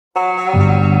This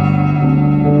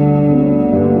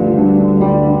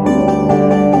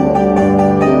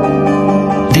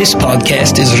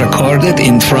podcast is recorded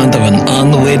in front of an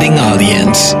unwitting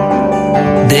audience.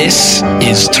 This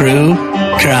is True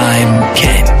Crime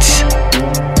Kent.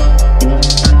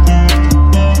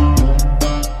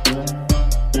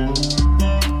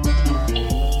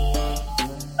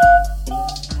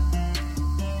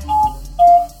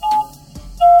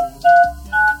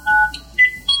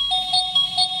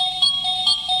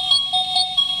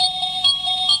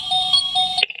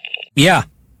 Yeah.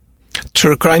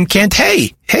 True Crime Kent.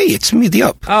 Hey, it's me, the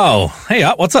Up. Oh, hey,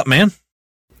 what's up, man?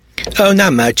 Oh,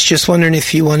 not much. Just wondering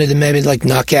if you wanted to maybe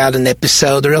knock out an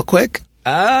episode real quick.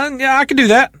 Yeah, I could do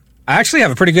that. I actually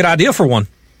have a pretty good idea for one.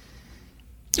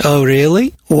 Oh,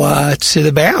 really? What's it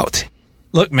about?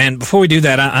 Look, man, before we do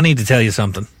that, I need to tell you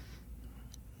something.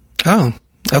 Oh,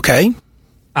 okay.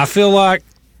 I feel like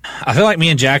me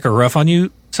and Jack are rough on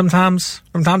you sometimes.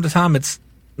 From time to time, it's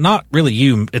not really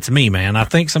you, it's me, man. I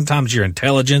think sometimes your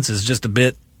intelligence is just a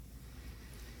bit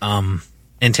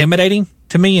intimidating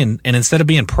to me, and instead of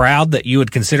being proud that you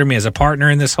would consider me as a partner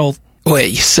in this whole...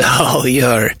 Wait, so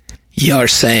you're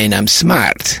saying I'm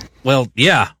smart? Well,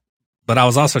 yeah, but I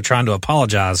was also trying to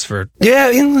apologize for...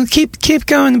 Yeah, keep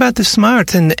going about the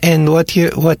smart and what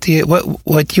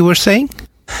you were saying?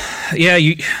 Yeah,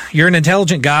 you're an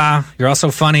intelligent guy. You're also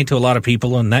funny to a lot of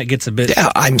people, and that gets a bit...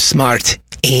 Yeah, I'm smart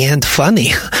and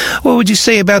funny. What would you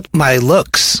say about my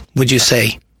looks, would you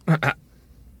say?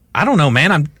 I don't know,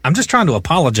 man. I'm just trying to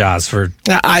apologize for...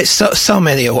 So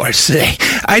many words today.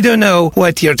 I don't know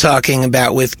what you're talking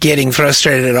about with getting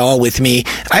frustrated at all with me.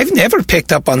 I've never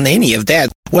picked up on any of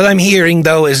that. What I'm hearing,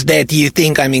 though, is that you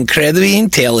think I'm incredibly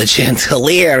intelligent,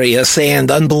 hilarious, and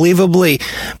unbelievably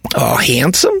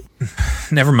handsome?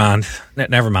 Never mind.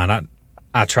 Never mind.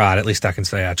 I tried. At least I can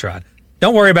say I tried.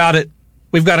 Don't worry about it.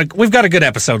 We've got a good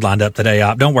episode lined up today,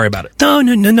 Op. Don't worry about it. No.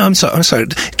 I'm sorry.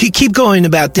 Keep going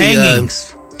about the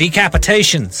hangings,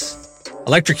 decapitations,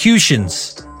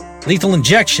 electrocutions, lethal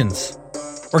injections.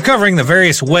 We're covering the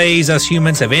various ways us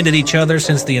humans have ended each other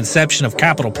since the inception of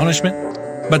capital punishment.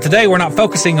 But today we're not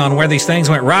focusing on where these things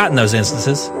went right in those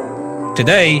instances.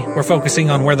 Today we're focusing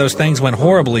on where those things went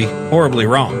horribly, horribly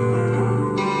wrong.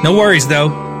 No worries though.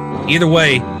 Either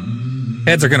way,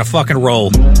 heads are gonna fucking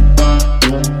roll.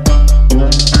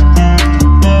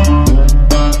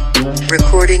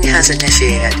 Recording has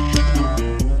initiated.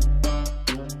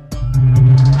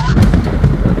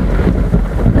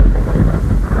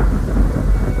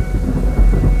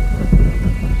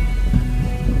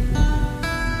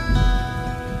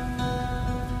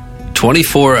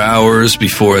 "24 hours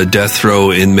before a death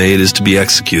row inmate is to be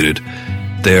executed,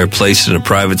 they are placed in a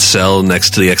private cell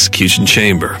next to the execution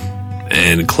chamber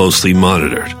and closely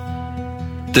monitored.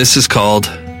 This is called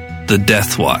the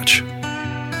Death Watch.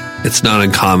 It's not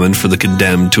uncommon for the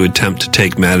condemned to attempt to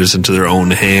take matters into their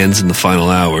own hands in the final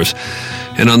hours,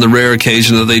 and on the rare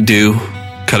occasion that they do,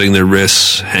 cutting their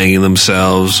wrists, hanging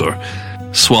themselves, or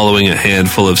swallowing a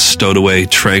handful of stowed-away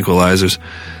tranquilizers,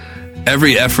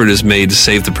 every effort is made to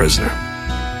save the prisoner.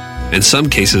 In some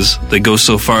cases, they go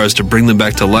so far as to bring them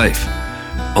back to life,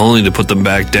 only to put them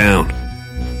back down.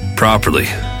 Properly,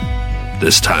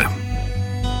 this time.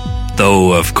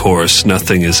 Though, of course,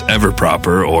 nothing is ever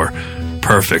proper or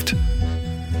perfect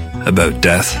about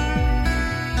death.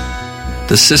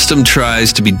 The system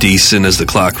tries to be decent as the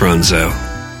clock runs out,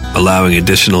 allowing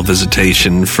additional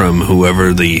visitation from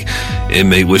whoever the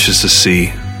inmate wishes to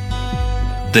see.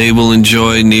 They will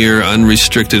enjoy near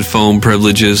unrestricted phone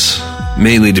privileges,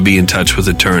 mainly to be in touch with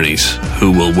attorneys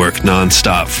who will work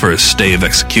non-stop for a stay of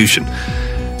execution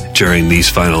during these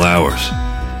final hours.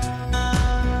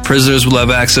 Prisoners will have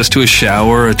access to a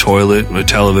shower, a toilet, a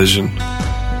television.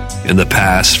 In the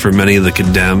past, for many of the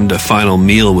condemned, a final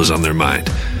meal was on their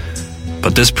mind.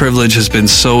 But this privilege has been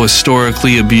so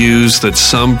historically abused that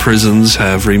some prisons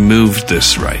have removed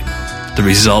this right. The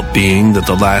result being that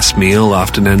the last meal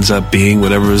often ends up being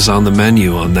whatever is on the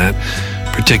menu on that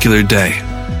particular day.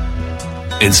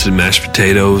 Instant mashed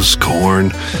potatoes,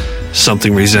 corn,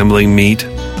 something resembling meat,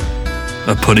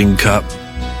 a pudding cup.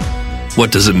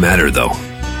 What does it matter, though?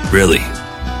 Really?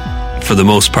 For the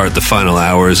most part, the final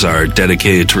hours are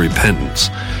dedicated to repentance.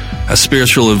 A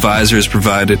spiritual advisor is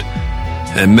provided,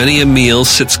 and many a meal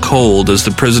sits cold as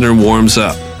the prisoner warms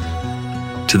up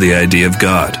to the idea of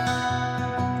God.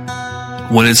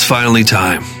 When it's finally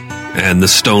time, and the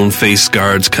stone-faced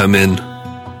guards come in,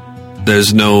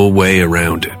 there's no way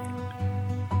around it.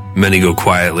 Many go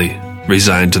quietly,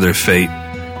 resigned to their fate.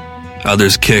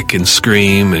 Others kick and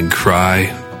scream and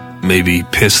cry, maybe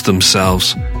piss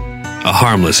themselves. A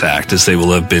harmless act, as they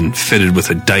will have been fitted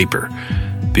with a diaper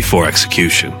before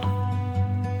execution.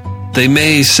 They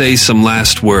may say some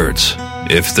last words,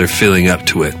 if they're feeling up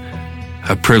to it.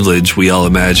 A privilege we all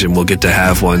imagine we'll get to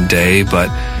have one day, but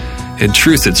in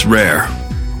truth it's rare.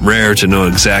 Rare to know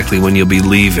exactly when you'll be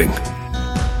leaving.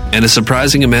 And a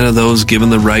surprising amount of those given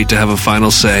the right to have a final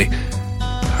say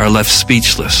are left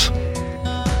speechless.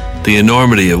 The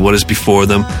enormity of what is before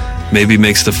them maybe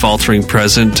makes the faltering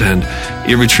present and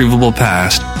irretrievable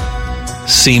past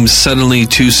seem suddenly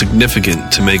too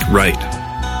significant to make right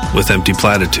with empty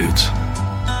platitudes.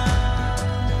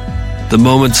 The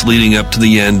moments leading up to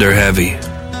the end are heavy,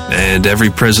 and every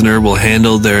prisoner will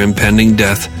handle their impending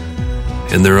death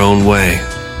in their own way.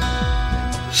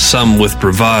 Some with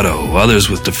bravado, others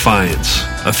with defiance,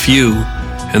 a few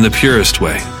in the purest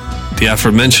way, the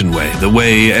aforementioned way, the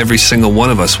way every single one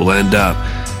of us will end up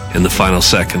in the final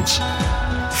seconds,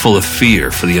 full of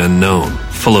fear for the unknown,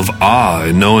 full of awe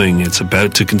in knowing it's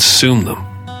about to consume them,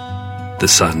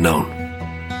 this unknown.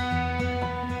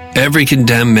 Every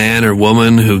condemned man or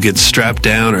woman who gets strapped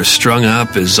down or strung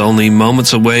up is only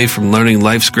moments away from learning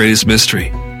life's greatest mystery.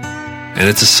 And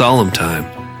it's a solemn time.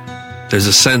 There's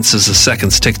a sense as the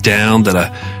seconds tick down that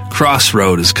a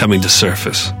crossroad is coming to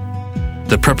surface.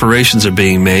 The preparations are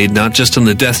being made not just in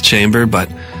the death chamber, but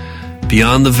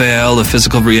beyond the veil of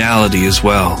physical reality as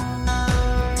well.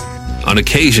 On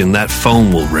occasion, that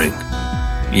phone will ring.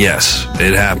 Yes,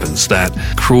 it happens. That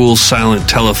cruel, silent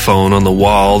telephone on the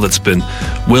wall that's been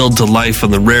willed to life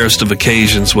on the rarest of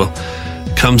occasions will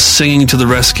come singing to the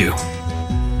rescue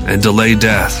and delay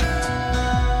death.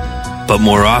 But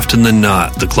more often than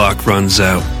not, the clock runs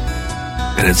out,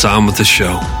 and it's on with the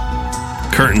show.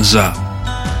 Curtains up,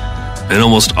 and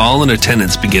almost all in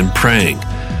attendance begin praying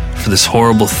for this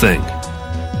horrible thing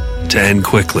to end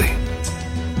quickly.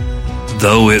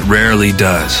 Though it rarely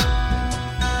does.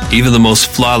 Even the most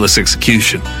flawless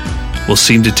execution will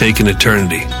seem to take an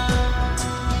eternity.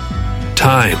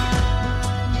 Time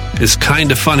is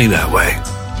kind of funny that way.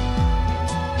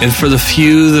 And for the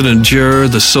few that endure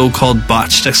the so-called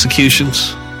botched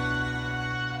executions,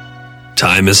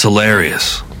 time is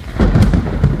hilarious.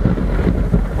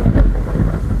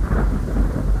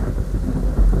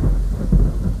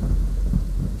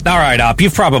 All right, Op,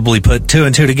 you've probably put two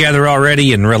and two together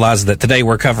already and realized that today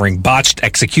we're covering botched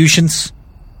executions,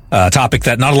 a topic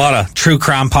that not a lot of true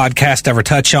crime podcasts ever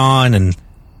touch on, and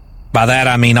by that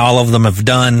I mean all of them have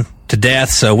done to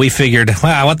death, so we figured,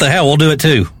 wow, what the hell, we'll do it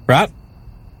too, right?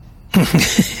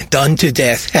 Done to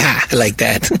death. I like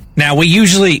that. Now, we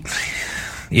usually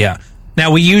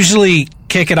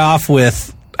kick it off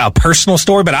with a personal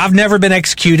story, but I've never been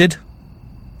executed.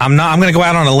 I'm going to go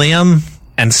out on a limb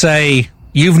and say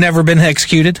you've never been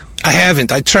executed. I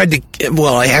haven't. I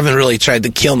haven't really tried to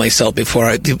kill myself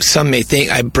before. Some may think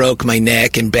I broke my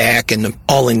neck and back and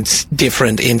all in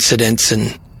different incidents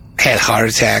and had heart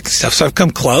attacks and stuff. So I've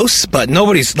come close, but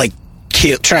nobody's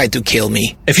tried to kill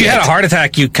me. If you had a heart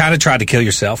attack, you kind of tried to kill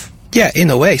yourself. Yeah, in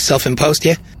a way, self-imposed,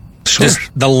 yeah. Sure. Just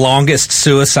the longest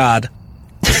suicide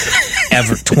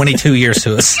ever, 22-year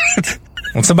suicide.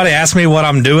 When somebody asks me what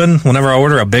I'm doing, whenever I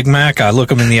order a Big Mac, I look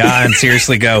them in the eye and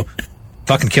seriously go,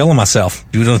 fucking killing myself.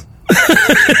 I don't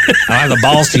have the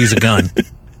balls to use a gun.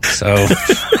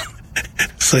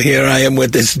 So here I am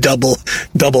with this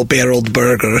double-barreled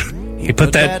burger. He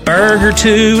put that burger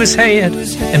to his head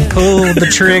and pulled the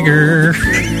trigger.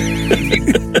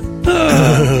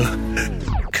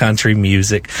 Country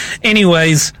music.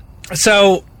 Anyways,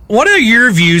 so what are your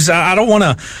views? I don't want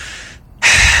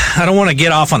to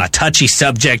get off on a touchy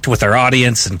subject with our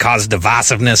audience and cause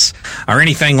divisiveness or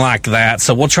anything like that.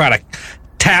 So we'll try to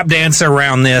tap dance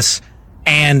around this.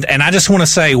 And I just want to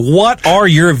say, what are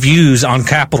your views on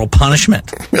capital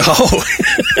punishment? Oh,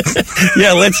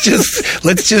 yeah. Let's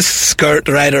just skirt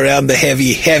right around the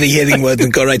heavy hitting one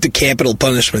and go right to capital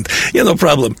punishment. Yeah, no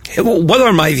problem. What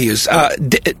are my views?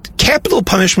 Capital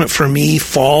punishment for me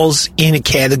falls in a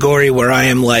category where I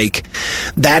am like,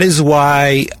 that is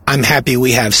why I'm happy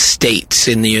we have states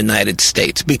in the United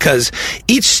States, because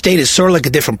each state is sort of like a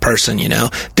different person,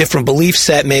 different belief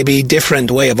set, maybe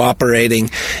different way of operating,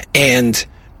 and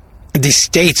the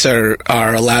states are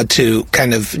allowed to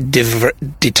kind of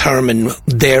determine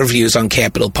their views on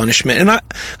capital punishment. And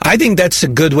I think that's a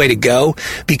good way to go,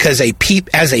 because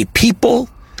as a people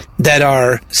that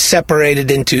are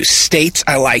separated into states,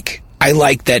 I like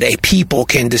that a people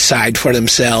can decide for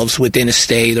themselves within a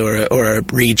state or a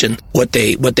region what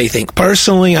they think.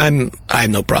 Personally, I have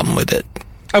no problem with it.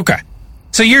 Okay.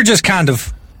 So you're just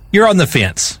you're on the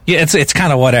fence. Yeah, it's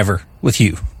kind of whatever with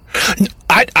you.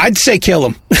 I'd say kill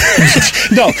him.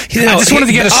 No, I just wanted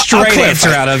to get a straight answer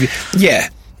out of you. Yeah,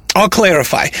 I'll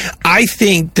clarify. I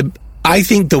think I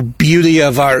think the beauty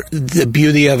of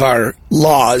our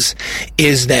laws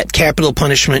is that capital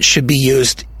punishment should be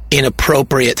used in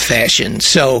appropriate fashion.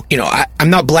 So, I'm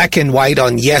not black and white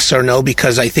on yes or no,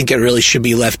 because I think it really should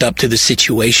be left up to the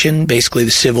situation, basically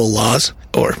the civil laws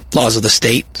or laws of the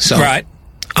state. So right.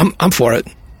 I'm for it.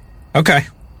 Okay.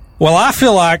 Well, I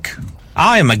feel like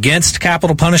I am against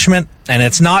capital punishment, and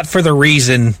it's not for the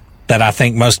reason that I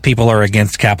think most people are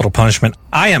against capital punishment.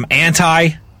 I am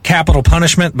anti-capital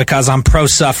punishment because I'm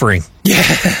pro-suffering. Yeah.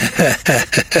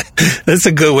 That's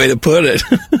a good way to put it.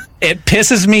 It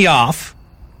pisses me off,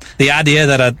 the idea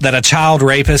that a child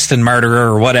rapist and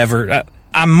murderer or whatever,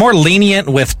 I'm more lenient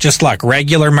with just like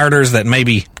regular murders that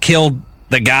maybe killed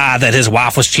the guy that his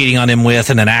wife was cheating on him with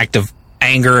in an act of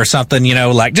anger or something,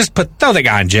 like just throw the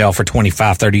guy in jail for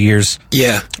 25, 30 years.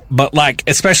 Yeah. But like,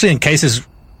 especially in cases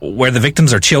where the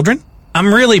victims are children,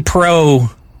 I'm really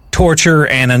pro torture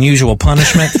and unusual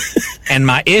punishment. And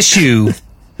my issue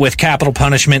with capital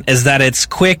punishment is that it's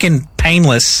quick and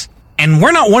painless. And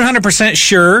we're not 100%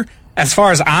 sure, as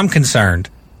far as I'm concerned,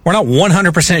 we're not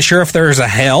 100% sure if there's a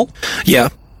hell. Yeah.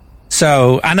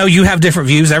 So I know you have different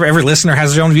views. Every listener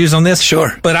has their own views on this.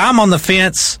 Sure. But I'm on the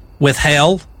fence with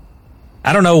hell.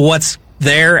 I don't know what's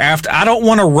there after. I don't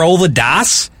want to roll the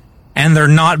dice and there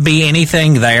not be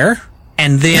anything there.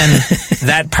 And then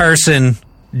that person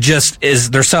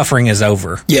their suffering is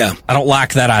over. Yeah. I don't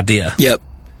like that idea. Yep.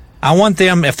 I want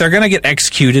them, if they're going to get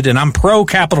executed, and I'm pro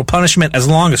capital punishment as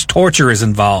long as torture is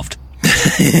involved.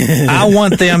 I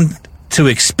want them to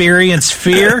experience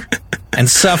fear and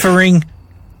suffering,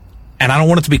 and I don't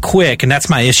want it to be quick, and that's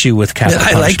my issue with capital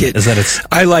punishment. I like it. Is that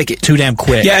I like it. Too damn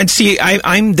quick. Yeah, and see,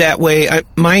 I'm that way.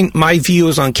 My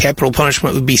views on capital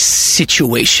punishment would be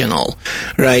situational,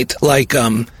 right? Like,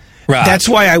 right. That's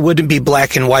why I wouldn't be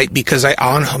black and white, because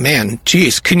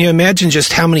can you imagine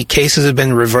just how many cases have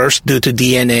been reversed due to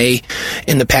DNA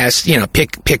in the past,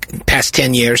 past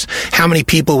 10 years? How many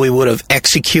people we would have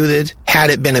executed had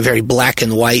it been a very black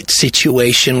and white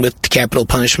situation with capital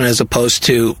punishment as opposed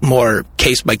to more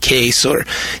case by case or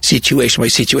situation by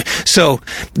situation. So,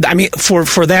 I mean,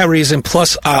 for that reason,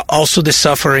 plus also the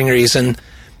suffering reason,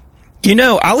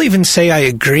 I'll even say I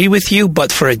agree with you,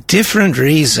 but for a different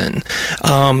reason.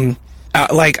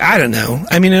 I don't know.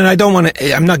 I mean, and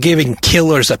I'm not giving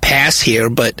killers a pass here,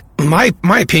 but my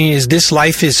opinion is this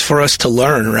life is for us to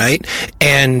learn, right?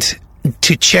 And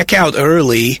to check out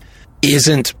early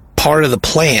isn't part of the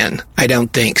plan, I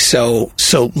don't think. So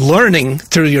learning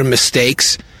through your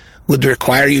mistakes would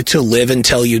require you to live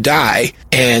until you die.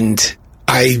 And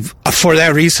for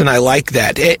that reason, I like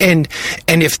that. And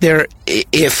if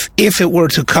it were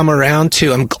to come around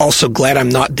to, I'm also glad I'm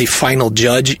not the final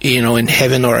judge, in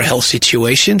heaven or a hell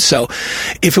situation. So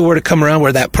if it were to come around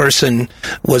where that person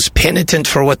was penitent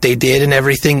for what they did and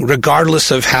everything, regardless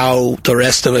of how the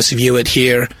rest of us view it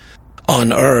here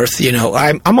on earth,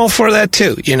 I'm all for that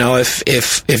too.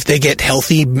 If they get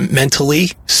healthy mentally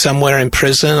somewhere in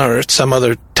prison or at some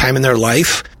other time in their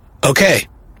life, okay.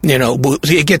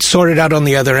 It gets sorted out on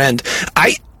the other end.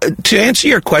 To answer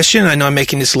your question, I know I'm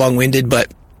making this long-winded,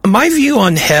 but my view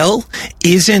on hell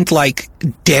isn't like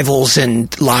devils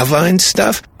and lava and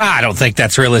stuff. I don't think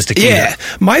that's realistic Yeah. either.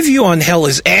 My view on hell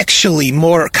is actually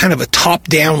more kind of a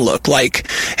top-down look. Like,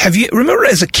 remember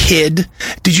as a kid,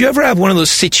 did you ever have one of those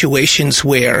situations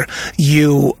where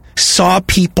you saw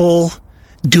people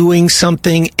doing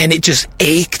something and it just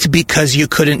ached because you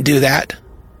couldn't do that?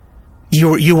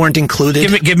 You weren't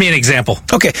included? Give me an example.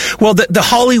 Okay. Well, the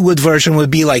Hollywood version would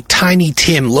be like Tiny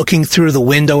Tim looking through the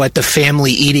window at the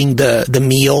family eating the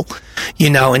meal,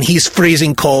 and he's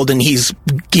freezing cold and he's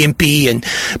gimpy and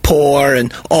poor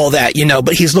and all that,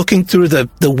 but he's looking through the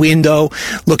window,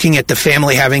 looking at the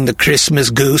family having the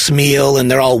Christmas goose meal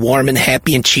and they're all warm and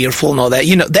happy and cheerful and all that.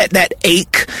 That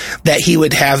ache that he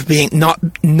would have being not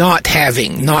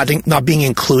being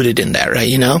included in that,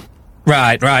 right?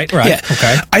 Right. Yeah.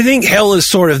 Okay. I think hell is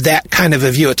sort of that kind of a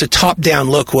view. It's a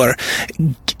top-down look where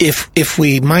if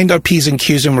we mind our P's and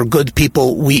Q's and we're good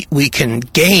people, we can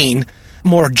gain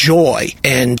more joy.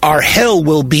 And our hell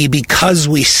will be because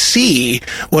we see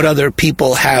what other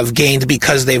people have gained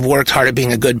because they've worked hard at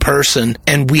being a good person,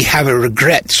 and we have a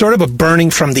regret, sort of a burning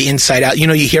from the inside out. You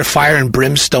hear fire and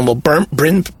brimstone. Well,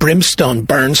 brimstone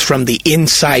burns from the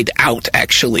inside out,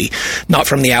 actually, not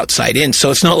from the outside in. So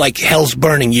it's not like hell's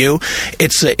burning you.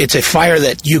 It's a fire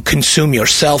that you consume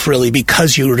yourself, really,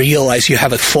 because you realize you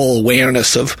have a full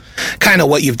awareness of kind of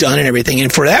what you've done and everything.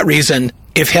 And for that reason,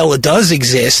 if hell does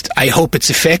exist, I hope it's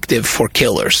effective for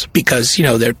killers because,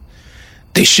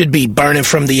 they should be burning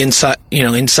from the inside,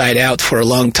 inside out for a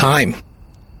long time.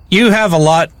 You have a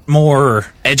lot more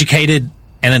educated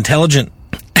and intelligent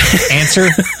answer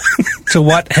to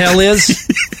what hell is.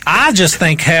 I just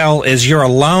think hell is you're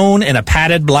alone in a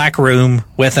padded black room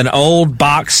with an old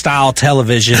box-style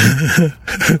television,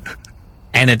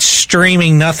 and it's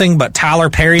streaming nothing but Tyler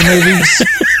Perry movies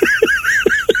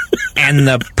and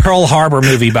the Pearl Harbor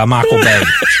movie by Michael Bay.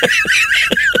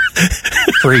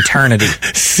 For eternity.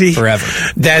 See, forever.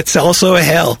 That's also a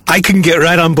hell. I can get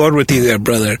right on board with you there,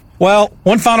 brother. Well,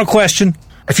 one final question.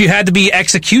 If you had to be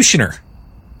executioner,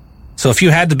 so if you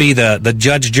had to be the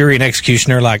judge, jury, and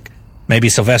executioner, like maybe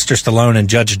Sylvester Stallone and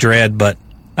Judge Dredd, but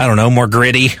I don't know, more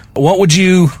gritty, what would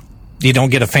you don't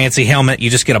get a fancy helmet, you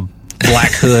just get a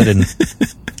black hood and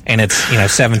it's,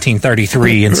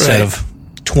 1733 instead of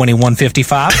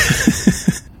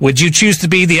 2155. Would you choose to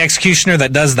be the executioner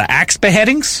that does the axe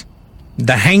beheadings,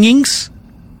 the hangings,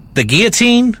 the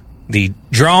guillotine, the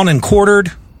drawn and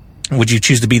quartered? Would you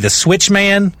choose to be the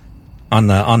switchman on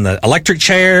the electric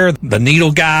chair, the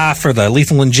needle guy for the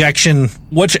lethal injection?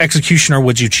 Which executioner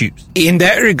would you choose? In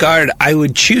that regard, I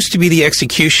would choose to be the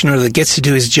executioner that gets to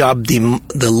do his job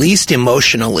the least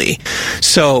emotionally.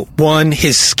 So, one,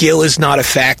 his skill is not a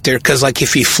factor, because, like,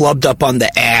 if he flubbed up on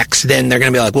the axe, then they're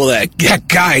going to be like, well, that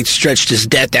guy stretched his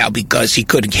death out because he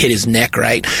couldn't hit his neck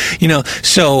right.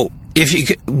 So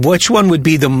which one would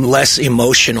be the less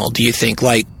emotional, do you think?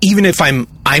 Like, even if I'm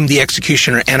the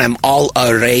executioner and I'm all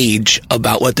a rage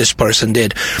about what this person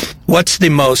did, what's the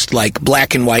most, like,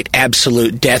 black and white,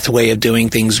 absolute death way of doing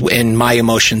things and my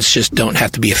emotions just don't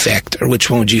have to be a factor? Which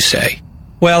one would you say?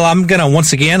 Well, I'm going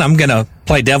to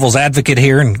play devil's advocate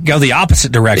here and go the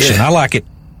opposite direction. Yeah. I like it.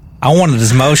 I want it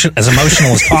as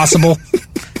emotional as possible.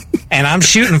 And I'm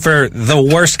shooting for the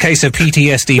worst case of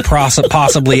PTSD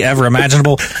possibly ever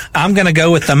imaginable. I'm going to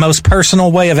go with the most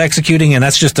personal way of executing, and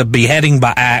that's just a beheading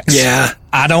by axe. Yeah.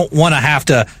 I don't want to have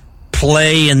to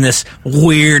play in this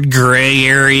weird gray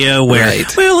area where,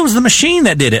 well, it was the machine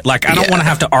that did it. Like, I don't want to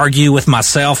have to argue with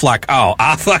myself like, oh,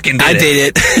 I fucking did it. I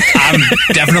did it. I'm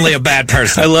definitely a bad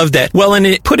person. I love that. Well,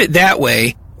 and put it that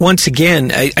way, once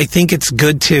again, I think it's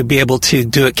good to be able to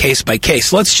do it case by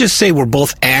case. Let's just say we're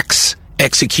both axe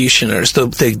executioners.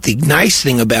 The nice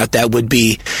thing about that would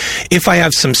be, if I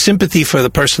have some sympathy for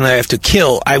the person that I have to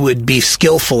kill, I would be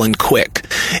skillful and quick.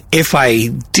 If I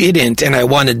didn't and I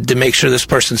wanted to make sure this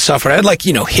person suffered, I'd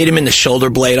hit him in the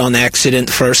shoulder blade on accident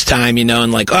the first time, and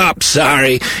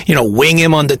sorry, wing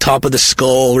him on the top of the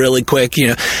skull really quick,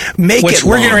 Which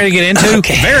we're getting ready to get into.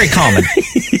 Okay. Very common.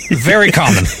 Very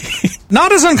common.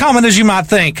 Not as uncommon as you might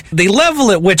think. The level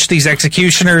at which these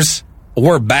executioners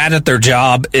were bad at their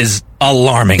job is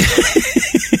alarming.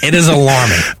 It is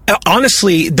alarming.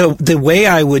 Honestly, the way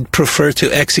I would prefer to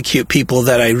execute people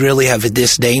that I really have a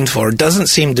disdain for doesn't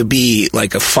seem to be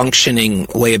like a functioning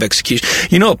way of execution.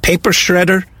 A paper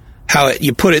shredder? How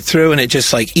you put it through and it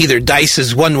just either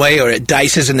dices one way or it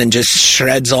dices and then just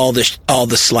shreds all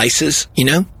the slices,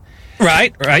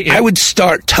 Right. Yeah. I would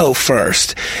start toe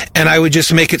first, and I would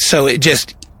just make it so it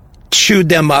just chewed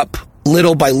them up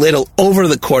little by little over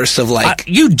the course of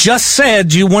you just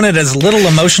said you wanted as little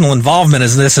emotional involvement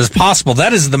as this as possible.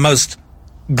 That is the most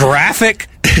graphic,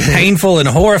 painful, and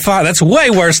horrifying. That's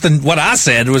way worse than what I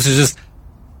said, which is just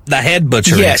the head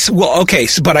butchering. Yes, well, okay,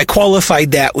 but I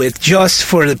qualified that with just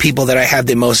for the people that I have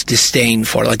the most disdain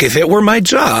for. Like, if it were my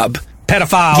job,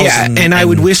 pedophiles. Yeah, and I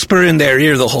would whisper in their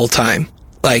ear the whole time.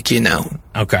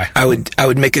 Okay. I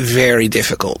would make it very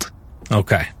difficult.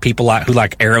 Okay. People who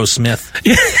like Aerosmith.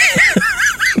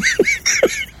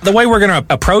 The way we're going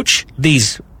to approach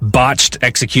these botched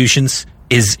executions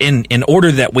is in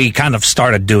order that we kind of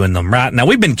started doing them, right? Now,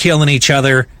 we've been killing each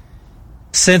other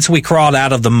since we crawled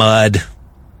out of the mud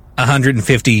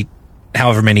 150,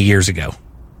 however many years ago.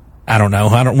 I don't know.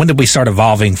 When did we start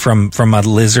evolving from a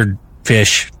lizard,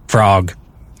 fish, frog?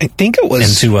 I think it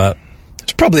was into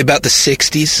it's probably about the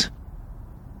 60s.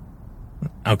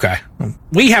 Okay.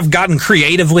 We have gotten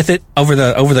creative with it over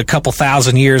the couple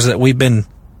thousand years that we've been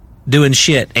doing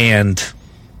shit, and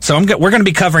so we're going to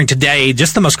be covering today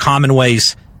just the most common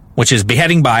ways, which is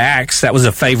beheading by axe. That was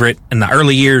a favorite in the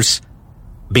early years,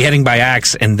 beheading by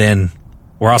axe, and then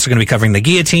we're also going to be covering the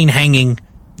guillotine, hanging,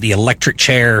 the electric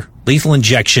chair, lethal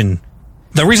injection.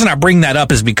 The reason I bring that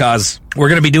up is because we're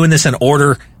going to be doing this in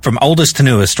order from oldest to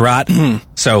newest, right? Mm-hmm.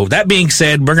 So that being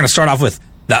said, we're going to start off with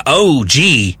the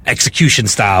OG execution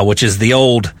style, which is the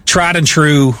old tried and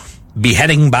true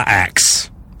beheading by axe.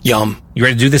 Yum. You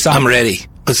ready to do this? I'm ready.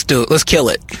 Let's do it. Let's kill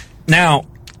it. Now,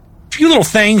 a few little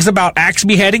things about axe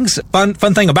beheadings. Fun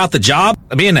thing about the job.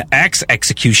 Being an axe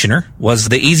executioner was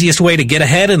the easiest way to get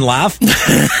ahead in life.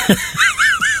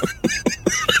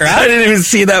 Right? I didn't even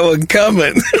see that one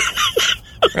coming.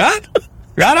 Right?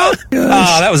 Right on.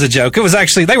 Oh, that was a joke. It was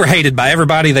actually, they were hated by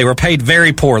everybody. They were paid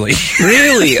very poorly.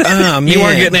 Really? Oh, man. You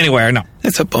weren't getting anywhere, no.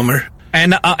 That's a bummer.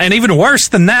 And even worse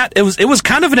than that, it was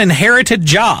kind of an inherited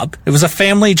job. It was a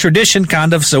family tradition,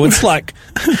 kind of. So it's like,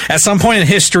 at some point in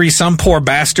history, some poor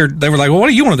bastard, they were like, well, what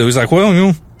do you want to do? He's like, well,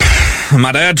 you know,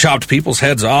 my dad chopped people's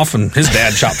heads off, and his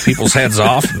dad chopped people's heads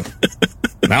off.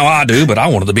 And now I do, but I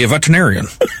wanted to be a veterinarian.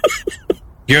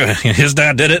 Yeah, his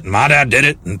dad did it, and my dad did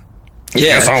it, and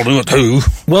guess I'll do it too.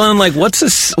 Well, and like,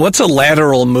 what's a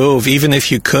lateral move? Even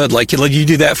if you could, like you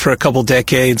do that for a couple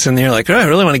decades, and you're like, oh, I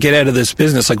really want to get out of this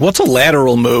business. Like, what's a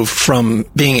lateral move from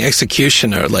being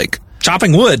executioner? Like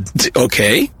chopping wood.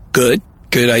 Okay, good.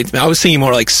 I was thinking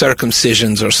more like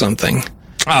circumcisions or something.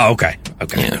 Oh, okay.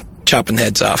 Yeah, chopping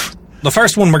heads off. The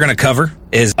first one we're going to cover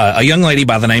is a young lady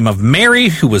by the name of Mary,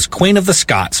 who was Queen of the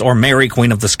Scots, or Mary,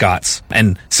 Queen of the Scots.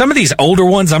 And some of these older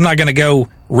ones, I'm not going to go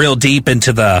real deep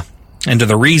into the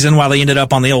reason why they ended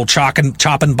up on the old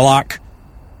chopping block,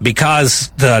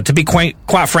 because to be quite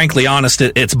frankly honest,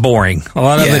 it's boring. A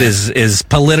lot of it is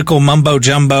political mumbo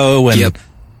jumbo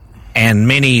and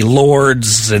many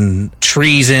lords and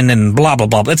treason and blah blah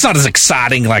blah. It's not as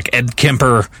exciting like Ed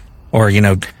Kemper or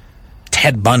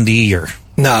Ted Bundy or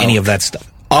any of that stuff.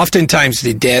 Oftentimes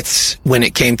the deaths, when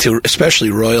it came to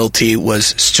especially royalty,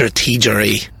 was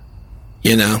strategery.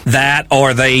 That,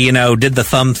 or they, did the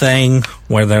thumb thing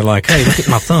where they're like, hey, look at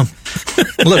my thumb.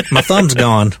 Look, my thumb's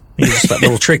gone. Just that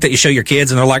little trick that you show your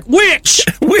kids, and they're like, which?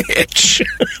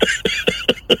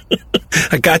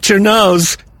 I got your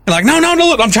nose. They're like, no,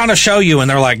 look, I'm trying to show you. And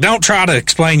they're like, don't try to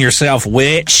explain yourself,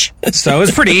 which? So it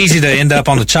was pretty easy to end up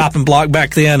on the chopping block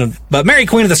back then. But Mary,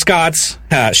 Queen of the Scots,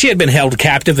 she had been held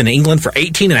captive in England for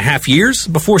 18 and a half years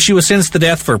before she was sentenced to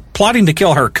death for plotting to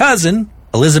kill her cousin,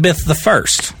 Elizabeth I.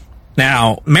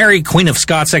 Now, Mary, Queen of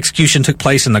Scots' execution took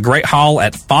place in the Great Hall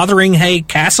at Fotheringhay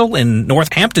Castle in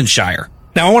Northamptonshire.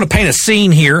 Now, I want to paint a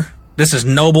scene here. This is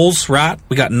nobles, right?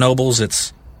 We got nobles.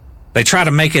 They try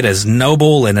to make it as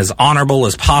noble and as honorable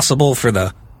as possible for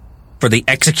the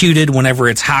executed whenever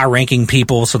it's high-ranking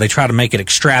people. So they try to make it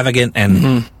extravagant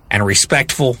and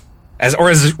respectful,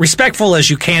 as respectful as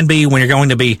you can be when you're going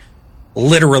to be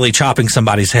literally chopping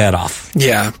somebody's head off.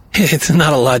 Yeah, it's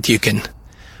not a lot you can.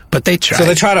 But they try. So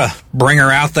they try to bring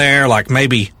her out there, like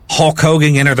maybe Hulk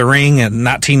Hogan entered the ring in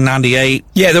 1998.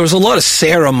 Yeah, there was a lot of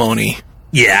ceremony.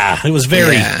 Yeah, it was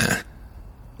very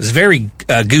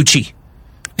Gucci.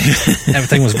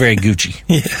 Everything was very Gucci.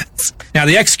 Yes. Now,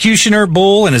 the executioner,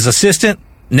 Bull, and his assistant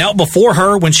knelt before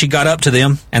her when she got up to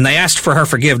them, and they asked for her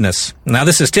forgiveness. Now,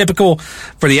 this is typical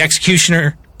for the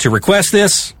executioner to request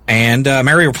this, and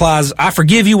Mary replies, I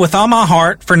forgive you with all my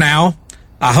heart for now.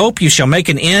 I hope you shall make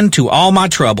an end to all my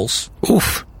troubles.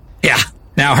 Oof. Yeah.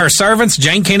 Now, her servants,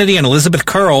 Jane Kennedy and Elizabeth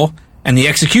Curl, and the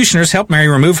executioners helped Mary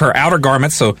remove her outer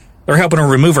garments, so they're helping her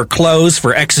remove her clothes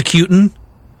for executing.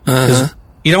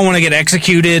 You don't want to get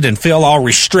executed and feel all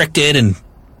restricted and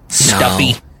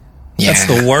stuffy. No. Yeah.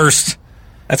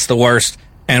 That's the worst.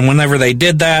 And whenever they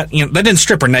did that, they didn't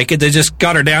strip her naked. They just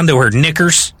got her down to her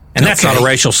knickers. And that's not a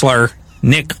racial slur.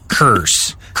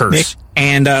 Knickers.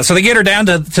 And so they get her down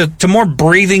to more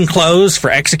breathing clothes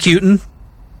for executing.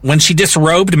 When she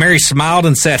disrobed, Mary smiled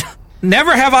and said,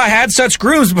 Never have I had such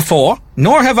grooms before,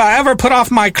 nor have I ever put off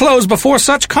my clothes before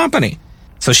such company.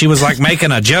 So she was like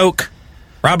making a joke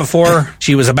right before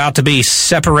she was about to be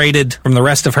separated from the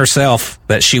rest of herself,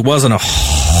 that she wasn't a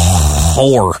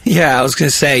whore. Yeah, I was going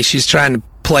to say, she's trying to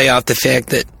play off the fact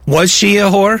that, was she a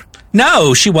whore?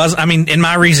 No, she wasn't. I mean, in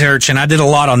my research, and I did a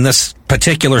lot on this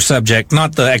particular subject,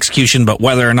 not the execution, but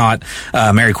whether or not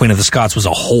Mary, Queen of the Scots was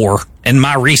a whore. In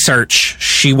my research,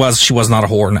 she was not a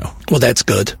whore, no. Well, that's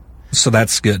good. So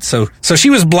that's good. So she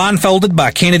was blindfolded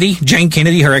by Jane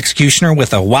Kennedy, her executioner,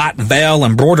 with a white veil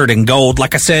embroidered in gold.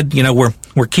 Like I said,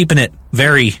 we're keeping it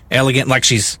very elegant,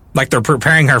 like they're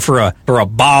preparing her for a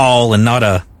ball and not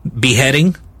a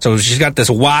beheading. So she's got this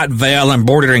white veil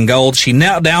embroidered in gold. She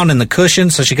knelt down in the cushion,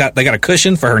 so they got a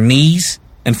cushion for her knees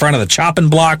in front of the chopping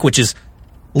block, which is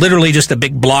literally just a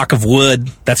big block of wood.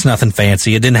 That's nothing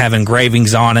fancy. It didn't have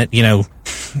engravings on it,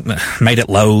 made at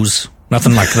Lowe's.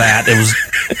 Nothing like that. It was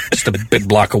just a big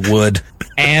block of wood.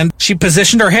 And she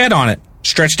positioned her head on it,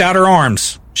 stretched out her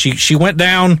arms. She went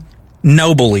down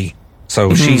nobly.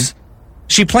 So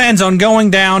she plans on going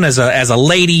down as a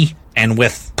lady and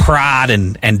with pride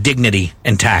and dignity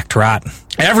intact, right?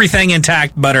 Everything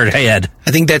intact but her head.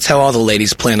 I think that's how all the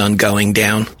ladies plan on going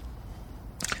down.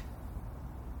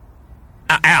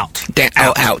 Out.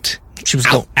 Out. She was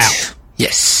going out.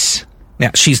 Yes.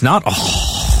 Now, she's not a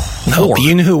No,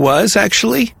 you know who was,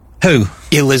 actually? Who?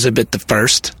 Elizabeth I.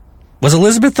 Was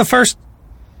Elizabeth I?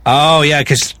 Oh, yeah,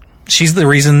 because she's the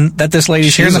reason that this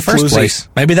lady's here in the first place.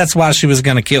 Maybe that's why she was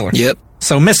going to kill her. Yep.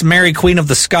 So Miss Mary, Queen of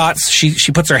the Scots,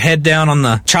 she puts her head down on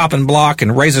the chopping block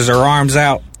and raises her arms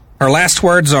out. Her last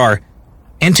words are,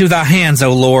 "Into thy hands,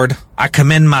 O Lord, I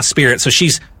commend my spirit." So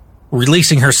she's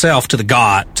releasing herself to the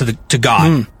God, to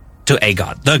a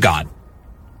God, the God.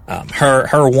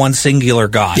 Her one singular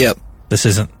God. Yep. This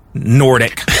isn't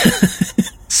Nordic.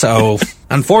 So,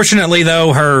 unfortunately,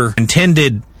 though, her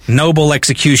intended noble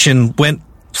execution went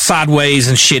sideways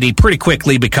and shitty pretty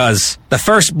quickly because the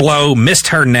first blow missed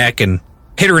her neck and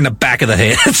hit her in the back of the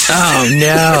head. Oh,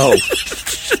 no.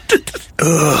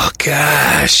 Oh,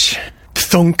 gosh.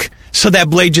 Thunk. So that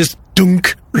blade just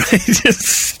dunk, right?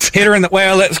 Just hit her in the,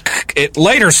 well, it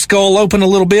laid her skull open a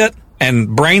little bit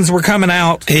and brains were coming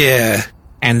out. Yeah.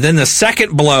 And then the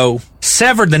second blow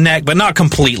severed the neck, but not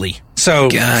completely. So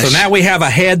now we have a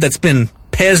head that's been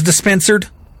Pez dispensered.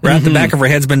 Right? The back of her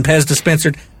head's been Pez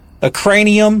dispensered. The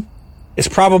cranium is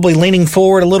probably leaning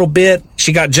forward a little bit.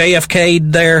 She got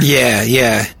JFK'd there. Yeah,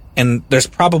 yeah. And there's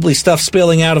probably stuff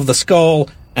spilling out of the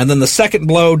skull. And then the second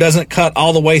blow doesn't cut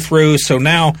all the way through. So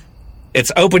now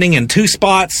it's opening in two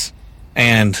spots.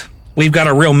 And we've got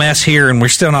a real mess here, and we're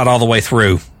still not all the way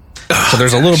through. So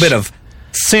there's a little bit of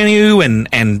sinew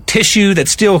and tissue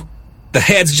that's still, the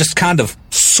head's just kind of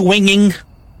swinging,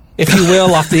 if you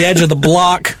will, off the edge of the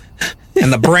block,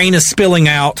 and the brain is spilling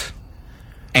out,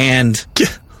 and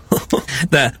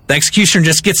the executioner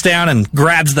just gets down and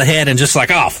grabs the head and just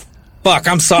like, oh, fuck,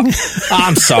 I'm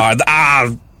sorry,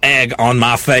 egg on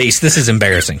my face, this is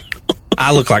embarrassing.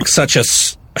 I look like such a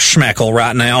schmeckle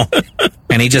right now.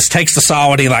 And he just takes the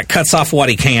saw and he like cuts off what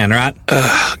he can, right?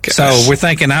 Oh, so we're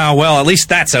thinking, oh, well, at least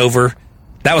that's over.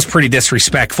 That was pretty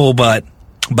disrespectful, but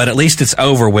at least it's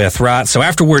over with, right? So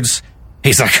afterwards,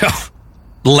 he's like, oh,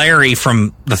 Larry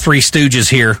from the Three Stooges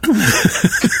here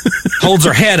holds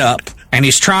her head up, and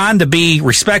he's trying to be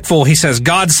respectful. He says,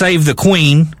 "God save the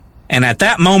Queen." And at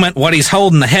that moment, what he's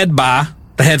holding the head by,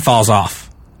 the head falls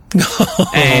off.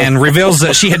 And reveals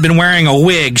that she had been wearing a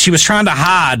wig. She was trying to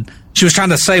hide. She was trying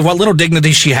to save what little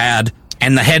dignity she had,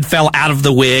 and the head fell out of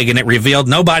the wig, and it revealed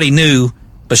nobody knew,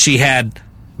 but she had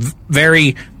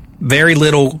very, very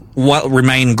little what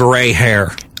remained gray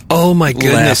hair. Oh, my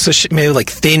goodness. Left. So she maybe like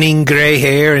thinning gray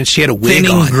hair, and she had a wig on.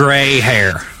 Thinning gray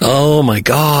hair. Oh, my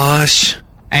gosh.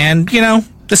 And, you know,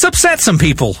 this upset some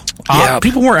people. Yeah.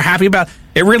 People weren't happy about it.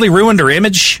 It really ruined her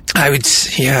image.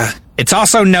 Yeah. It's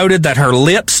also noted that her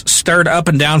lips stirred up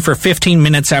and down for 15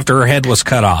 minutes after her head was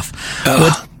cut off.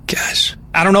 Oh, gosh.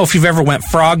 I don't know if you've ever went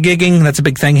frog gigging. That's a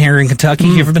big thing here in Kentucky.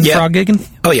 You ever been frog gigging?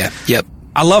 Oh, yeah. Yep.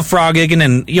 I love frog gigging,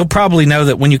 and you'll probably know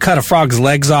that when you cut a frog's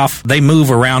legs off, they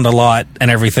move around a lot and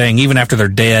everything, even after they're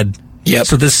dead. Yep.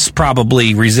 So this is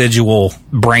probably residual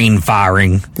brain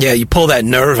firing. Yeah, you pull that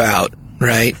nerve out,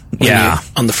 right? Yeah.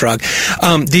 On the frog.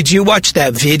 Did you watch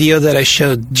that video that I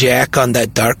showed Jack on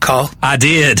that dark call? I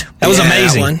did. That was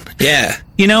amazing. That one? Yeah.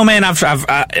 You know, man, I've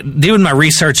doing my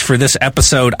research for this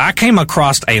episode, I came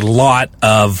across a lot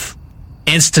of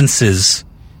instances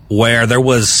where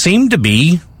there seemed to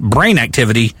be brain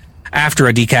activity after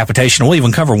a decapitation. We'll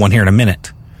even cover one here in a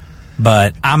minute.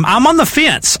 But I'm on the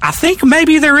fence. I think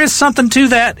maybe there is something to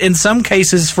that in some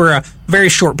cases for a very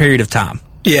short period of time.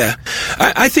 Yeah,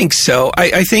 I think so.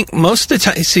 I think most of the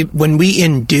time, see, when we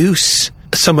induce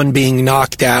someone being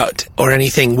knocked out or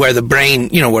anything where the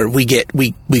brain, you know, where we get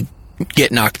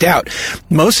knocked out,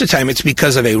 most of the time it's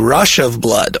because of a rush of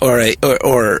blood or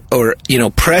you know,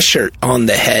 pressure on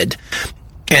the head.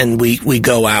 And we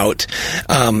go out.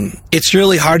 It's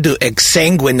really hard to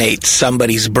exsanguinate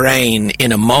somebody's brain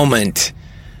in a moment,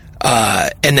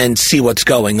 and then see what's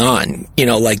going on. You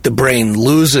know, like the brain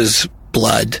loses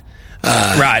blood,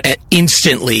 right,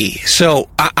 instantly. So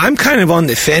I'm kind of on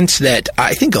the fence that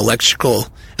I think electrical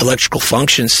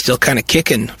function's still kind of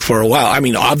kicking for a while. I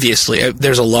mean, obviously,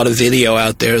 there's a lot of video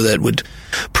out there that would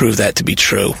prove that to be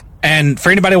true. And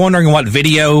for anybody wondering what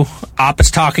video Op is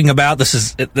talking about, this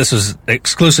was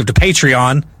exclusive to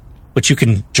Patreon, which you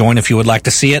can join if you would like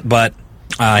to see it. But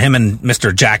him and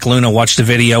Mr. Jack Luna watched a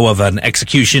video of an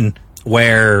execution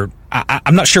where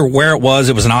I'm not sure where it was.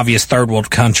 It was an obvious third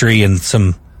world country, and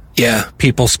some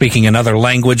people speaking another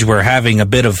language were having a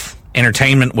bit of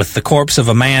entertainment with the corpse of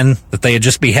a man that they had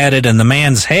just beheaded, and the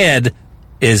man's head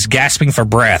is gasping for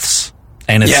breaths,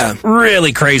 and it's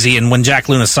really crazy. And when Jack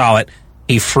Luna saw it,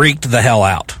 he freaked the hell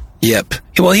out. Yep.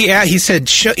 Well, he said,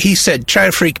 try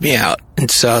to freak me out. And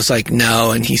so I was like,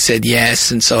 no. And he said,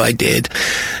 yes. And so I did.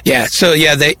 Yeah. So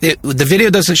yeah, the video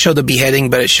doesn't show the beheading,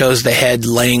 but it shows the head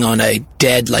laying on a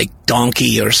dead, like,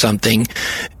 donkey or something.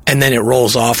 And then it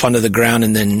rolls off onto the ground.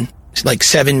 And then like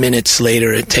 7 minutes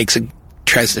later, it takes a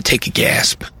tries to take a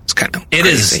gasp. It's kind of It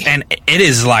crazy. is, and it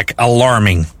is like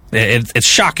alarming. It's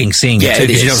shocking seeing it too,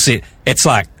 because you don't see it. It's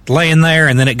like laying there,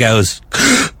 and then it goes.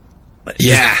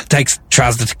 Yeah.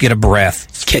 Tries to get a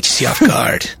breath. Catches you off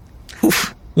guard.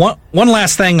 Oof. One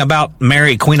last thing about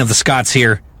Mary, Queen of the Scots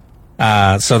here.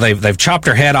 So they've chopped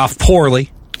her head off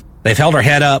poorly. They've held her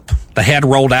head up. The head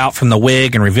rolled out from the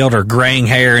wig and revealed her graying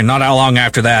hair. And not how long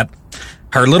after that,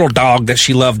 her little dog that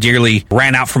she loved dearly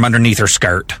ran out from underneath her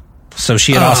skirt. So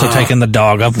she had also taken the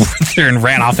dog up with her and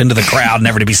ran off into the crowd,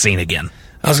 never to be seen again.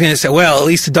 I was going to say, well, at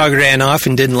least the dog ran off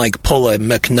and didn't like pull a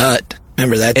McNutt.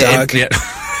 Remember that dog?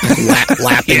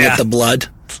 Lapping at the blood.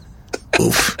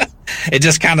 Oof. It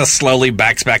just kind of slowly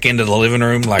backs back into the living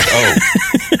room like, oh.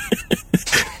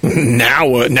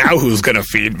 Now who's going to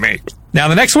feed me? Now,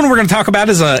 the next one we're going to talk about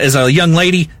is a young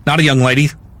lady, not a young lady,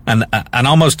 an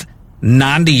almost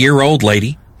 90-year-old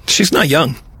lady. She's not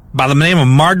young. By the name of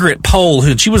Margaret Pole,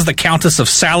 she was the Countess of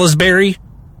Salisbury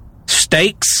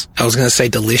Steaks. I was going to say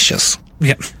delicious.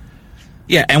 Yeah.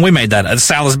 Yeah, and we made that.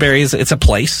 Salisbury, it's a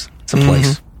place. It's a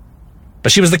place.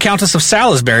 But she was the Countess of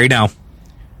Salisbury. Now,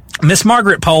 Miss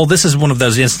Margaret Pole, this is one of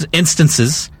those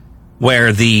instances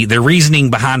where the reasoning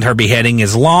behind her beheading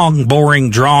is long, boring,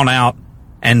 drawn out,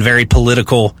 and very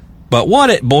political. But what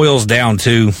it boils down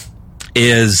to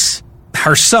is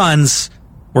her sons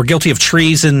were guilty of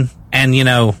treason. And, you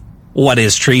know, what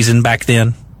is treason back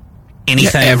then?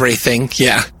 Anything. Yeah, everything,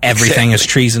 yeah. Everything is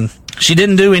treason. She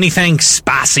didn't do anything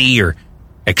spicy or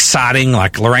exciting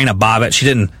like Lorena Bobbitt. She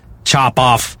didn't chop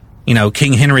off, you know,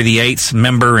 King Henry VIII's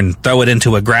member and throw it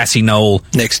into a grassy knoll.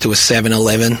 Next to a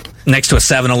 7-Eleven. Next to a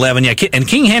 7-Eleven, yeah. And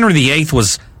King Henry VIII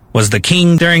was the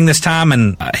king during this time,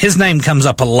 and his name comes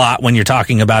up a lot when you're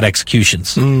talking about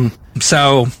executions.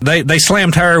 So they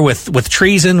slammed her with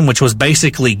treason, which was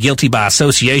basically guilty by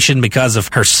association because of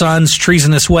her son's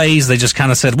treasonous ways. They just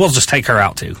kind of said, we'll just take her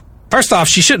out too. First off,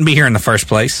 she shouldn't be here in the first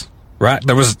place, right?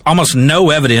 There was almost no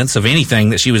evidence of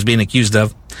anything that she was being accused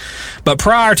of. But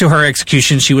prior to her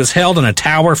execution, she was held in a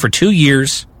tower for 2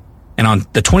 years, and on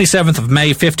the 27th of May,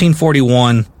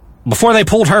 1541, before they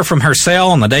pulled her from her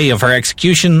cell on the day of her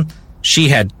execution, she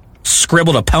had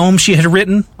scribbled a poem she had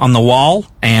written on the wall,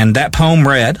 and that poem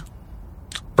read,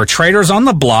 "For traitors on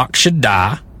the block should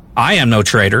die. I am no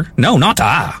traitor. No, not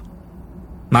I.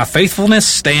 My faithfulness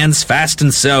stands fast,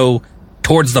 and so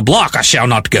towards the block I shall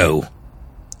not go,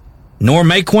 nor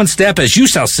make one step, as you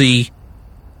shall see.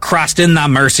 Christ, in thy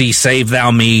mercy, save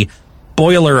thou me.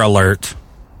 Boiler alert."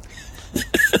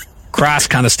 Christ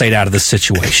kind of stayed out of this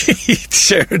situation. He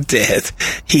sure did.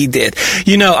 He did.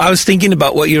 You know, I was thinking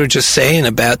about what you were just saying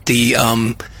about the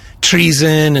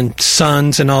treason and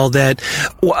sons and all that.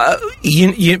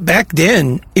 Back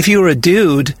then, if you were a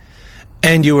dude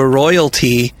and you were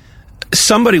royalty,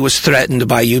 somebody was threatened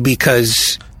by you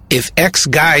because if X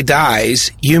guy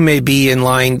dies, you may be in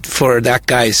line for that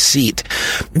guy's seat.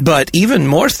 But even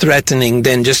more threatening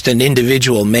than just an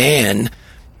individual man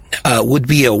would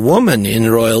be a woman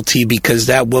in royalty, because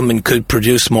that woman could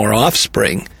produce more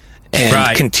offspring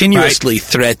and continuously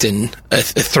threaten a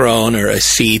throne or a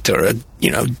seat or a,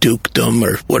 you know, dukedom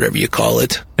or whatever you call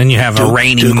it. And you have a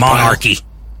reigning monarchy.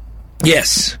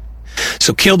 Yes.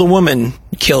 So kill the woman,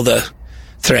 kill the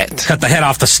threat. Cut the head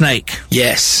off the snake.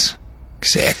 Yes.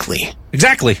 Exactly.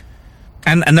 Exactly.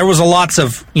 And there was lots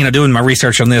of, you know, doing my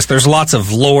research on this, there's lots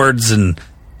of lords and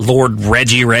Lord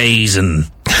Reggie Rays and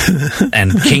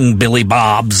King Billy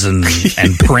Bobs and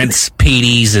Prince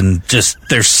Petey's, and just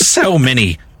there's so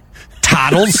many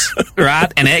titles,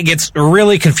 right? And it gets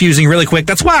really confusing really quick.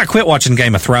 That's why I quit watching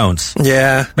Game of Thrones.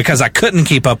 Yeah. Because I couldn't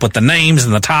keep up with the names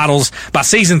and the titles. By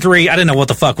season 3, I didn't know what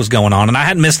the fuck was going on, and I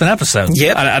hadn't missed an episode.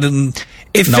 Yep. I didn't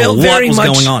It know felt what very was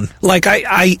much going on. Like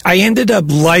I ended up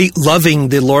loving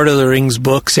the Lord of the Rings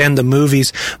books and the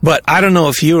movies, but I don't know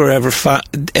if you were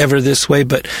ever this way,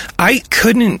 but I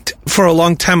couldn't, for a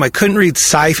long time, I couldn't read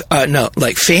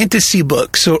like fantasy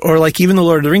books or like even the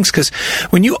Lord of the Rings, because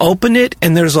when you open it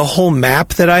and there's a whole map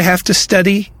that I have to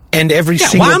study, and every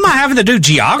single... Why am I having to do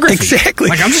geography? Exactly.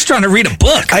 Like, I'm just trying to read a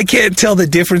book. I can't tell the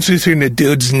difference between a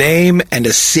dude's name and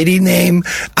a city name.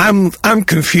 I'm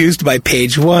confused by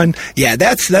page 1. Yeah,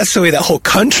 that's the way the whole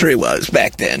country was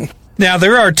back then. Now,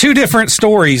 there are 2 different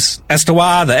stories as to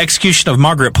why the execution of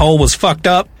Margaret Pole was fucked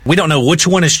up. We don't know which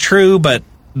one is true, but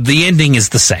the ending is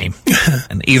the same.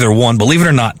 And either one, believe it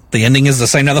or not, the ending is the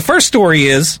same. Now, the first story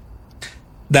is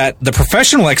that the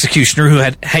professional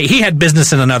executioner he had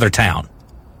business in another town.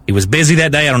 He was busy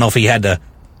that day. I don't know if a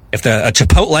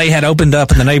Chipotle had opened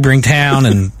up in the neighboring town,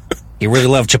 and he really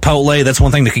loved Chipotle. That's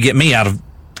one thing that could get me out of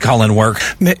calling work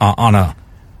on a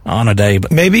on a day.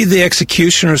 But maybe the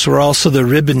executioners were also the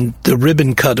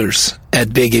ribbon cutters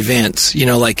at big events. You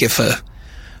know, like if a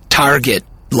Target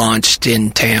launched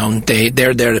in town,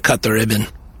 they're there to cut the ribbon.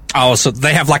 Oh, so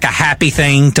they have like a happy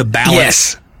thing to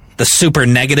balance the super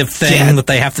negative thing that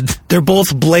they have to. They're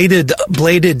both bladed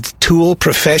tool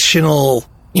professional,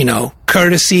 you know,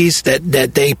 courtesies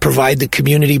that they provide the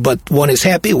community, but one is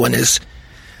happy, one is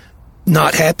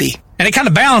not happy. And it kind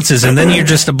of balances, and then you're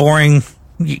just a boring.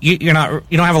 You don't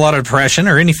have a lot of depression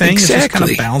or anything. Exactly. It just kind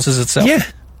of balances itself. Yeah.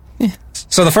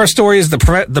 So the first story is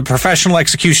the professional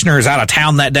executioner is out of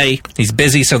town that day. He's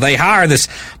busy, so they hire this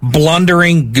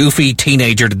blundering, goofy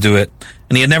teenager to do it.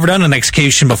 And he had never done an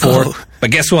execution before. Oh. But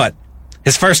guess what?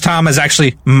 His first time is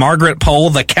actually Margaret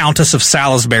Pole, the Countess of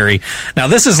Salisbury. Now,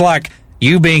 this is like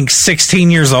you being 16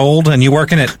 years old and you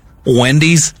working at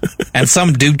Wendy's and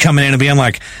some dude coming in and being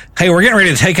like, hey, we're getting ready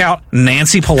to take out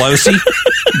Nancy Pelosi.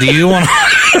 Do you want to...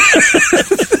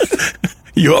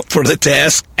 You up for the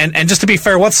task? And just to be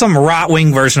fair, what's some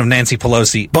right-wing version of Nancy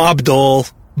Pelosi? Bob Dole.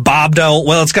 Bob Dole.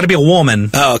 Well, it's got to be a woman.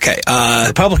 Oh, okay.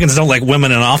 Republicans don't like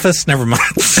women in office. Never mind.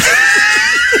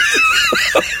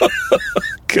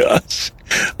 Gosh.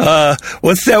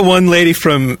 What's that one lady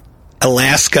from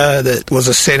Alaska that was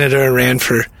a senator and ran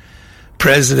for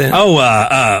president?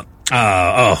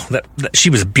 She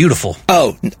was beautiful.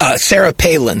 Sarah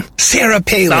Palin. Sarah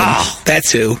Palin. Oh.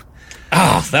 That's who.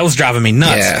 Oh, that was driving me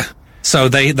nuts. Yeah. So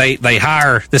they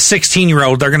hire the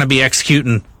 16-year-old. They're going to be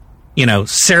executing, you know,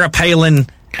 Sarah Palin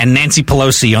and Nancy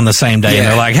Pelosi on the same day. Yeah. And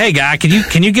they're like, hey, guy,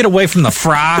 can you get away from the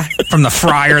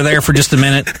fryer there for just a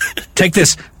minute? Take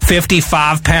this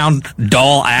 55-pound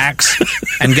dull axe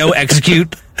and go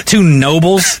execute two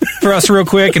nobles for us real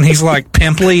quick. And he's like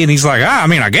pimply, and he's like,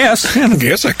 I guess. I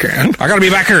guess I can. I got to be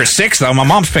back here at 6, though. My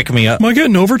mom's picking me up. Am I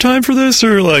getting overtime for this,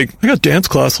 or like I got dance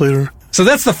class later? So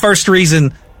that's the first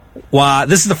reason why,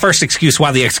 this is the first excuse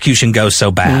why the execution goes so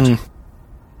bad.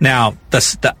 Now,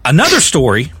 another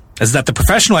story is that the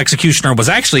professional executioner was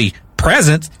actually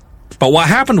present, but what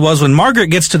happened was when Margaret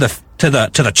gets to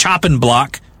the chopping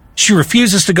block, she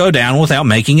refuses to go down without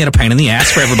making it a pain in the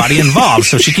ass for everybody involved.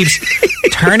 So she keeps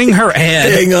turning her head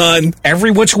Hang on.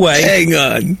 every which way. Hang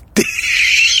on.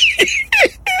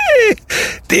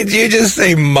 Did you just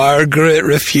say Margaret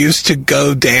refused to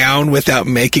go down without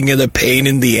making it a pain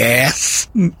in the ass?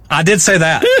 I did say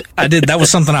that. I did. That was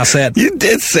something I said. You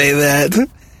did say that.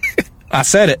 I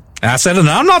said it. I said it, and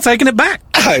I'm not taking it back.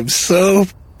 I'm so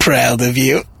proud of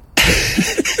you.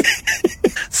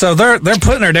 So they're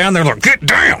putting her down. They're like, get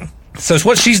down. So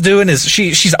what she's doing is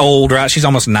she's old, right? She's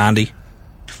almost 90.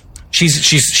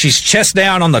 She's chest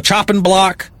down on the chopping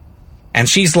block. And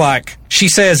she's like, she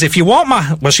says, if you want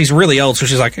my, well, she's really old, so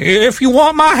she's like, if you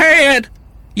want my head,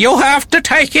 you'll have to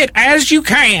take it as you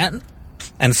can.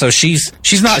 And so she's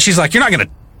like, you're not going to,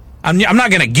 I'm not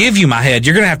going to give you my head.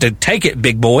 You're going to have to take it,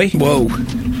 big boy. Whoa.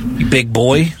 You big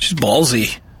boy. She's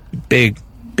ballsy. Big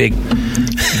dick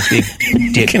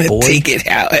Gonna boy. take it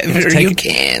however Take you it.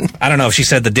 can. I don't know if she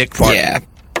said the dick part. Yeah.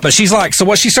 But she's like, so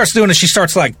what she starts doing is she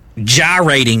starts like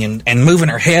gyrating and moving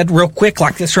her head real quick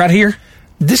like this right here.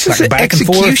 This Like is an back and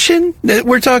forth. execution that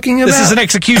we're talking about? This is an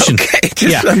execution. Okay.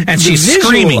 Yeah. And the she's visual,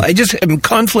 screaming. I just am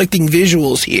conflicting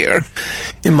visuals here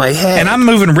in my head. And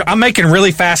I'm making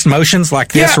really fast motions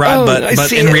like this, Yeah, right? oh, I But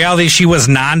see in it. reality, she was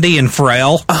 90 and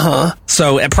frail.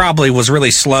 So it probably was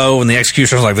really slow, and the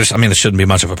executioner was like, this shouldn't be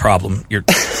much of a problem.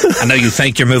 I know you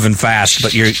think you're moving fast,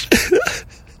 but you're...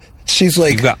 She's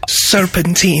like, You got-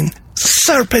 serpentine.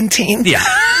 Yeah.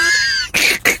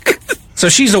 So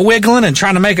she's a wiggling and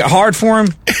trying to make it hard for him,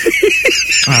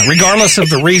 regardless of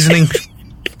the reasoning.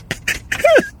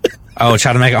 Oh,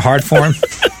 try to make it hard for him?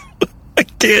 I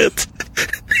can't.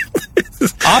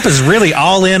 Op is really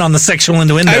all in on the sexual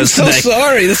innuendos I'm so today.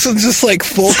 sorry. This is just like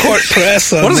full court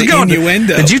press on What is the it going?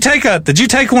 innuendo. Did you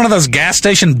take one of those gas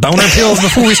station boner pills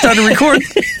before we started recording?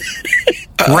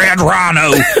 Red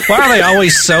Rhino. Why are they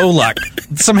always so like?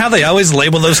 Somehow they always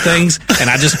label those things, and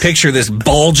I just picture this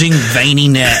bulging, veiny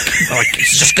neck. Like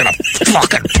it's just gonna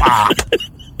fucking pop.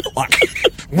 Like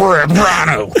Red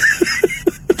Rhino,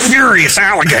 furious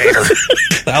alligator.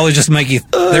 They always just make you.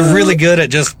 They're really good at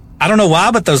just. I don't know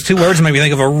why, but those two words make me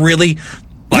think of a really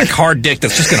like hard dick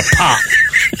that's just gonna pop.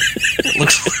 It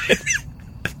looks.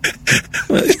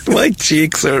 My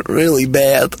cheeks are really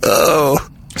bad. Oh.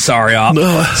 Sorry, Op.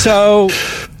 So,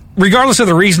 regardless of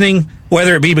the reasoning,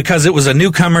 whether it be because it was a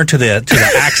newcomer to the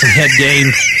axe and head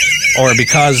game, or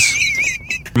because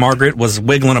Margaret was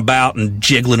wiggling about and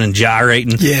jiggling and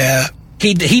gyrating, Yeah.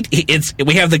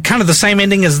 We have the kind of the same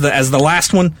ending as the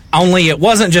last one, only it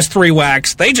wasn't just 3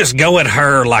 whacks. They just go at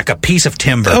her like a piece of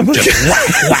timber, just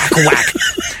whack, whack, whack,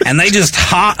 and they just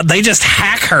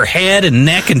hack her head and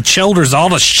neck and shoulders all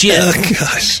to shit. Oh,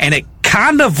 gosh. And it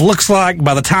kind of looks like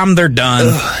by the time they're done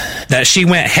that she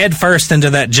went head first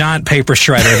into that giant paper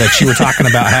shredder that you were talking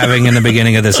about having in the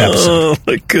beginning of this episode. Oh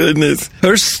my goodness,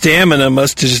 her stamina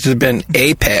must have just been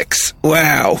apex.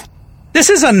 Wow. This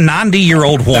is a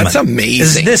 90-year-old woman. That's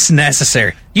amazing. Is this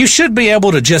necessary? You should be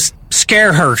able to just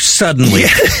scare her suddenly.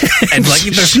 And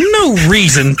there's no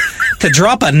reason to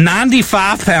drop a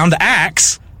 95-pound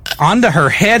axe onto her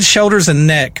head, shoulders, and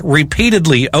neck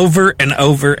repeatedly over and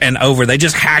over and over. They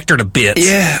just hacked her to bits.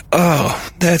 Yeah.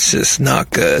 Oh, that's just not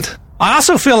good. I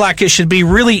also feel like it should be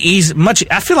really easy.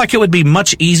 I feel like it would be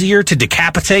much easier to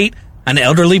decapitate an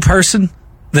elderly person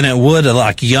than it would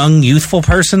a young, youthful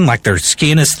person. Like their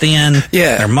skin is thin.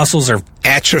 Yeah. Their muscles are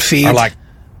atrophied. Are like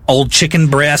old chicken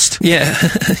breast. Yeah.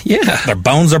 Yeah. Their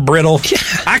bones are brittle. Yeah.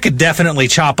 I could definitely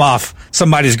chop off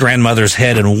somebody's grandmother's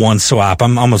head in one swipe.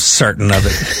 I'm almost certain of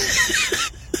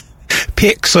it.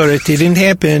 Pics, or it didn't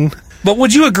happen. But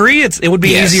would you agree it would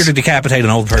be easier to decapitate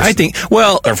an old person? I think,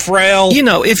 well... They're frail. They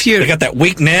got that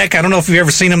weak neck. I don't know if you've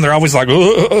ever seen them. They're always like,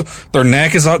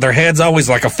 their head's always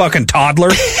like a fucking toddler.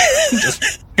 Just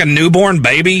like a newborn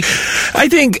baby. I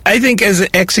think as an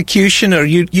executioner,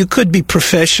 you could be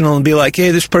professional and be like, hey,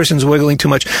 this person's wiggling too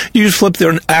much. You just flip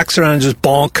their axe around and just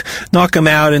bonk, knock them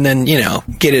out, and then,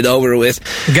 get it over with.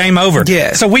 Game over.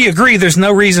 Yeah. So we agree there's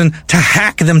no reason to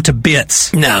hack them to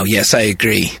bits. No, yes, I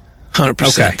agree.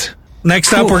 100%. Okay.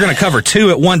 Next up, we're going to cover 2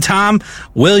 at one time,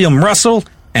 William Russell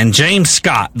and James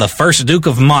Scott, the first Duke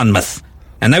of Monmouth.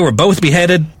 And they were both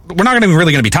beheaded. We're not even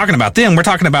really going to be talking about them. We're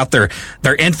talking about their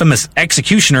infamous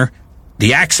executioner,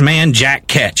 the Axeman Jack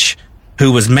Ketch,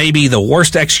 who was maybe the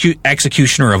worst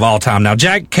executioner of all time. Now,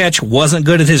 Jack Ketch wasn't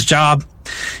good at his job.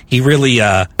 He really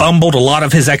bumbled a lot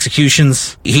of his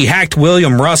executions. He hacked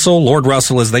William Russell, Lord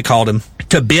Russell as they called him,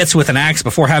 to bits with an axe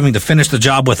before having to finish the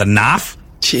job with a knife.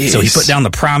 Jeez. So he put down the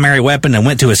primary weapon and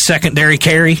went to his secondary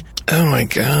carry. Oh, my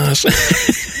gosh.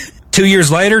 2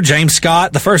 years later, James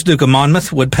Scott, the first Duke of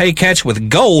Monmouth, would pay Ketch with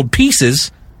gold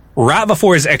pieces right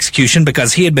before his execution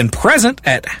because he had been present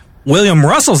at William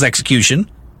Russell's execution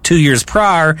 2 years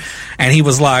prior, and he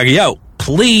was like, yo,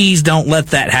 please don't let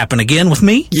that happen again with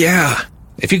me. Yeah.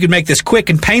 If you could make this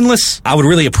quick and painless, I would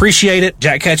really appreciate it.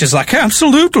 Jack Ketch is like,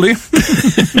 absolutely.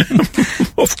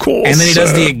 Of course. And then he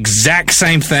does the exact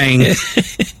same thing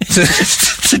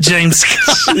to James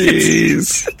Scott.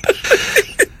 Jeez.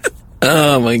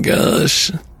 Oh, my gosh.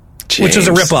 James. Which is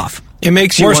a ripoff. It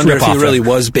makes you wonder if he really ever.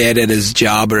 was bad at his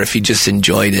job or if he just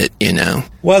enjoyed it,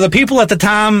 Well, the people at the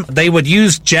time, they would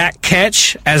use Jack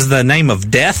Ketch as the name of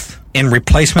death in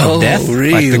replacement of death.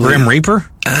 Really? Like the Grim Reaper.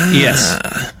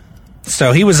 Yes.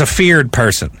 So he was a feared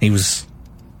person.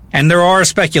 And there are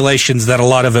speculations that a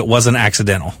lot of it wasn't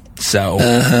accidental. So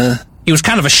he was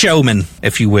kind of a showman,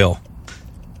 if you will.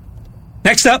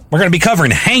 Next up, we're going to be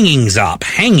covering hangings.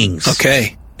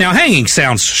 Okay. Now, hanging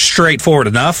sounds straightforward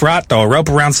enough, right? Throw a rope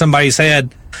around somebody's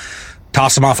head,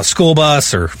 toss them off a school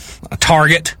bus or a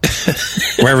Target,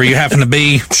 wherever you happen to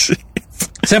be.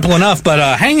 Simple enough,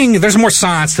 but hanging, there's more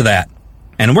science to that.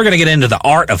 And we're going to get into the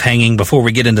art of hanging before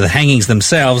we get into the hangings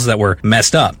themselves that were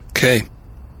messed up. Okay.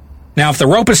 Now, if the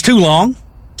rope is too long,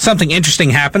 something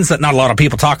interesting happens that not a lot of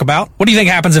people talk about. What do you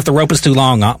think happens if the rope is too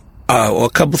long? Well, a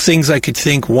couple things I could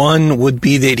think. One would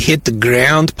be they'd hit the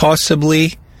ground,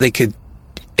 possibly. They could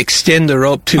extend the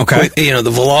rope too quick. The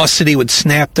velocity would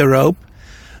snap the rope.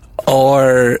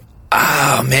 Or,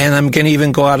 I'm going to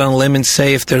even go out on a limb and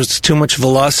say if there's too much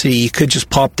velocity, you could just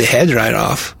pop the head right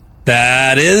off.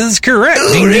 That is correct.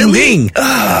 Oh, ding, really? ding, ding.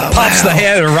 Oh, Pops the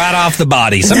head right off the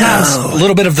body. Sometimes a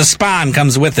little bit of the spine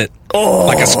comes with it. Oh.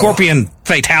 Like a scorpion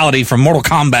fatality from Mortal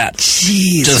Kombat.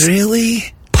 Jeez, Just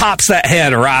really? Pops that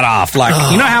head right off.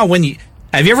 Like, you know how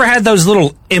have you ever had those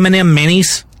little M&M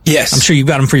minis? Yes. I'm sure you've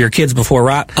got them for your kids before,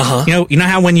 right? Uh-huh. You know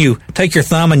how when you take your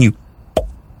thumb and you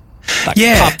pop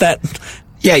that?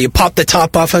 Yeah, you pop the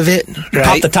top off of it, right?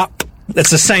 Pop the top. It's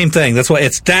the same thing. That's why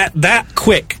it's that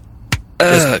quick.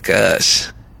 Oh, gosh.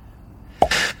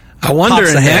 I wonder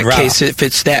in that case if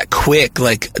it's that quick,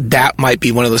 like that might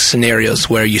be one of those scenarios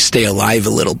where you stay alive a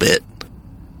little bit.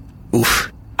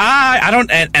 Oof. I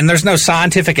don't, and there's no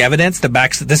scientific evidence that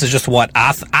backs. This is just what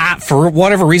I for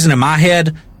whatever reason in my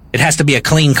head, it has to be a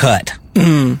clean cut.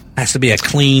 It has to be a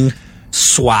clean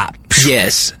swap.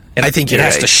 Yes, I think it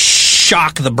has right. to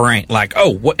shock the brain. Like,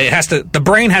 the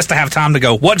brain has to have time to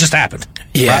go, what just happened?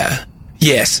 Yeah. Right?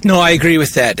 Yes. No, I agree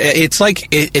with that. It's like,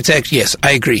 it's actually, yes,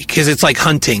 I agree. Because it's like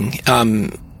hunting.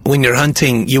 When when you're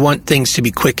hunting, you want things to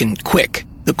be quick.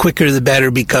 The quicker the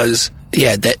better, because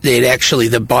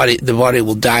the body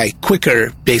will die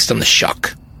quicker based on the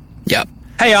shock. Yeah.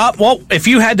 Hey, well, if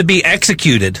you had to be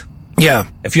executed,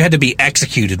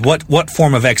 what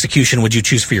form of execution would you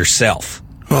choose for yourself?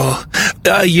 Oh,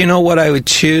 you know what I would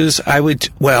choose? If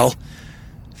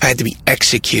I had to be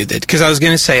executed, because I was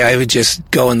going to say I would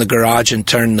just go in the garage and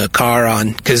turn the car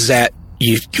on, because that,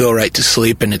 you go right to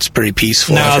sleep and it's pretty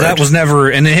peaceful. No, that was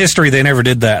never, in the history, they never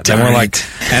did that. They were like,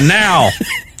 and now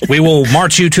we will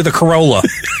march you to the Corolla.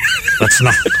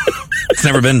 It's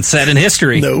never been said in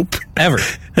history. Nope. Ever.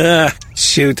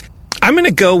 Shoot. I'm going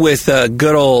to go with a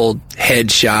good old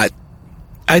headshot.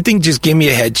 I think just give me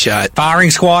a headshot.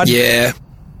 Firing squad? Yeah.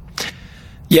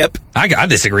 Yep. I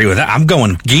disagree with that. I'm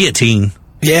going guillotine.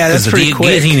 Yeah, that's pretty quick.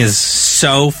 Guillotine is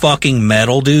so fucking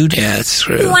metal, dude. Yeah, that's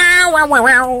true.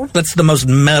 That's the most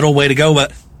metal way to go,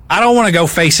 but I don't want to go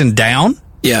facing down.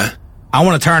 Yeah. I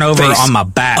want to turn over on my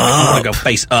back. I want to go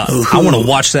face up. Ooh. I want to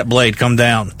watch that blade come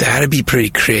down. That'd be pretty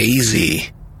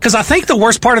crazy. Because I think the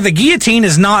worst part of the guillotine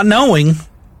is not knowing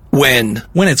when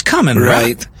it's coming,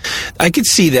 right? I could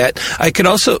see that. I could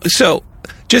also, so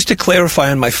just to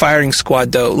clarify on my firing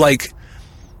squad though, like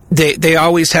they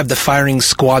always have the firing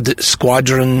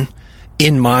squadron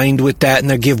in mind with that, and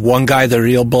they give one guy the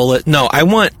real bullet. No, I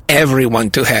want everyone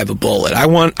to have a bullet. I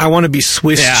want to be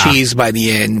Swiss cheese by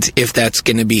the end, if that's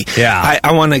going to be. Yeah.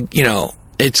 I want to,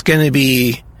 it's going to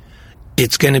be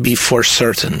for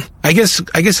certain. I guess.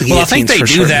 Well, I think they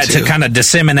do that to kind of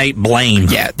disseminate blame.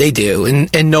 Yeah, they do,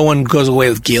 and no one goes away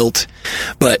with guilt.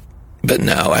 But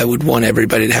no, I would want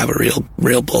everybody to have a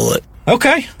real bullet.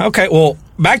 Okay. Well,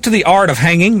 back to the art of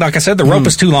hanging. Like I said, the rope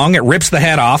is too long; it rips the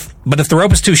head off. But if the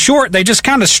rope is too short, they just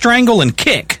kind of strangle and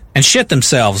kick and shit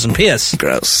themselves and piss.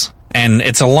 Gross. And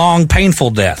it's a long, painful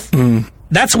death.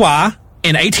 That's why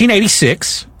in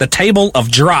 1886 the table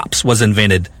of drops was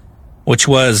invented, which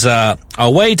was a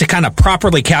way to kind of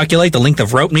properly calculate the length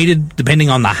of rope needed depending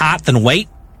on the height and weight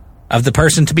of the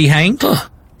person to be hanged. Huh.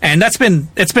 And it's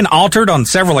been altered on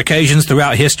several occasions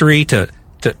throughout history to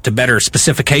better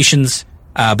specifications.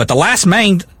 But the last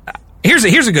man, here's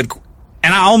a good,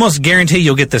 and I almost guarantee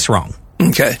you'll get this wrong.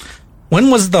 Okay. When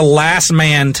was the last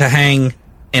man to hang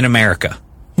in America?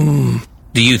 Do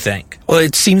you think? Well,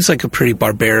 it seems like a pretty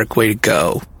barbaric way to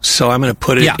go. So I'm going to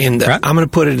put it in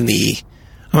the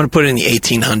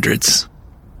 1800s.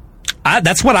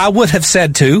 That's what I would have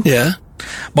said too. Yeah.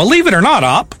 Believe it or not,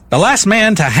 Op, the last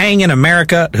man to hang in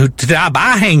America, to die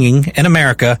by hanging in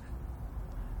America,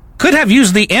 could have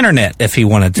used the internet if he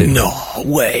wanted to. No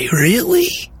way, really?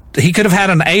 He could have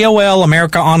had an AOL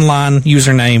America Online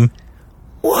username.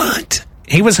 What?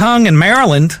 He was hung in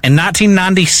Maryland in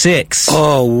 1996.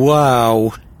 Oh,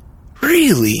 wow.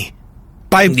 Really?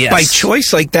 By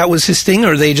choice? Like that was his thing,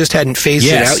 or they just hadn't phased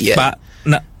it out yet?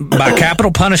 By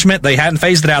capital punishment, they hadn't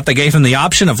phased it out. They gave him the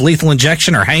option of lethal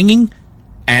injection or hanging.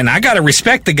 And I got to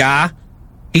respect the guy.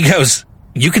 He goes,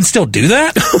 you can still do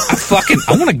that?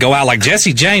 I want to go out like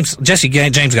Jesse James. Jesse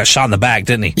James got shot in the back,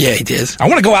 didn't he? Yeah, he did. I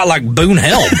want to go out like Boone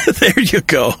Helm. There you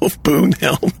go, Boone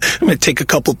Helm. I'm going to take a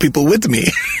couple people with me.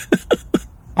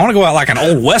 I want to go out like an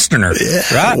old Westerner,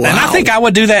 right? Wow. And I think I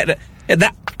would do that.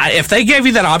 If they gave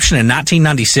you that option in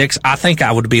 1996, I think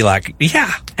I would be like,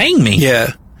 yeah, hang me.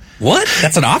 Yeah. What?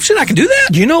 That's an option? I can do that?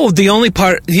 You know,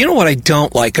 what I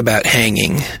don't like about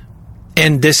hanging,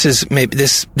 and this is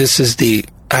the,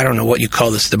 I don't know what you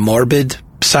call this, the morbid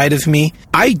side of me.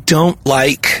 I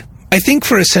think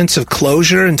for a sense of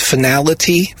closure and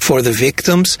finality for the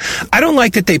victims, I don't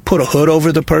like that they put a hood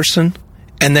over the person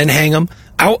and then hang them.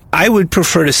 I would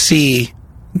prefer to see,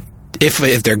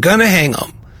 if they're gonna hang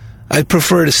them, I'd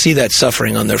prefer to see that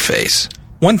suffering on their face.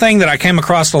 One thing that I came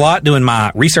across a lot doing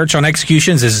my research on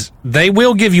executions is they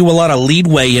will give you a lot of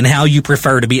leadway in how you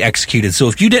prefer to be executed. So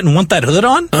if you didn't want that hood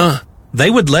on, they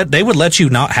would let you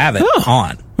not have it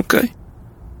on. Okay.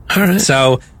 All right.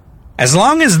 So as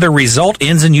long as the result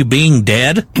ends in you being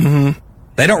dead,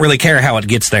 they don't really care how it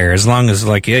gets there. As long as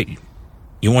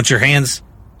you want your hands,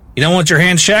 you don't want your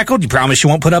hands shackled. You promise you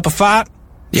won't put up a fight.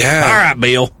 Yeah. All right,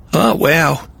 Bill. Oh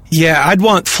wow. Yeah, I'd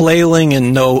want flailing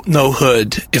and no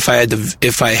hood if I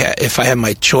had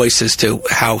my choice as to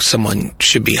how someone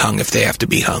should be hung if they have to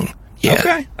be hung.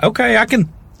 Yeah. Okay. I can. A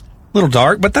little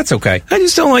dark, but that's okay. I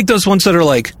just don't like those ones that are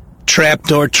like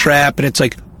trapdoor trap, and it's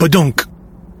like badunk,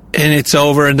 and it's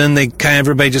over, and then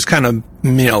everybody just kind of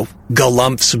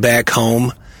galumps back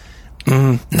home.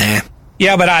 Nah.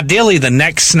 Yeah, but ideally the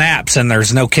neck snaps and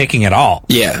there's no kicking at all.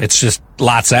 Yeah, it's just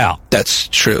lights out. That's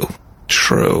true.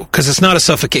 True, because it's not a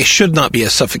suffocation. Should not be a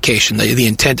suffocation. The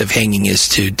intent of hanging is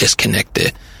to disconnect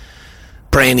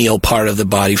perennial part of the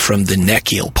body from the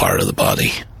nechial part of the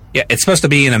body. Yeah, it's supposed to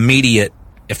be an immediate.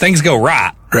 If things go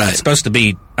right, it's supposed to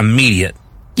be immediate.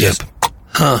 Yep.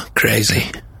 Huh, crazy.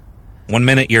 1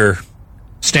 minute you're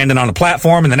standing on a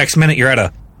platform, and the next minute you're at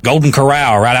a Golden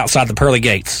Corral right outside the pearly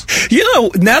gates. You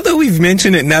know, now that we've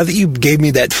mentioned it, now that you gave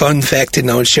me that fun fact to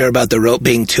know and share about the rope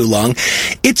being too long,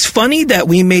 it's funny that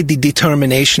we made the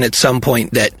determination at some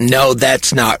point that, no,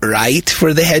 that's not right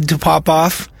for the head to pop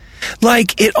off.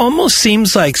 Like, it almost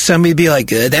seems like somebody be like,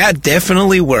 that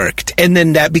definitely worked. And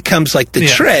then that becomes like the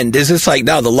trend. Is it's like,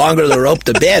 no, the longer the rope,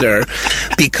 the better.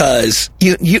 Because,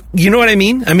 you know what I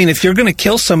mean? I mean, if you're going to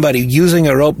kill somebody using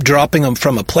a rope, dropping them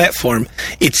from a platform,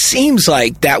 it seems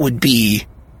like that would be,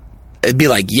 it'd be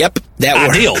like, yep, that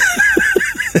worked. Ideal.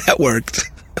 That worked.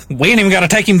 We ain't even got to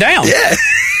take him down. Yeah.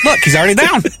 Look, he's already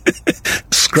down.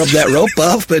 Scrub that rope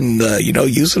off and,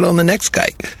 use it on the next guy.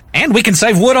 And we can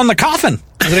save wood on the coffin.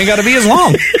 It ain't got to be as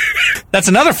long. That's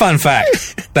another fun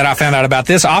fact that I found out about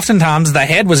this. Oftentimes, the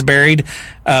head was buried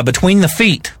between the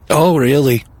feet. Oh,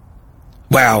 really?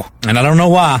 Wow. And I don't know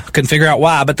why. Couldn't figure out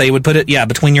why, but they would put it,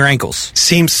 between your ankles.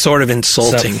 Seems sort of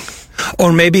insulting.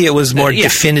 Or maybe it was more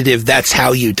definitive. That's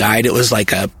how you died. It was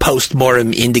like a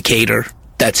post-mortem indicator.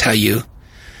 That's how you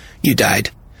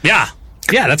died. Yeah.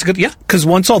 Yeah, that's good. Yeah. Because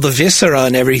once all the viscera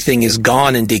and everything is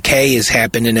gone and decay has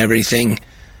happened and everything,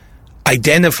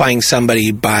 identifying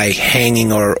somebody by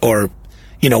hanging or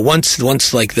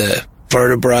once like the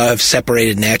vertebra have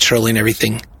separated naturally and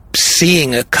everything,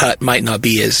 seeing a cut might not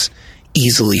be as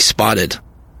easily spotted,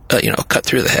 cut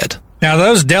through the head. Now,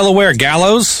 those Delaware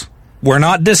gallows were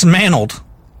not dismantled.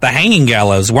 The hanging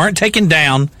gallows weren't taken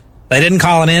down. They didn't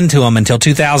call an end to them until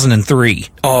 2003.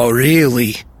 Oh,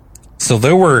 really? So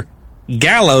there were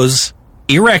gallows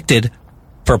erected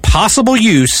for possible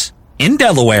use in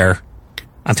Delaware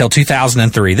until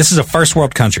 2003. This is a first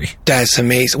world country. That's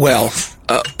amazing. Well,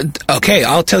 okay,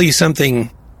 I'll tell you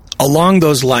something along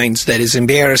those lines that is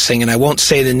embarrassing, and I won't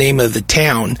say the name of the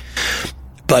town,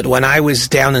 but when I was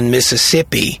down in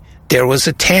Mississippi, there was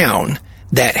a town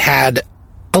that had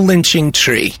a lynching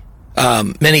tree.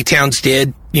 Many towns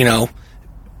did,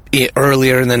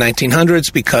 earlier in the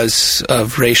 1900s because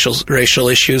of racial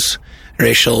issues,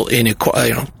 racial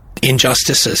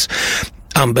injustices.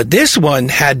 But this one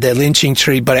had the lynching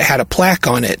tree, but it had a plaque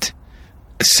on it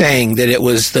saying that it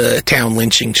was the town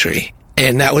lynching tree.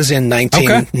 And that was in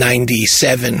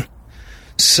 1997. Okay.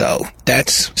 So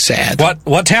that's sad.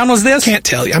 What town was this? Can't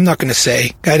tell you. I'm not going to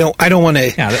say. I don't want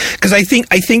to, because I think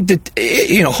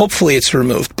that, hopefully it's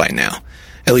removed by now.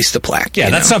 At least the plaque. Yeah,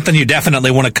 that's something you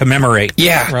definitely want to commemorate.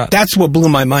 Yeah, right. That's what blew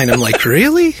my mind. I'm like,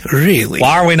 really? Really?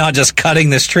 Why are we not just cutting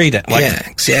this tree down? Yeah,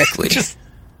 exactly.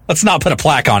 Let's not put a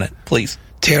plaque on it, please.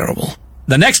 Terrible.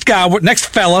 The next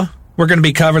fella we're going to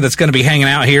be covering that's going to be hanging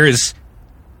out here is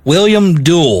William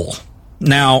Duell.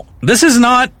 Now, this is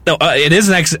not. It is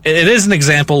an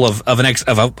example of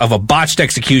a botched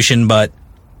execution, but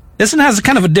this one has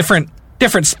kind of a different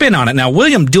spin on it. Now,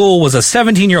 William Duell was a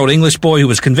 17-year-old English boy who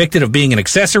was convicted of being an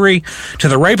accessory to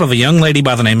the rape of a young lady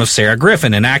by the name of Sarah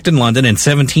Griffin in Acton, London in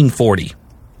 1740.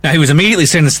 Now, he was immediately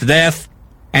sentenced to death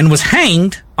and was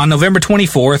hanged on November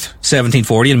 24th,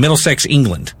 1740 in Middlesex,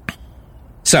 England.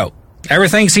 So,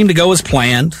 everything seemed to go as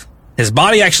planned. His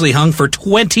body actually hung for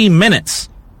 20 minutes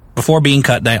before being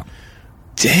cut down.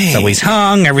 Dang. So he's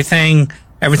hung,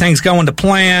 everything's going to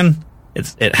plan.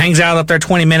 It hangs out up there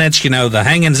 20 minutes, the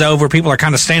hanging's over, people are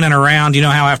kind of standing around,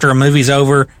 how after a movie's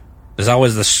over, there's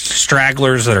always the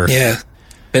stragglers that are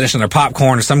finishing their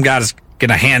popcorn, or some guy's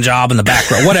getting a hand job in the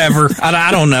back row, whatever.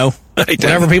 I don't know.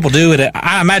 Whatever people do,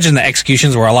 I imagine the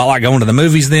executions were a lot like going to the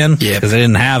movies then, because they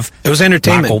didn't have it was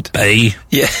entertainment. Michael Bay.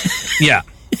 Yeah. Yeah.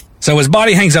 So his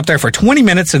body hangs up there for 20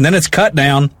 minutes, and then it's cut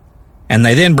down, and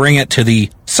they then bring it to the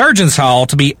surgeon's hall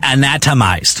to be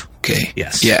anatomized. Okay.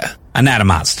 Yes. Yeah.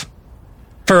 Anatomized.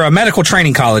 For a medical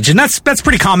training college, and that's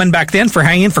pretty common back then for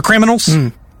hanging for criminals.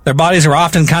 Their bodies are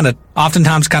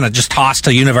oftentimes kind of just tossed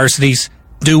to universities.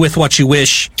 Do with what you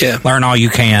wish. Yeah. Learn all you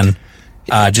can.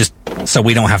 Just so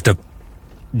we don't have to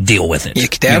deal with it. Yeah,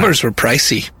 cadavers were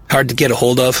pricey, hard to get a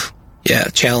hold of. Yeah,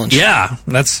 challenge. Yeah,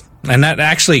 that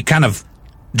actually kind of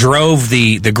drove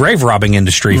the grave robbing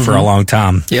industry for a long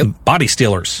time. Yep. Body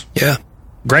stealers. Yeah.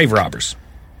 Grave robbers.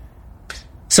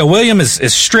 So William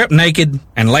is stripped naked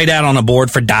and laid out on a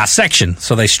board for dissection.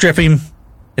 So they strip him,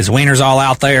 his wiener's all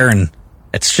out there, and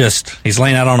it's just, he's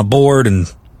laying out on a board,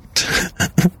 and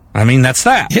I mean, that's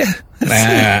that.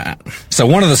 Yeah. So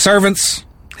one of the servants,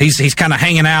 he's kind of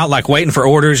hanging out, like waiting for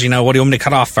orders, what do you want me to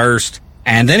cut off first?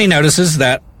 And then he notices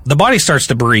that the body starts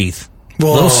to breathe.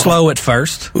 Whoa. A little slow at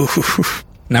first. Ooh.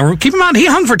 Now, keep in mind, he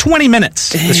hung for 20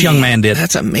 minutes, this young man did.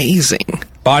 That's amazing.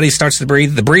 Body starts to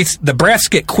breathe. The breaths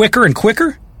get quicker and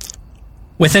quicker.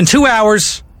 Within 2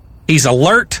 hours, he's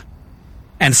alert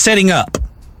and sitting up.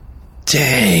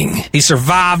 Dang. He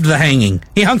survived the hanging.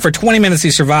 He hung for 20 minutes.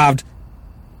 He survived.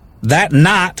 That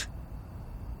night,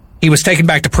 he was taken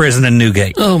back to prison in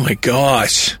Newgate. Oh, my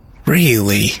gosh.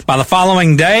 Really? By the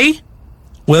following day,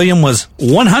 William was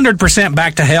 100%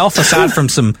 back to health, aside from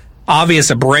some obvious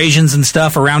abrasions and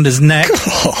stuff around his neck.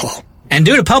 Oh. And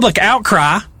due to public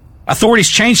outcry, authorities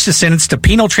changed the sentence to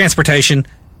penal transportation,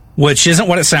 which isn't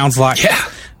what it sounds like. Yeah.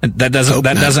 That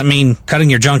doesn't mean cutting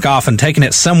your junk off and taking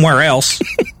it somewhere else.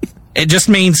 It just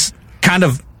means kind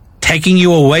of taking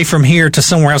you away from here to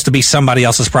somewhere else to be somebody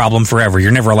else's problem forever.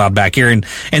 You're never allowed back here. And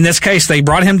in this case, they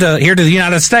brought him here to the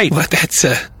United States. Well, that's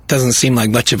doesn't seem like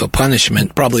much of a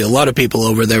punishment. Probably a lot of people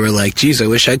over there were like, geez, I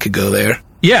wish I could go there.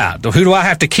 Yeah. Who do I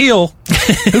have to kill?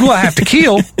 Who do I have to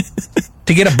kill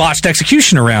to get a botched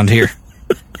execution around here?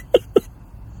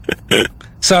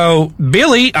 So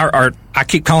Billy, or I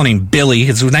keep calling him Billy.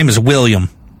 His name is William,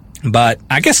 but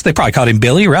I guess they probably called him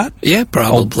Billy, right? Yeah,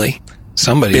 probably.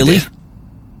 Somebody Billy. did.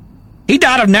 He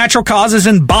died of natural causes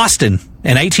in Boston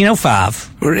in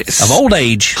 1805 of old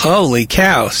age. Holy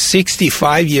cow,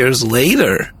 65 years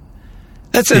later.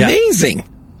 That's amazing.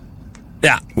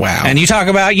 Yeah. Wow. And you talk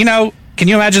about, can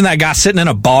you imagine that guy sitting in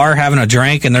a bar having a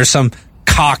drink and there's some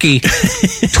cocky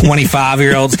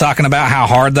 25-year-olds talking about how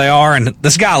hard they are, and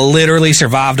this guy literally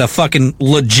survived a fucking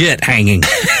legit hanging.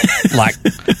 Like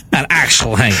an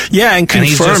actual hanging. Yeah, and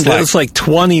confirmed it was like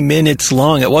 20 minutes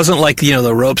long. It wasn't like,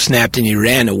 the rope snapped and he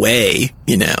ran away,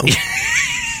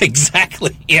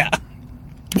 Exactly, yeah.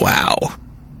 Wow.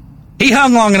 He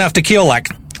hung long enough to kill like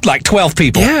 12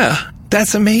 people. Yeah,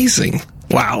 that's amazing.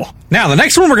 Wow. Now, the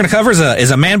next one we're going to cover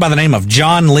is a man by the name of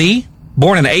John Lee.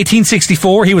 Born in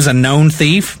 1864, he was a known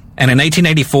thief. And in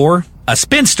 1884,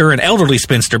 an elderly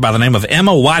spinster by the name of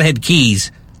Emma Whitehead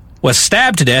Keyes, was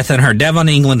stabbed to death in her Devon,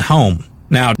 England home.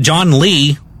 Now, John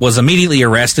Lee was immediately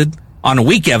arrested on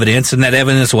weak evidence, and that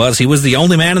evidence was he was the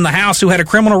only man in the house who had a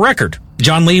criminal record.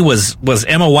 John Lee was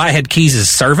Emma Whitehead Keyes'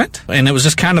 servant, and it was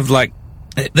just kind of like,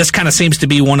 this kind of seems to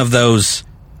be one of those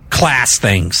class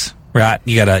things, right?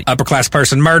 You got an upper-class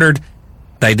person murdered,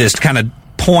 they just kind of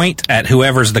point at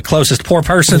whoever's the closest poor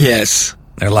person. Yes.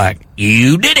 They're like,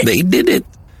 you did it. They did it.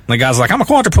 And the guy's like, I'm a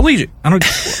quadriplegic. I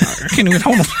can't even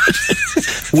hold on.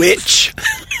 Which?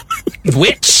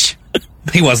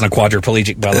 He wasn't a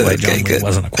quadriplegic, by the way. John Lee good.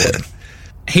 wasn't a quadriplegic.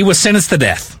 He was sentenced to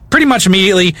death pretty much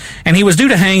immediately, and he was due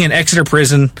to hang in Exeter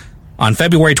Prison on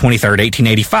February 23rd,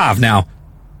 1885. Now,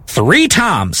 3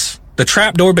 times the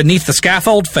trapdoor beneath the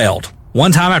scaffold failed.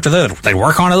 One time after that, they'd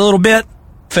work on it a little bit,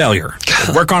 failure.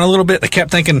 They'd work on it a little bit. They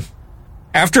kept thinking.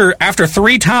 After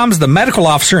 3 times, the medical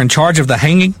officer in charge of the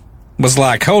hanging was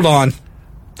like, hold on,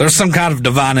 there's some kind of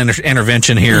divine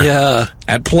intervention here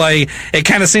at play. It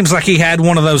kind of seems like he had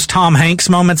one of those Tom Hanks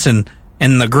moments in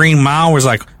The Green Mile where he's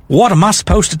like, what am I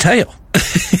supposed to tell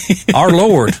our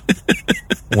Lord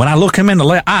when I look him in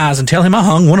the eyes and tell him I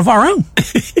hung one of our own?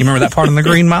 You remember that part in The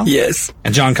Green Mile? Yes.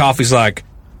 And John Coffey's like,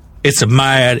 it's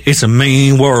a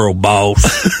mean world, boss.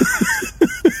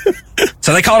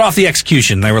 So they called off the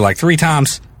execution. They were like, 3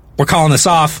 times, we're calling this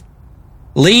off.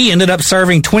 Lee ended up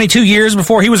serving 22 years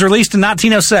before he was released in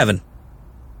 1907.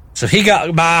 So he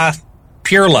got by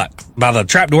pure luck, by the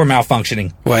trapdoor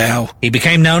malfunctioning. Wow. He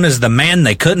became known as the man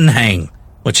they couldn't hang,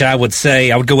 which I would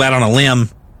go out on a limb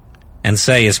and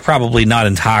say is probably not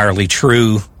entirely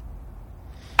true.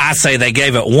 I say they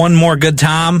gave it one more good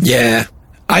time. Yeah.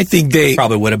 I think they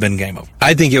probably would have been game over.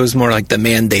 I think it was more like the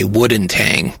man they wouldn't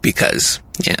hang because,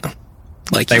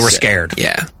 like they were scared.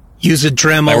 Yeah. Use a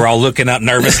Dremel. They were all looking up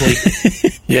nervously.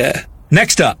 Yeah.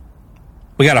 Next up,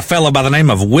 we got a fellow by the name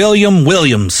of William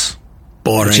Williams.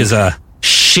 Boring. Which is a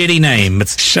shitty name.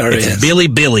 It's Billy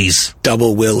Billy's.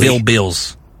 Double Willie.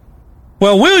 Bills.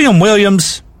 Well, William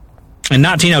Williams in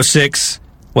 1906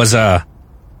 was a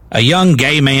young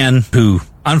gay man who,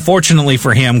 unfortunately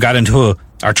for him,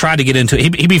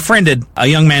 he befriended a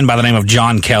young man by the name of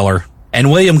John Keller.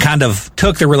 And William kind of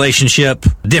took the relationship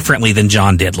differently than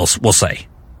John did, we'll say.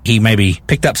 He maybe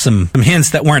picked up some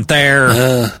hints that weren't there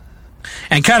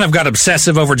and kind of got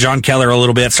obsessive over John Keller a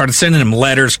little bit, started sending him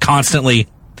letters constantly.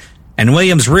 And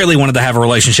Williams really wanted to have a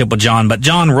relationship with John, but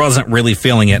John wasn't really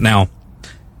feeling it. Now,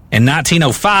 in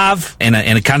 1905, in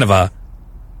a kind of a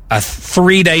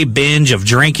 3-day binge of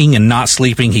drinking and not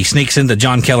sleeping, he sneaks into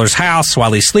John Keller's house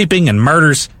while he's sleeping and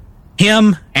murders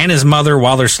him and his mother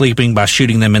while they're sleeping by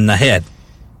shooting them in the head.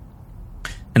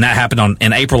 And that happened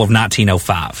in April of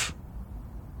 1905.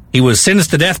 He was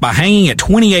sentenced to death by hanging at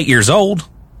 28 years old.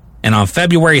 And on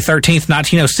February 13th,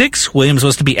 1906, Williams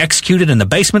was to be executed in the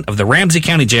basement of the Ramsey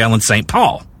County Jail in St.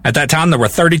 Paul. At that time, there were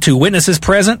 32 witnesses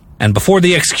present, and before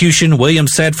the execution,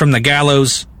 Williams said from the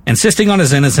gallows, insisting on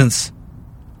his innocence,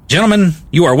 "Gentlemen,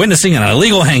 you are witnessing an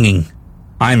illegal hanging.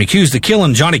 I am accused of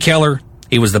killing Johnny Keller.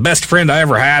 He was the best friend I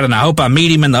ever had, and I hope I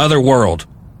meet him in the other world.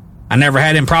 I never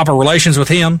had improper relations with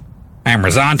him. I am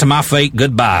resigned to my fate.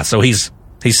 Goodbye." So he's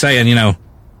saying, you know,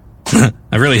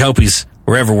 I really hope he's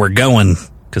wherever we're going,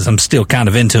 because I'm still kind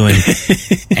of into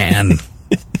him.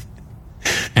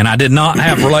 and I did not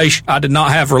have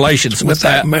relations with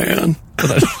that man.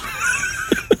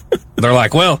 They're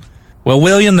like, well,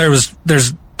 William, there's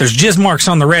jizz marks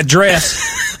on the red dress.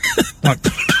 Like,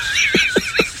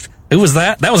 who was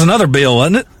that? That was another Bill,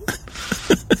 wasn't it?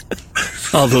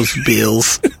 All those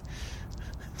bills.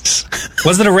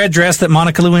 Was it a red dress that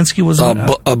Monica Lewinsky was on?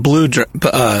 A blue dress.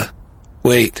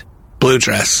 Blue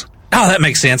dress. Oh, that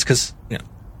makes sense, because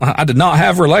I did not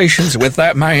have relations with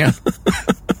that man.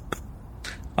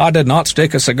 I did not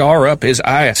stick a cigar up his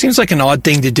ass. Seems like an odd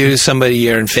thing to do to somebody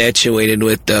you're infatuated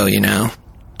with, though, you know.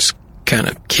 Just kind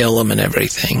of kill them and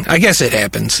everything. I guess it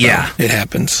happens, though. Yeah. It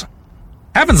happens.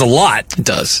 Happens a lot. It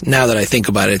does. Now that I think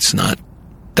about it, it's not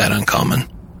that uncommon.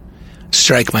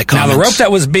 Strike my comments. Now, the rope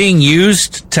that was being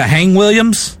used to hang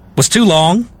Williams was too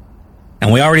long,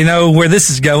 and we already know where this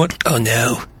is going. Oh,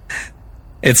 no.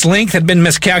 Its length had been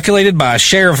miscalculated by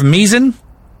Sheriff Meason,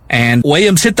 and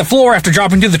Williams hit the floor after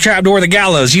dropping through the trapdoor of the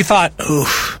gallows. You thought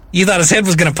his head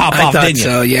was going to pop off, didn't you?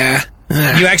 So, yeah.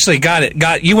 You actually got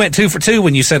it. You went 2 for 2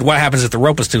 when you said, what happens if the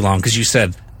rope is too long? Because you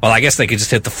said, well, I guess they could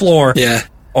just hit the floor. Yeah.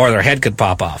 Or their head could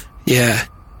pop off. Yeah.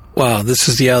 Wow, this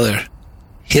is the other.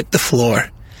 Hit the floor.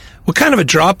 What kind of a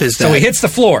drop is that? So he hits the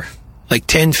floor. Like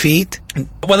 10 feet?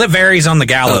 Well, it varies on the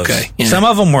gallows. Okay. Yeah. Some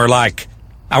of them were like,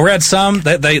 I read some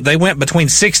that they went between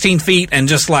 16 feet and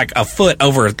just like a foot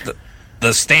over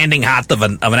the standing height of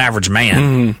an average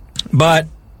man. But,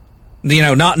 you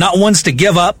know, not ones to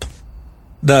give up.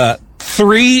 The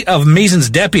 3 of Meason's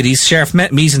deputies, Sheriff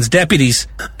Meason's deputies,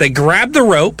 they grab the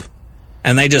rope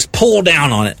and they just pull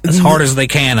down on it as hard as they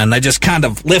can, and they just kind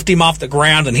of lift him off the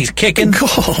ground, and he's kicking,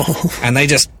 and they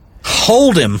just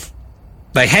hold him.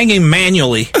 They hang him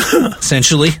manually,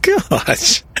 essentially.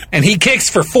 Gosh. And he kicks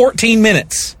for 14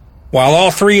 minutes while all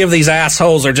 3 of these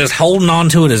assholes are just holding on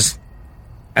to it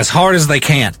as hard as they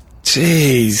can.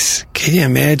 Jeez. Can you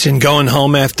imagine going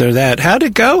home after that? How'd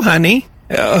it go, honey?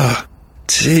 Oh,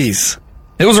 jeez.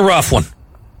 It was a rough one.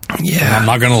 Yeah. I'm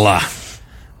not going to lie.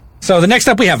 So the next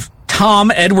up we have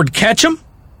Tom Edward Ketchum.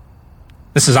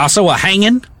 This is also a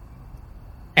hanging.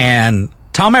 And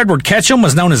Tom Edward Ketchum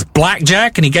was known as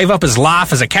Blackjack, and he gave up his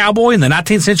life as a cowboy in the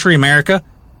 19th century America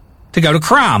to go to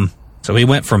crime. So he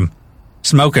went from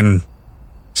smoking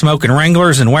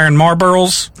Wranglers and wearing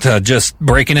Marlboros to just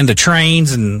breaking into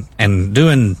trains and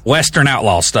doing Western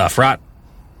outlaw stuff, right?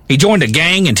 He joined a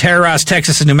gang and terrorized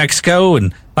Texas and New Mexico,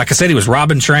 and like I said, he was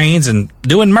robbing trains and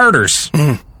doing murders.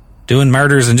 Doing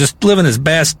murders and just living his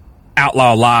best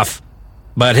outlaw life.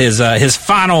 But his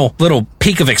final little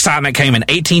peak of excitement came in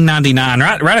 1899,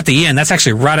 right at the end. That's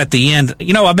actually right at the end.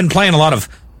 You know, I've been playing a lot of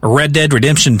Red Dead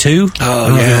Redemption 2. Oh, I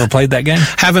don't know if you ever played that game?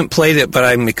 Haven't played it, but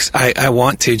I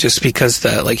want to, just because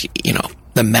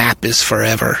the map is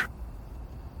forever.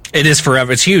 It is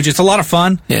forever. It's huge. It's a lot of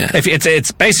fun. Yeah.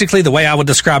 It's basically, the way I would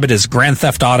describe it is Grand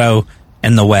Theft Auto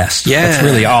in the West. Yeah. That's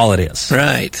really all it is.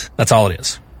 Right. That's all it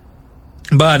is.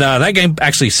 But that game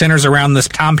actually centers around this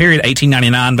time period,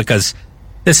 1899, because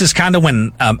this is kind of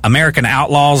when American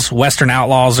outlaws, Western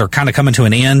outlaws, are kind of coming to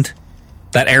an end.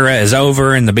 That era is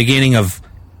over, and the beginning of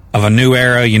a new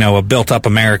era, you know, a built-up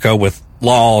America with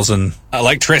laws and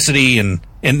electricity and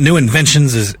new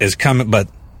inventions is coming. But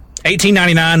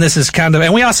 1899, this is kind of,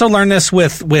 and we also learned this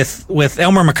with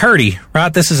Elmer McCurdy,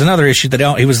 right? This is another issue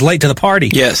that he was late to the party.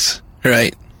 Yes,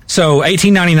 right. So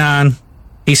 1899,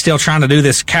 he's still trying to do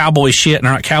this cowboy shit,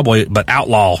 not cowboy, but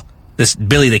outlaw, this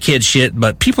Billy the Kid shit,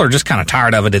 but people are just kind of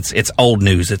tired of it. It's old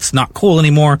news. It's not cool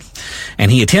anymore. And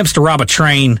he attempts to rob a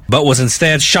train, but was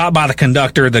instead shot by the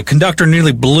conductor. The conductor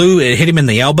it hit him in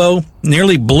the elbow,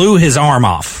 nearly blew his arm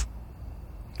off.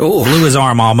 Oh, Blew his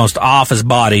arm almost off his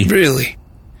body. really?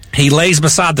 He lays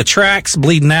beside the tracks,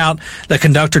 bleeding out. The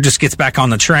conductor just gets back on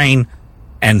the train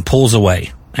and pulls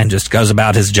away and just goes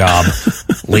about his job,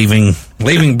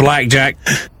 leaving Blackjack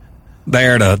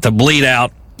there to bleed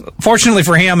out. Fortunately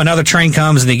for him, another train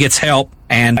comes and he gets help,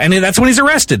 and that's when he's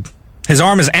arrested. His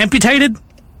arm is amputated,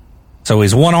 so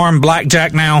he's one-armed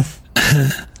Blackjack now.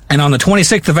 And on the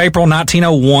 26th of April,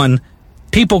 1901,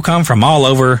 people come from all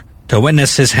over to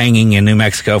witness his hanging in New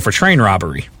Mexico for train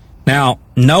robbery. Now,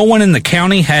 no one in the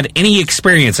county had any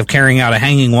experience of carrying out a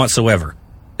hanging whatsoever.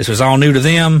 This was all new to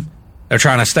them. They're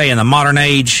trying to stay in the modern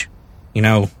age,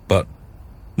 but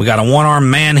we got a one-armed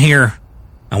man here,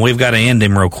 and we've got to end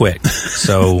him real quick.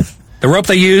 So the rope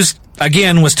they used,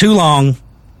 again, was too long.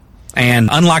 And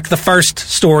unlike the first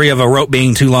story of a rope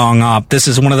being too long, this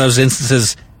is one of those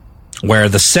instances where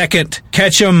the second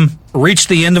Ketchum reached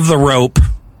the end of the rope,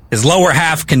 his lower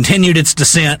half continued its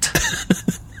descent,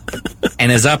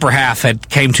 and his upper half had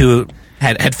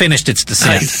finished its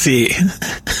descent. I see.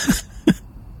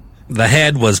 The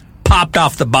head was popped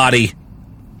off the body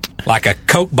like a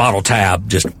Coke bottle tab.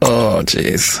 Just oh,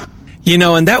 jeez.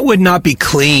 And that would not be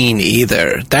clean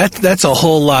either. That's a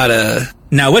whole lot of.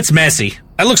 No, it's messy.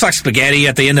 It looks like spaghetti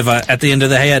at the end of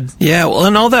the head. Yeah, well,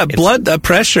 and all that blood, that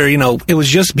pressure, it was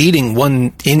just beating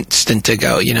one instant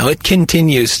ago. It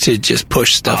continues to just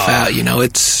push stuff out.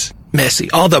 It's messy.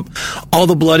 All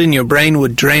the blood in your brain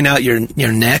would drain out your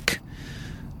neck.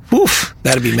 Oof,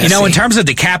 that'd be messy. In terms of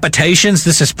decapitations,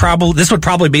 this would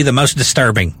probably be the most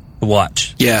disturbing to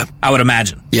watch. Yeah, I would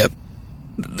imagine. Yep.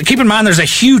 Keep in mind, there's a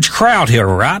huge crowd here,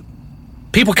 right?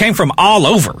 People came from all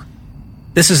over.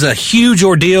 This is a huge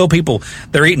ordeal.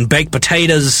 They're eating baked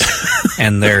potatoes,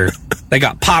 and they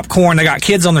got popcorn. They got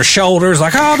kids on their shoulders,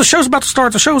 like, oh, the show's about to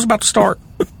start. The show's about to start.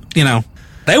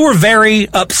 They were very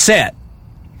upset.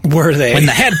 Were they? When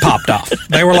the head popped off.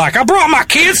 They were like, I brought my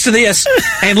kids to this,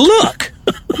 and look,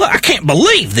 I can't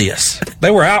believe this.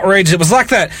 They were outraged. It was like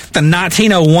the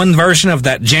 1901 version of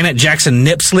that Janet Jackson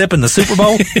nip slip in the Super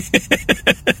Bowl.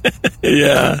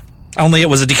 Yeah. Only it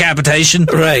was a decapitation.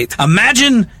 Right.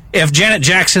 Imagine if Janet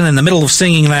Jackson, in the middle of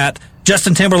singing that,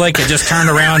 Justin Timberlake had just turned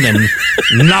around and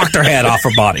knocked her head off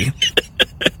her body.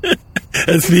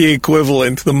 That's the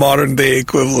equivalent, the modern day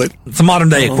equivalent. It's a modern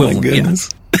day equivalent. My goodness.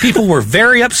 Yeah. People were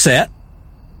very upset.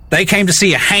 They came to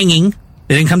see a hanging.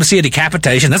 They didn't come to see a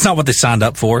decapitation. That's not what they signed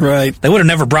up for. Right. They would have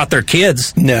never brought their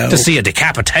kids to see a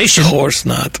decapitation. Of course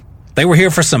not. They were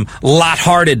here for some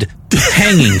light-hearted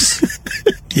hangings.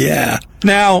 Yeah.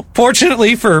 Now,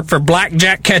 fortunately for Black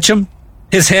Jack Ketchum,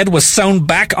 his head was sewn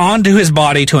back onto his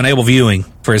body to enable viewing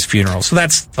for his funeral. So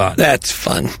that's fun. That's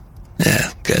fun.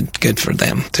 Yeah, good for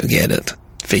them to get it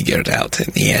figured out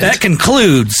in the end. That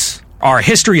concludes our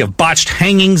history of botched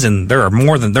hangings, and there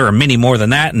are many more than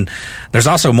that, and there's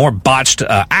also more botched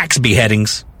axe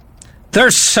beheadings.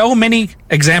 There's so many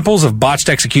examples of botched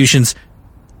executions,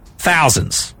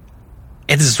 thousands.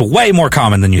 It is way more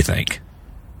common than you think.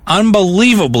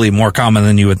 Unbelievably more common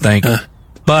than you would think.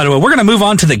 But we're going to move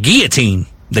on to the guillotine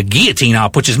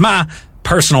op, which is my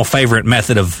personal favorite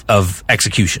method of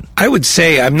execution. I would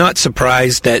say I'm not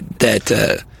surprised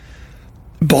that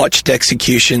botched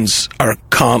executions are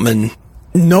common.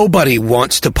 Nobody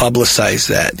wants to publicize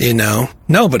that,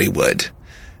 Nobody would.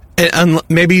 And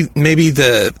maybe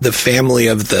the family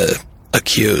of the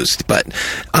accused, but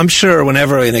I'm sure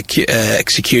whenever an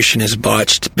execution is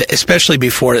botched, especially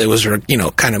before it was,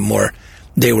 kind of more,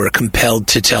 they were compelled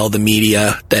to tell the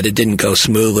media that it didn't go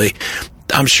smoothly.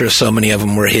 I'm sure so many of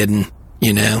them were hidden,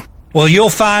 Well, you'll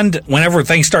find whenever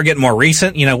things start getting more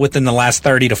recent, within the last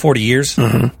 30 to 40 years,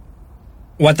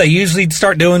 what they usually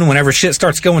start doing whenever shit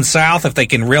starts going south, if they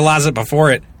can realize it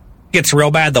before it gets real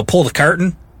bad, they'll pull the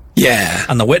curtain. Yeah.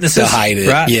 On the witnesses. To hide it,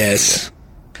 right? Yes.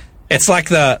 It's like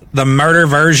the murder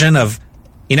version of,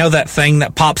 that thing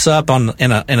that pops up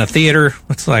in a theater.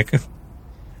 It's like,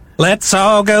 let's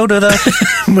all go to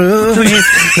the movie.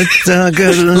 Let's all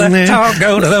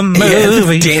go to the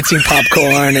movie. Yeah, dancing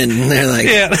popcorn, and they're like,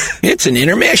 it's an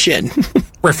intermission.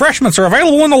 Refreshments are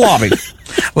available in the lobby.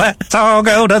 Let's all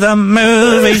go to the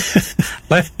movie.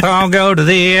 Let's all go to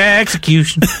the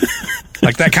execution.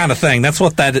 Like that kind of thing. That's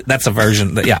a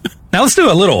version. Yeah. Now let's do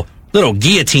a little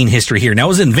guillotine history here. Now, it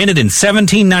was invented in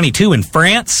 1792 in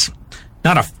France.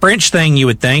 Not a French thing, you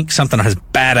would think. Something as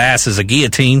badass as a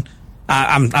guillotine.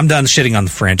 I'm done shitting on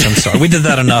the French. I'm sorry. We did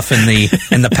that enough in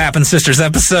the Papin Sisters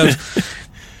episode.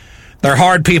 They're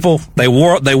hard people. They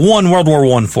won World War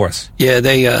I for us. Yeah,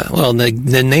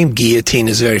 the name guillotine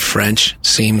is very French,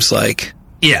 seems like.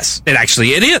 Yes, it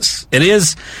is. It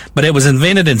is, but it was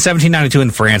invented in 1792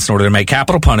 in France in order to make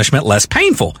capital punishment less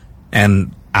painful.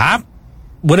 And I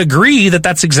would agree that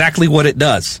that's exactly what it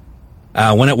does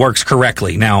when it works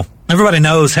correctly. Now, everybody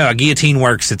knows how a guillotine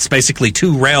works. It's basically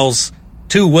two rails,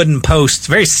 two wooden posts.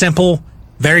 Very simple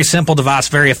device,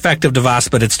 very effective device,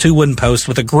 but it's two wooden posts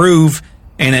with a groove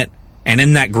in it, and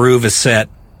in that groove is set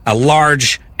a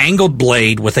large angled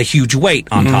blade with a huge weight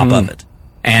on top of it.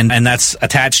 And that's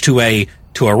attached to a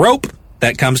rope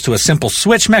that comes to a simple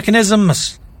switch mechanism,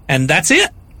 and that's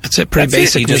it. That's it. Pretty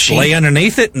basic You just machine. lay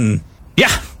underneath it, and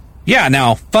Yeah,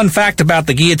 now, fun fact about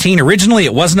the guillotine. Originally,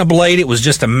 it wasn't a blade. It was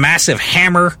just a massive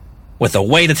hammer with a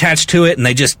weight attached to it, and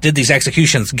they just did these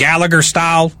executions Gallagher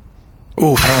style.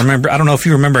 Oof. I don't know if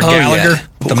you remember Gallagher,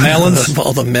 the melons.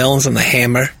 All the melons and the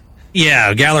hammer.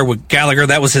 Yeah, Gallagher,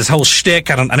 that was his whole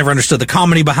shtick. I never understood the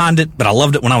comedy behind it, but I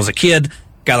loved it when I was a kid.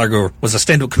 Gallagher was a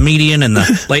stand-up comedian in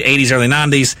the late 80s, early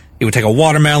 90s. He would take a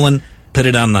watermelon, put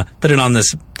it on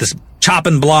this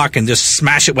chopping block and just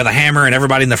smash it with a hammer, and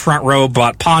everybody in the front row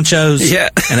bought ponchos. Yeah.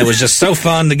 And it was just so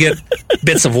fun to get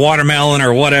bits of watermelon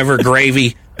or whatever,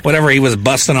 gravy, whatever he was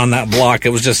busting on that block. It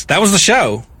was just, that was the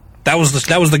show. That was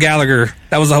the Gallagher.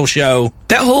 That was the whole show.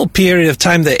 That whole period of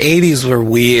time, the 80s were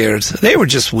weird. They were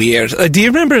just weird. Do you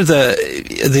remember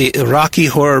the Rocky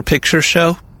Horror Picture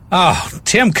Show? Oh,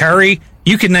 Tim Curry.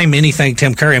 You can name anything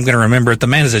Tim Curry, I'm going to remember it. The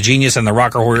man is a genius, and the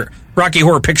Rocky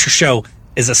Horror Picture Show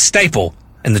is a staple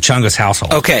in the Chungus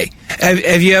household. Okay.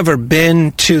 Have you ever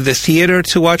been to the theater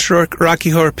to watch Rocky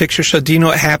Horror Picture Show? Do you know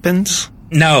what happens?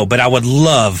 No, but I would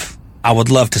love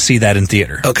to see that in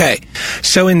theater. Okay.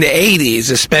 So in the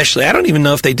 80s, especially, I don't even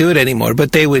know if they do it anymore,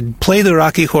 but they would play the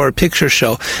Rocky Horror Picture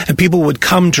Show, and people would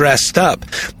come dressed up,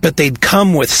 but they'd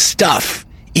come with stuff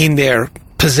in their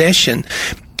possession.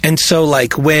 And so,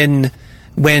 like, when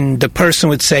the person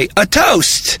would say, "A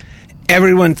toast,"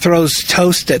 everyone throws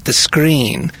toast at the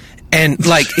screen. And,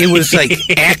 like, it was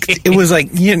like,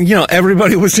 you know,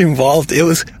 everybody was involved. It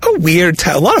was a weird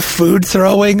time. A lot of food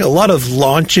throwing, a lot of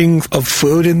launching of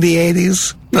food in the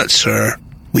 80s. Not sure.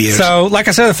 Weird. So, like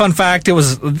I said, a fun fact, it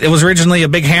was originally a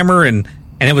big hammer, and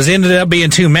it was ended up being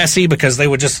too messy because they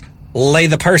would just lay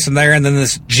the person there, and then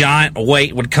this giant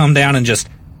weight would come down and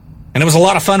it was a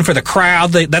lot of fun for the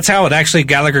crowd. That's how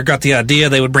Gallagher got the idea.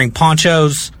 They would bring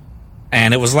ponchos,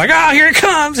 and it was like, oh, here it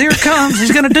comes,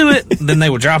 he's gonna do it. Then they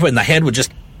would drop it, and the head would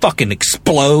just fucking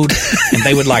explode, and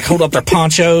they would, like, hold up their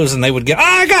ponchos, and they would go, oh,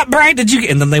 I got brain,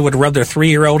 and then they would rub their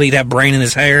 3-year-old, he'd have brain in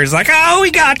his hair. He's like, oh,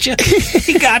 he got you.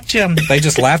 They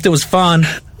just laughed. It was fun.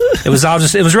 It was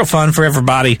real fun for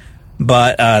everybody,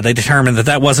 but they determined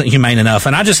that wasn't humane enough,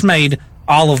 and I just made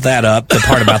all of that up, the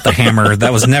part about the hammer.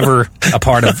 That was never a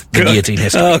part of the guillotine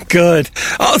history. Oh, good.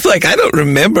 I was like, I don't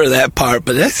remember that part,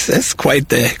 but that's quite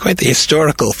the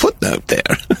historical footnote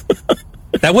there.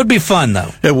 That would be fun, though.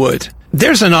 It would.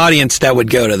 There's an audience that would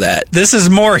go to that. This is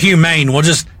more humane. We'll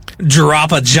just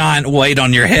drop a giant weight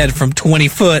on your head from 20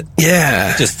 foot.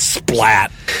 Yeah. Just splat.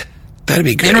 That'd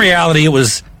be good. In reality, it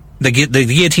was the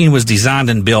guillotine was designed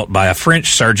and built by a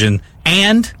French surgeon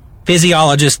and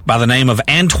physiologist by the name of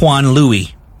Antoine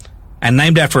Louis, and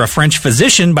named after a French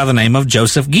physician by the name of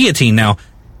Joseph Guillotine. Now,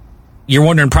 you're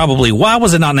wondering probably, why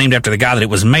was it not named after the guy that it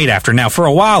was made after? Now, for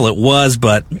a while it was,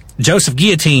 but Joseph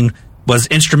Guillotine was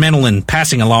instrumental in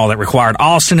passing a law that required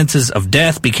all sentences of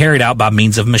death be carried out by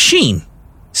means of machine.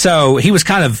 So he was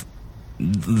kind of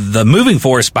the moving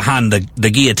force behind the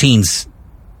guillotine's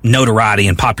notoriety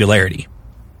and popularity.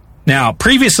 Now,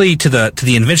 previously to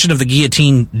the invention of the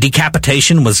guillotine,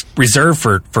 decapitation was reserved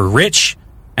for rich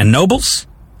and nobles.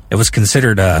 It was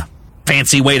considered a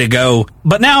fancy way to go.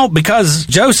 But now, because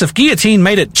Joseph Guillotine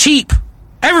made it cheap,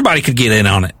 everybody could get in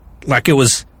on it. Like, it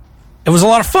was a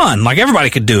lot of fun. Like, everybody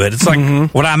could do it. It's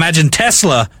like what I imagine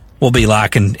Tesla will be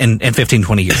like in 15,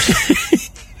 20 years.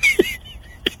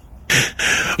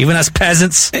 Even us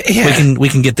peasants, we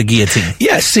can get the guillotine.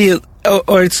 Yeah, see,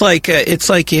 or it's like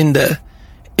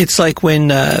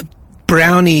when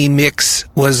brownie mix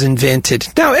was invented.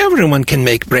 Now everyone can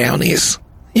make brownies.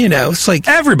 You know, it's like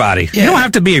everybody. Yeah. You don't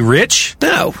have to be rich.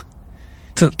 No.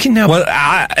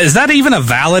 Is that even a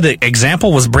valid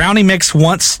example? Was brownie mix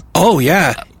once? Oh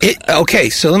yeah. Okay,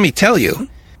 so let me tell you.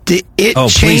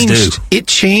 It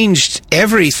changed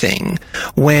everything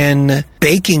when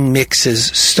baking mixes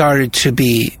started to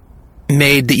be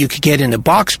made that you could get in a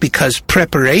box, because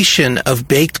preparation of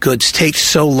baked goods takes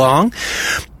so long.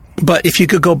 But if you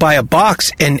could go buy a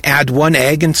box and add 1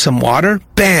 egg and some water,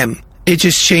 bam, it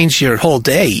just changed your whole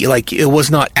day. Like, it was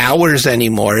not hours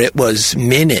anymore, it was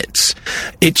minutes.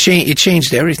 It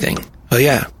changed everything. Oh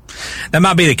yeah. That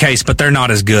might be the case, but they're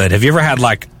not as good. Have you ever had,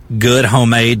 like, good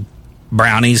homemade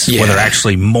brownies where they're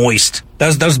actually moist?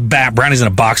 Those bad brownies in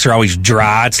a box are always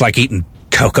dry. It's like eating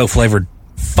cocoa flavored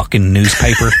fucking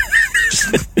newspaper.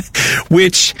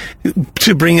 Which,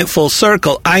 to bring it full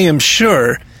circle, I am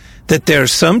sure that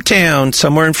there's some town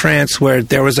somewhere in France where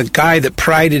there was a guy that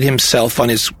prided himself on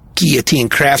his guillotine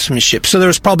craftsmanship. So there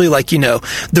was probably, like, you know,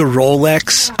 the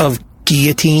Rolex of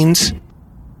guillotines.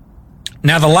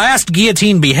 Now, the last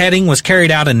guillotine beheading was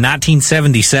carried out in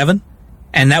 1977,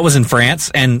 and that was in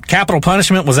France, and capital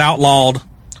punishment was outlawed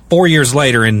 4 years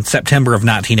later in September of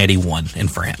 1981 in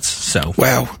France. So,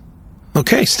 wow.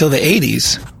 Okay, still the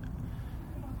 80s.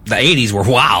 the 80s were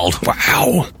wild.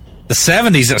 Wow. The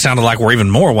 70s, it sounded like were even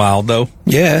more wild, though.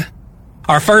 Yeah.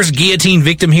 Our first guillotine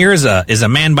victim here is a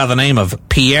man by the name of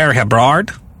Pierre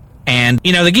Hebrard. And,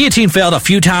 you know, the guillotine failed a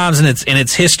few times in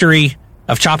its history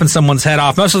of chopping someone's head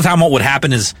off. Most of the time what would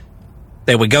happen is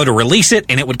they would go to release it,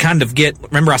 and it would kind of get,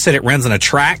 remember I said it runs in a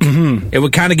track? Mm-hmm. It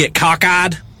would kind of get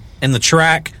cockeyed in the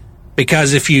track,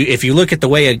 because if you look at the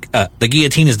way the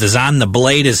guillotine is designed, the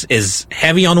blade is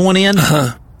heavy on one end,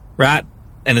 right?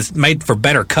 And it's made for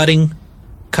better cutting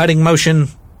motion.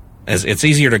 As it's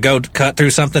easier to cut through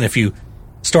something if you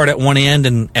start at one end,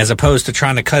 and as opposed to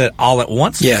trying to cut it all at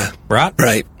once. Yeah. Right?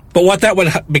 Right. But what that would,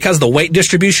 because the weight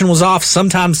distribution was off,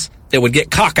 sometimes it would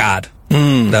get cockeyed.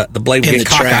 The blade would get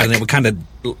cockeyed, track. And it would kind of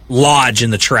lodge in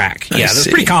the track. Yeah, that's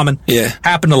pretty common. Yeah.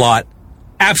 Happened a lot.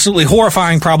 Absolutely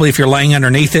horrifying, probably, if you're laying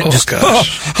underneath it. Oh, just,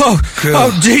 gosh.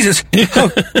 Oh, Jesus.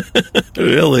 Oh.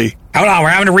 Really? Hold on, we're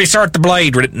having to restart the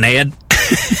blade, Ned.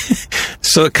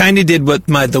 So it kind of did what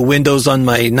the windows on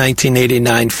my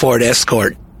 1989 Ford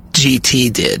Escort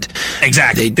GT did.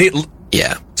 Exactly.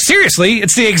 Yeah. Seriously,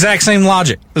 it's the exact same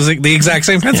logic. It's the exact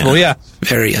same principle, yeah.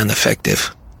 Very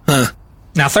ineffective. Huh.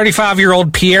 Now,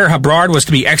 35-year-old Pierre Hebrard was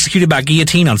to be executed by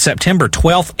guillotine on September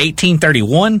 12th,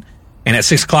 1831, and at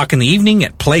 6 o'clock in the evening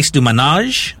at Place du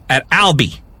Manège at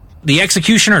Albi. The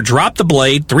executioner dropped the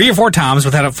blade 3 or 4 times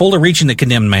without it fully reaching the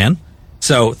condemned man.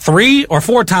 So 3 or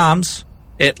 4 times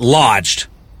it lodged,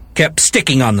 kept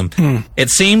sticking on them. It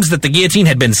seems that the guillotine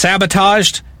had been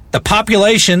sabotaged. The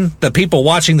population, the people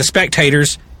watching, the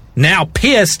spectators, now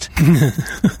pissed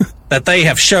that they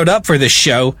have showed up for this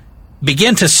show,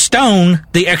 begin to stone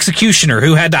the executioner,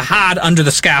 who had to hide under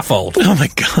the scaffold. Oh, my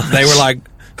God. They were like,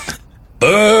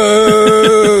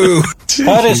 boo!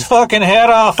 Cut his fucking head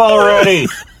off already.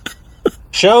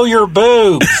 Show your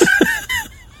boobs.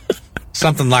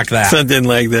 Something like that. Something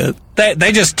like that.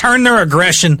 They just turn their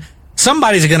aggression.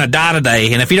 Somebody's going to die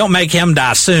today, and if you don't make him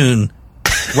die soon,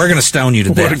 we're going to stone you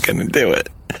to death. We're going to do it.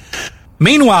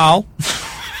 Meanwhile,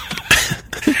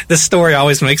 this story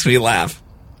always makes me laugh.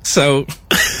 So,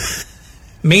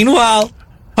 meanwhile,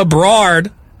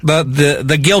 Hebrard,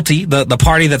 the guilty, the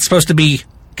party that's supposed to be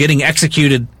getting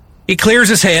executed, he clears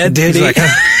his head. Did he? Like,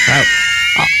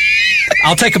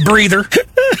 I'll take a breather.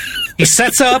 He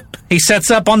sets up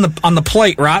on the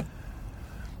plate, right?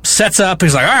 Sets up.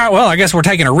 He's like, all right, well, I guess we're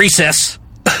taking a recess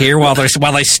here while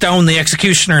they stone the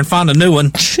executioner and find a new one.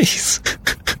 Jeez.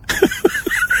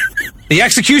 The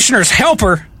executioner's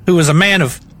helper, who was a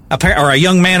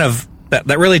young man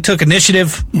that really took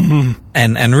initiative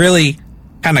and really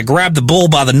kind of grabbed the bull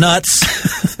by the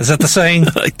nuts. Is that the saying?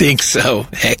 I think so.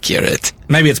 Accurate.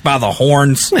 Maybe it's by the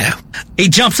horns. Yeah. He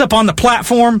jumps up on the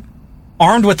platform,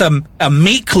 armed with a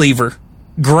meat cleaver,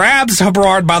 grabs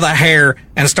Hebrard by the hair,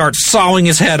 and starts sawing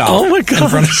his head off. Oh, my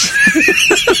God.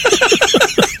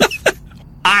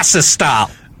 ISIS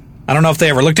style. I don't know if they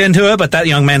ever looked into it, but that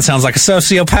young man sounds like a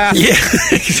sociopath. Yeah,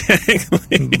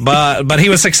 exactly. But he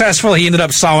was successful. He ended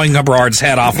up sawing Hebrard's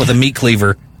head off with a meat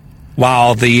cleaver,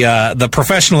 while the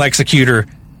professional executor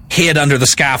hid under the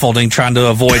scaffolding, trying to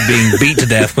avoid being beat to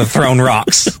death with thrown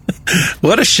rocks.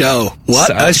 What a show.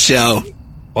 What a show.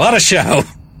 What a show.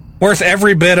 Worth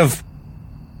every bit of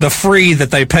the free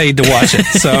that they paid to watch it.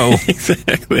 So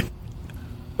exactly.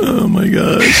 Oh, my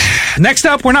gosh. Next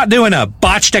up, we're not doing a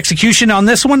botched execution on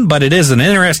this one, but it is an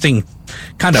interesting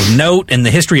kind of note in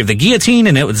the history of the guillotine,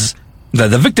 and it was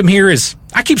the victim here is,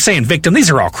 I keep saying victim,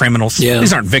 these are all criminals. Yeah.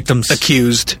 These aren't victims.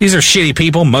 Accused. These are shitty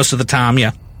people most of the time,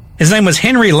 yeah. His name was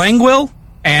Henry Langwell,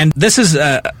 and this is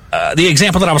the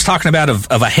example that I was talking about of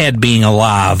a head being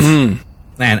alive. And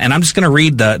I'm just going to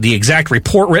read the exact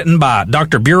report written by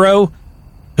Dr. Bureau,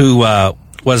 who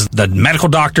was the medical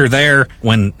doctor there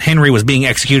when Henry was being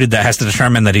executed, that has to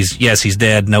determine that he's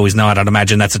dead. No, he's not. I'd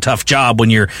imagine that's a tough job when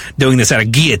you're doing this at a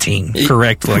guillotine,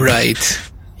 correct?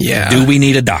 Right. Yeah. Do we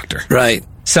need a doctor? Right.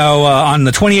 So on the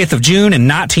 28th of June in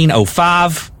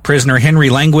 1905, prisoner Henry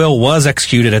Langwell was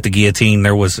executed at the guillotine.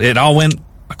 It all went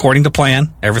according to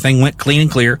plan. Everything went clean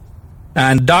and clear.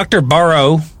 And Dr.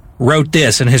 Burrow wrote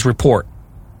this in his report.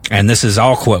 And this is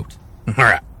all quote. All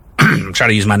right. I'm trying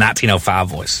to use my 1905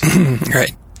 voice.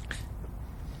 Right.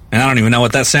 And I don't even know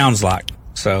what that sounds like.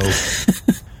 So,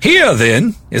 here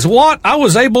then is what I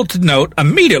was able to note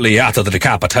immediately after the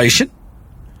decapitation.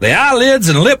 The eyelids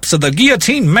and lips of the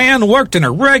guillotine man worked in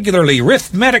irregularly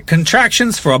rhythmic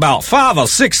contractions for about 5 or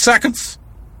 6 seconds.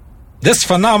 This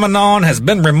phenomenon has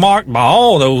been remarked by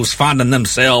all those finding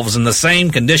themselves in the same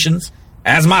conditions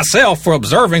as myself for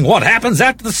observing what happens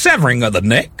after the severing of the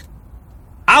neck.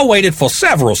 I waited for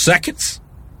several seconds.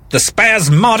 The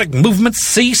spasmodic movements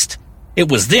ceased.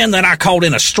 It was then that I called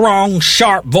in a strong,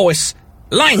 sharp voice,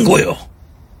 Languil.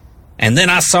 And then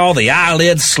I saw the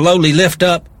eyelids slowly lift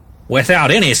up without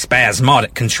any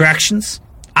spasmodic contractions.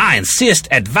 I insist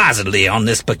advisedly on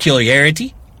this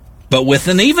peculiarity, but with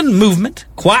an even movement,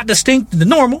 quite distinct to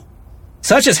normal,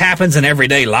 such as happens in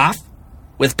everyday life,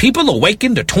 with people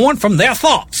awakened or torn from their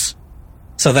thoughts.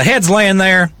 So the head's laying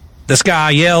there, this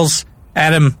guy yells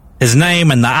at him his name,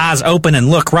 and the eyes open and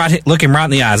look him right in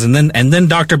the eyes, and then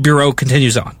Dr. Bureau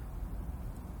continues on.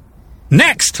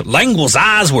 Next, Languil's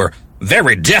eyes were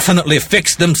very definitely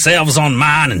fixed themselves on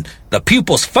mine, and the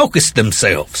pupils focused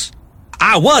themselves.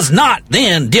 I was not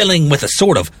then dealing with a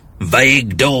sort of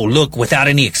vague, dull look without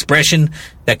any expression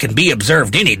that can be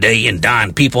observed any day in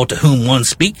dying people to whom one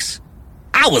speaks.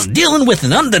 I was dealing with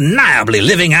an undeniably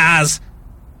living eyes,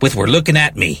 which were looking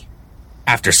at me.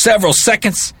 After several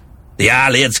seconds, the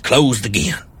eyelids closed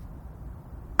again.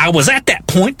 I was at that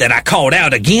point that I called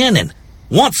out again, and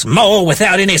once more,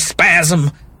 without any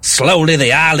spasm, slowly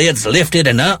the eyelids lifted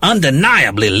and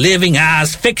undeniably living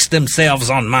eyes fixed themselves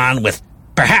on mine with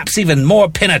perhaps even more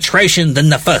penetration than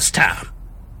the first time.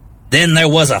 Then there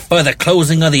was a further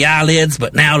closing of the eyelids,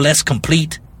 but now less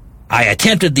complete. I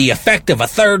attempted the effect of a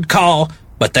third call,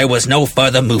 but there was no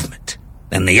further movement.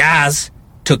 Then the eyes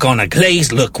took on a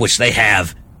glazed look which they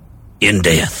have in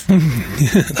death.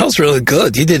 That was really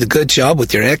good. You did a good job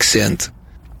with your accent.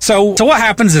 So what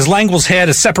happens is Languil's head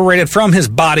is separated from his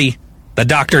body. The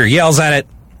doctor yells at it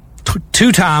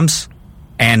two times,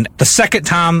 and the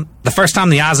first time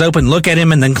the eyes open, look at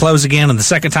him and then close again, and the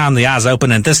second time the eyes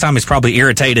open, and this time he's probably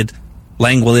irritated.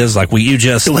 Languil is like, will you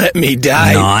just let me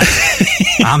die? Not.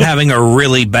 I'm having a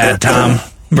really bad time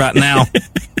right now.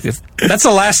 That's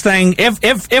the last thing.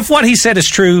 If what he said is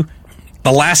true,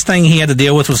 the last thing he had to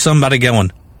deal with was somebody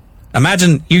going,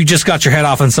 imagine you just got your head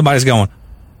off and somebody's going,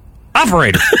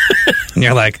 operator. And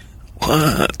you're like,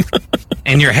 what?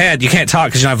 In your head, you can't talk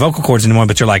because you don't have vocal cords anymore,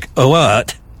 but you're like, oh,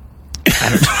 what?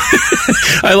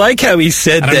 I like how he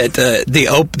said that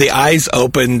the eyes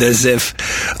opened as if,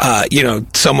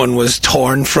 someone was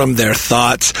torn from their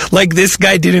thoughts. Like this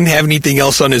guy didn't have anything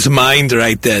else on his mind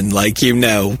right then. Like,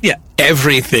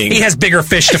 everything. He has bigger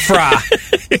fish to fry.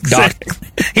 Exactly.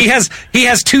 He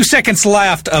has 2 seconds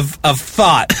left of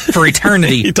thought for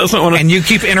eternity. He doesn't want to. And you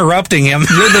keep interrupting him.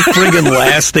 You're the friggin'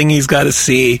 last thing he's got to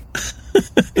see.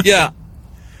 Yeah.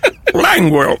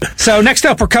 Languil. So next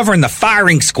up, we're covering the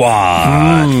firing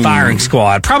squad. Firing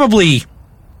squad. Probably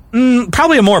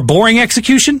a more boring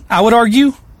execution, I would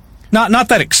argue. Not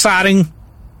that exciting.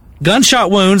 Gunshot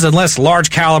wounds, unless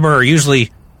large caliber, are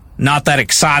usually not that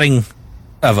exciting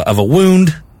of a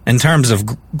wound in terms of,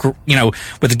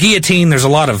 with the guillotine, there's a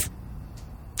lot of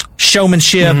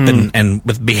showmanship, and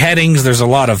with beheadings, there's a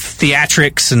lot of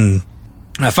theatrics, and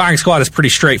firing squad is pretty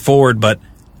straightforward, but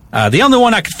the only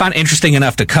one I could find interesting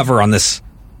enough to cover on this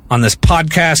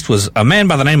podcast was a man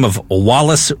by the name of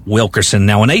Wallace Wilkerson.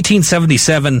 Now, in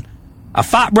 1877, a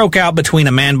fight broke out between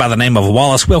a man by the name of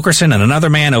Wallace Wilkerson and another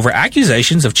man over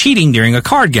accusations of cheating during a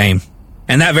card game.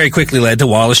 And that very quickly led to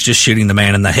Wallace just shooting the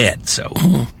man in the head. So,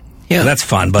 yeah, that's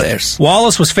fun. But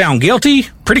Wallace was found guilty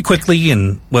pretty quickly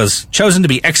and was chosen to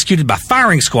be executed by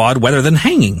firing squad rather than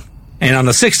hanging. And on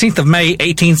the 16th of May,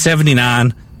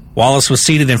 1879, Wallace was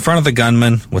seated in front of the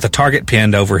gunman with a target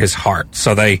pinned over his heart.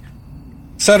 So they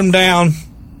set him down,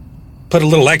 put a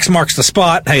little X marks the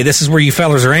spot. Hey, this is where you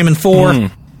fellas are aiming for.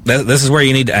 This is where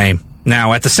you need to aim.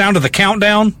 Now, at the sound of the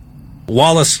countdown,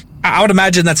 Wallace, I would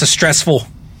imagine that's a stressful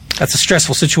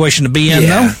situation to be in,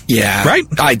 though. Yeah. Right?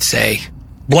 I'd say.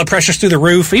 Blood pressure's through the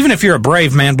roof. Even if you're a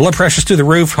brave man, blood pressure's through the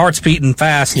roof, heart's beating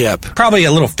fast. Yep. Probably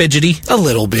a little fidgety. A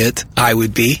little bit, I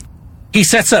would be. He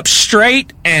sets up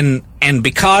straight, and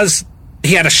because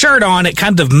he had a shirt on, it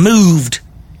kind of moved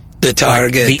the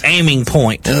target. The aiming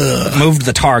point. Moved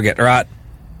the target, right?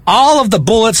 All of the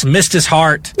bullets missed his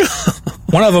heart.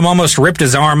 One of them almost ripped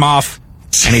his arm off,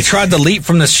 and he tried to leap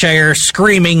from the chair,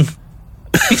 screaming.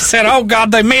 He said, oh,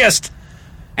 God, they missed.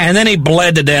 And then he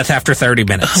bled to death after 30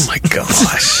 minutes. Oh, my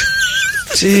gosh.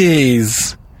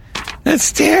 Jeez.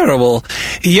 That's terrible.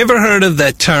 You ever heard of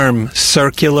that term,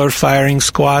 circular firing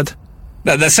squad?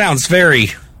 That sounds very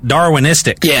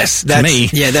Darwinistic. Yes, to me.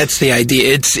 Yeah, that's the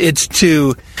idea.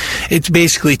 It's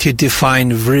basically to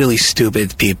define really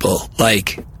stupid people,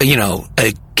 like,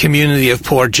 a community of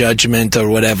poor judgment or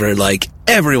whatever, like,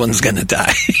 everyone's gonna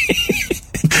die.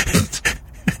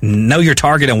 Know your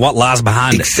target and what lies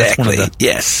behind exactly. it.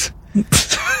 Yes.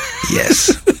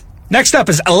 Yes. Next up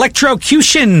is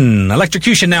electrocution.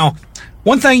 Electrocution. Now,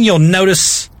 one thing you'll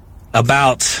notice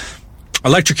about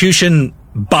electrocution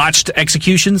botched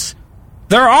executions,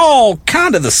 they're all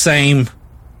kind of the same.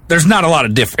 There's not a lot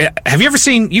of difference. Have you ever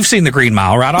you've seen the Green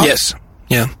Mile, right? Yes.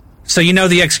 Yeah. So you know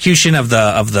the execution of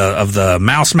the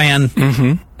mouse man?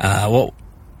 Mm-hmm.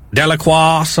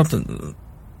 Delacroix, something.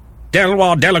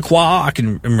 Delacroix. I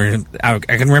can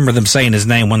remember them saying his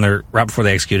name right before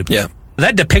they executed him. Yeah.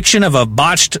 That depiction of a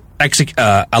botched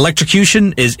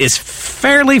electrocution is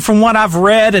fairly, from what I've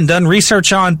read and done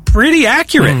research on, pretty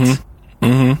accurate. Mm-hmm.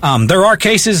 Mm-hmm. There are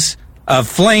cases of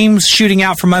flames shooting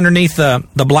out from underneath the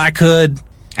black hood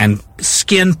and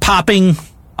skin popping,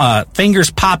 fingers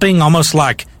popping, almost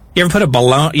like you ever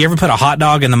put a hot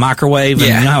dog in the microwave and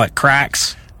you know how it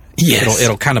cracks? Yes.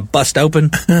 It'll kind of bust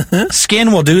open.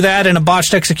 Skin will do that in a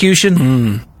botched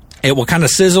execution. It will kind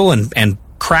of sizzle and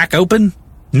crack open.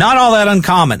 Not all that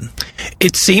uncommon.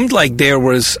 It seemed like there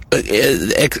was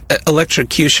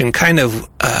electrocution kind of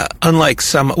unlike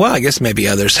some, well, I guess maybe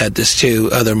others had this too,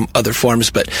 other forms,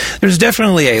 but there's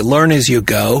definitely a learn as you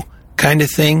go kind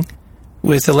of thing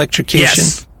with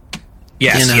electrocution.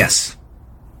 Yes.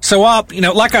 So,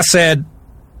 like I said,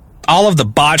 all of the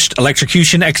botched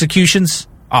electrocution executions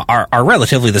are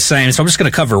relatively the same. So I'm just going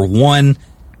to cover one,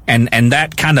 and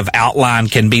that kind of outline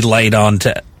can be laid on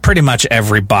to pretty much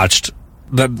every botched.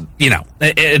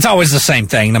 It's always the same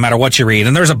thing, no matter what you read.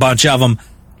 And there's a bunch of them,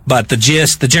 but the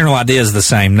general idea is the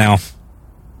same. Now,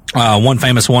 one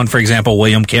famous one, for example,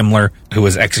 William Kimmler, who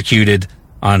was executed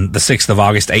on the 6th of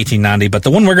August, 1890. But the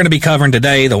one we're going to be covering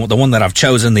today, the one that I've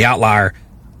chosen, the outlier,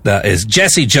 is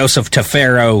Jesse Joseph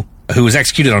Tefero, who was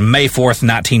executed on May 4th,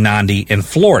 1990 in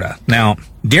Florida. Now,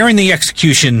 during the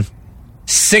execution,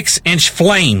 6-inch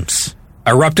flames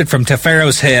erupted from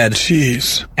Tefero's head.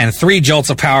 Jeez. And 3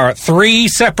 jolts of power. 3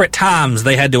 separate times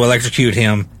they had to electrocute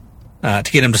him to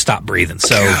get him to stop breathing.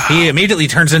 So he immediately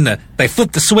they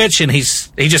flip the switch and he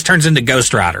just turns into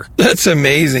Ghost Rider. That's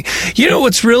amazing. You know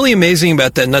what's really amazing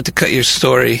about that, not to cut your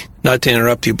story, not to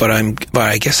interrupt you, but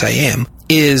I guess I am,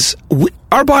 is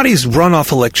our bodies run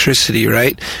off electricity,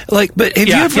 right? But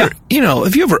have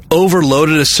you ever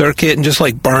overloaded a circuit and just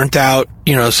like burnt out,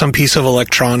 some piece of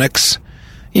electronics?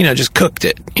 Just cooked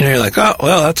it. You're like, oh,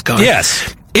 well, that's gone.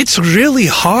 Yes. It's really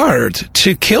hard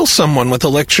to kill someone with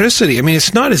electricity. I mean,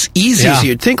 it's not as easy as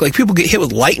you'd think. Like, people get hit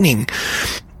with lightning,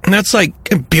 and that's like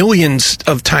billions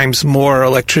of times more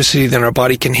electricity than our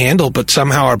body can handle, but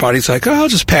somehow our body's like, oh, I'll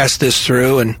just pass this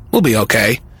through and we'll be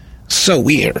okay. So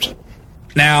weird.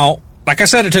 Now, like I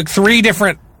said, it took 3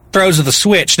 different throws of the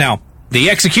switch. Now, the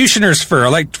executioners for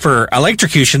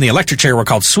electrocution, the electric chair, were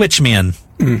called switchmen.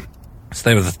 So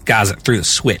they were the guys that threw the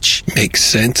switch. Makes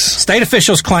sense. State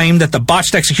officials claimed that the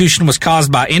botched execution was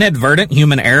caused by inadvertent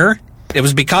human error. It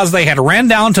was because they had ran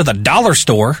down to the dollar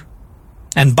store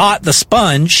and bought the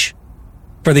sponge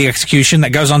for the execution that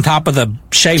goes on top of the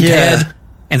shaved head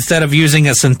instead of using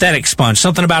a synthetic sponge.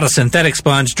 Something about a synthetic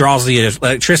sponge draws the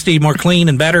electricity more clean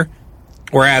and better.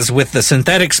 Whereas with the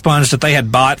synthetic sponge that they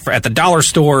had bought at the dollar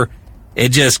store, it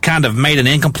just kind of made an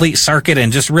incomplete circuit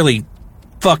and just really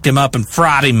fucked him up and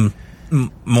fried him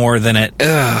more than it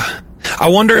I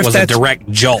wonder if was that's a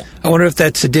direct jolt. I wonder if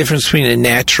that's the difference between a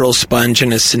natural sponge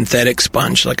and a synthetic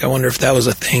sponge. Like, I wonder if that was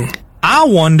a thing. I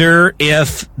wonder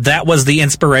if that was the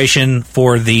inspiration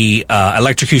for the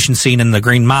electrocution scene in The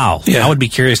Green Mile. Yeah. I would be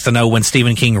curious to know when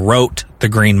Stephen King wrote The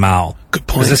Green Mile. Good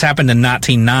point. Because this happened in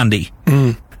 1990.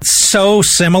 It's so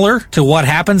similar to what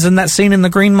happens in that scene in The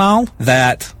Green Mile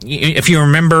that, if you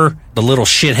remember, the little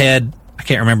shithead, I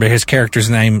can't remember his character's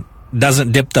name,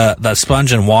 doesn't dip the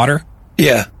sponge in water.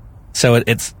 Yeah. So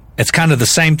it's kind of the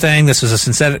same thing. This is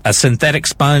a synthetic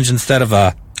sponge instead of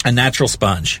a natural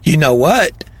sponge. You know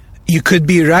what? You could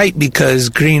be right, because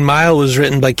Green Mile was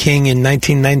written by King in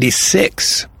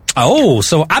 1996. Oh,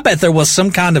 so I bet there was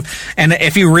some kind of, and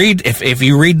if you read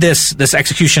this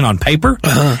execution on paper,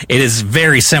 it is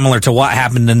very similar to what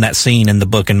happened in that scene in the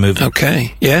book and movie.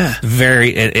 Okay. Yeah.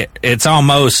 It's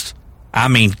almost,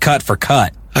 cut for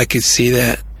cut. I could see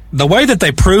that. The way that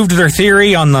they proved their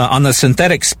theory on the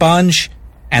synthetic sponge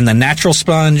and the natural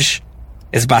sponge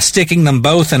is by sticking them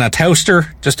both in a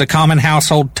toaster, just a common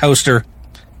household toaster,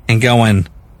 and going,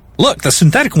 look, the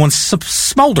synthetic one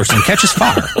smolders and catches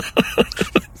fire.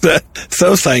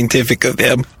 So scientific of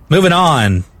them. Moving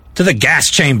on to the gas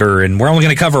chamber, and we're only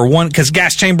going to cover one, because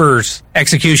gas chambers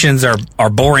executions are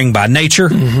boring by nature.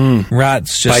 Mm-hmm. Right?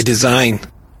 It's just by design.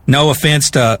 No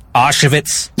offense to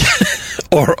Auschwitz.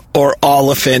 or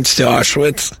all offense to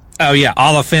Auschwitz. Oh, yeah,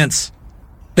 all offense.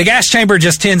 The gas chamber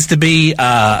just tends to be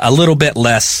a little bit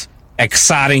less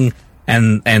exciting,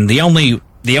 and the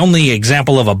only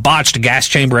example of a botched gas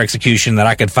chamber execution that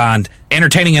I could find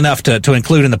entertaining enough to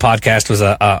include in the podcast was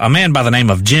a man by the name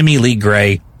of Jimmy Lee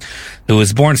Gray, who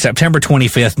was born September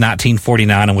 25th,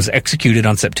 1949, and was executed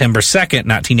on September 2nd,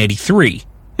 1983.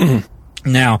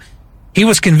 Mm-hmm. Now, He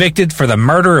was convicted for the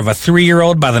murder of a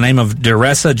 3-year-old by the name of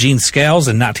Deressa Jean Scales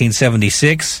in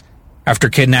 1976 after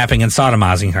kidnapping and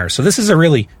sodomizing her. So this is a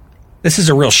real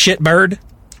shitbird,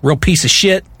 real piece of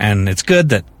shit, and it's good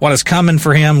that what is coming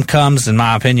for him comes, in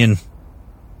my opinion.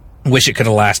 Wish it could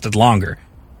have lasted longer.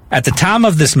 At the time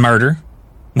of this murder,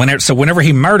 whenever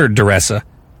he murdered Deressa,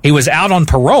 he was out on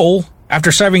parole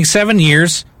after serving 7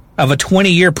 years of a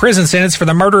 20-year prison sentence for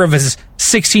the murder of his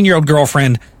 16-year-old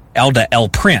girlfriend, Elda L.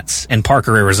 Prince, in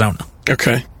Parker, Arizona.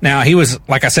 Okay. Now, he was,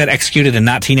 like I said, executed in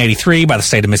 1983 by the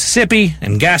state of Mississippi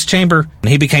in gas chamber, and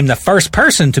he became the first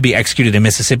person to be executed in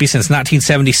Mississippi since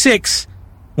 1976,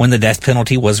 when the death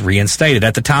penalty was reinstated.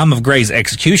 At the time of Gray's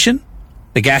execution,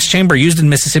 the gas chamber used in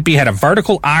Mississippi had a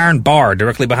vertical iron bar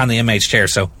directly behind the inmate's chair.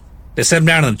 So they set him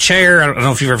down in the chair. I don't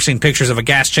know if you've ever seen pictures of a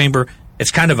gas chamber.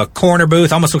 It's kind of a corner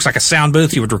booth, almost looks like a sound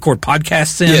booth you would record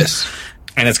podcasts in. Yes.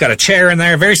 And it's got a chair in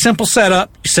there. Very simple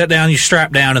setup. You sit down, you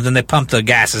strap down, and then they pump the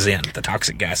gases in, the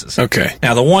toxic gases. Okay.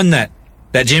 Now, the one that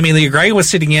Jimmy Lee Gray was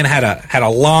sitting in had a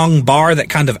long bar that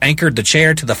kind of anchored the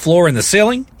chair to the floor and the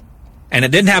ceiling, and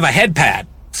it didn't have a head pad.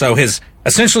 So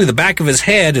essentially the back of his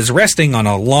head is resting on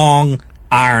a long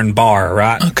iron bar,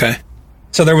 right? Okay.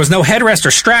 So there was no headrest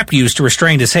or strap used to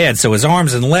restrain his head. So his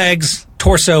arms and legs,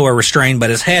 torso are restrained, but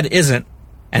his head isn't.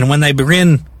 And when they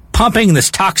begin pumping this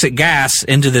toxic gas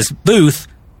into this booth,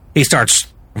 he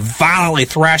starts violently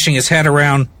thrashing his head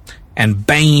around and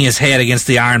banging his head against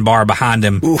the iron bar behind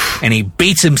him. Oof. And he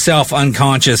beats himself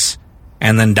unconscious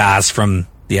and then dies from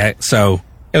the... So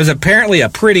it was apparently a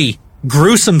pretty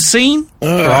gruesome scene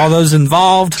for all those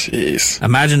involved. Jeez.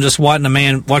 Imagine just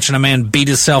watching a man beat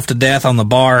himself to death on the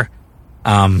bar.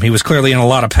 He was clearly in a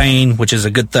lot of pain, which is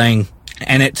a good thing.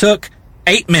 And it took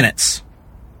 8 minutes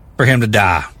for him to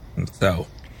die. So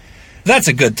that's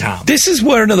a good time. This is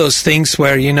one of those things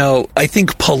where, I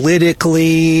think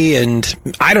politically and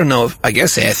I don't know, I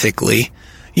guess ethically,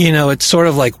 it's sort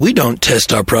of like we don't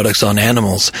test our products on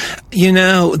animals.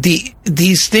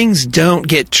 These things don't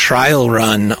get trial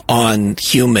run on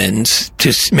humans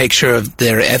to make sure of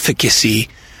their efficacy.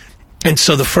 And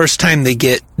so the first time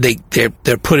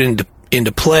they're put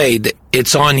into play,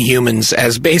 it's on humans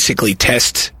as basically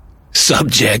test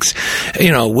subjects,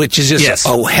 which is just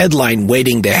a headline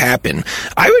waiting to happen.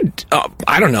 I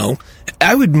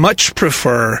would much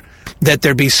prefer that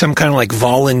there be some kind of like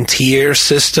volunteer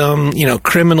system,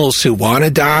 criminals who want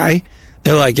to die.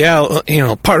 They're like,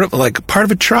 part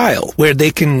of a trial where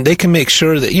they can make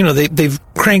sure that, they've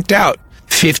cranked out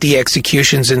 50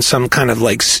 executions in some kind of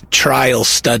like trial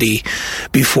study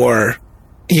before,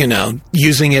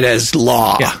 using it as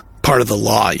law, part of the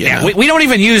law. We don't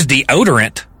even use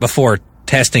deodorant before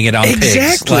testing it on pigs.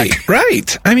 Exactly.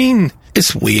 Right. I mean,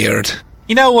 it's weird.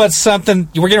 You know what's something?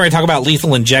 We're getting ready to talk about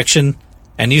lethal injection,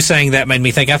 and you saying that made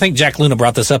me think. I think Jack Luna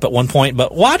brought this up at one point,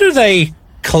 but why do they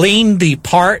clean the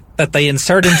part that they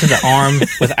insert into the arm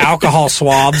with alcohol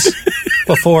swabs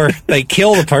before they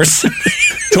kill the person?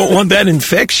 Don't want that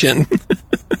infection.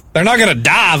 They're not going to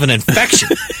die of an infection.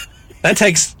 That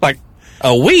takes like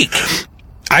a week.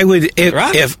 I would,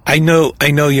 if I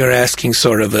know you're asking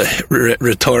sort of a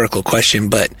rhetorical question,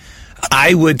 but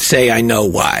I would say I know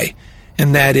why.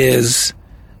 And that is,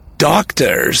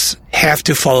 doctors have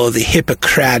to follow the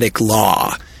Hippocratic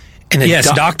law. And yes,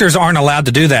 doctors aren't allowed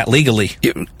to do that legally.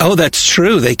 Oh, that's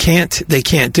true. They can't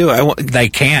do it. They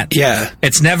can't. Yeah.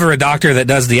 It's never a doctor that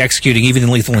does the executing, even in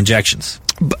lethal injections.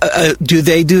 Do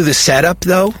they do the setup,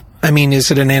 though? I mean, is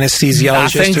it an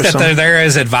anesthesiologist I think or that something? they're there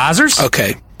as advisors.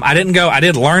 Okay. I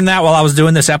did learn that while I was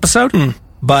doing this episode,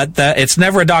 but it's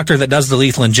never a doctor that does the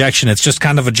lethal injection. It's just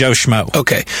kind of a Joe Schmo.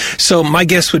 Okay. So my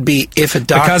guess would be if a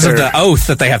doctor... Because of the oath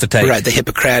that they have to take. Right, the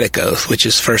Hippocratic Oath, which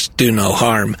is first do no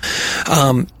harm.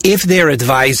 If they're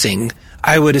advising,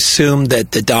 I would assume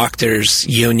that the doctors'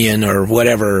 union or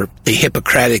whatever, the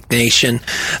Hippocratic Nation,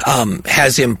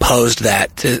 has imposed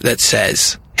that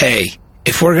says, hey,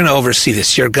 if we're going to oversee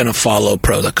this, you're going to follow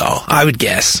protocol. I would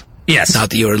guess. Yes. Not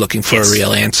that you were looking for a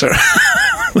real answer.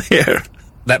 Here.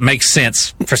 That makes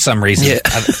sense for some reason. Yeah.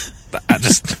 I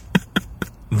just...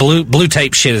 Blue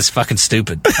tape shit is fucking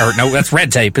stupid. Or no, that's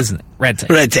red tape, isn't it? Red tape.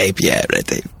 Red tape, yeah, red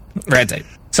tape. Red tape.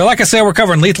 So like I said, we're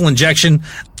covering lethal injection,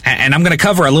 and I'm going to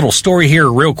cover a little story here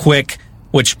real quick,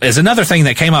 which is another thing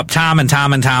that came up time and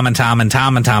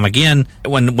time again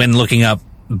when looking up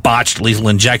botched lethal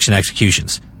injection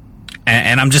executions.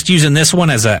 And I'm just using this one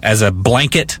as a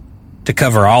blanket to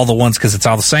cover all the ones because it's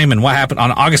all the same. And what happened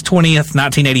on August 20th,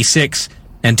 1986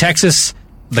 in Texas,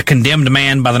 the condemned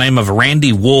man by the name of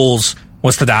Randy Wools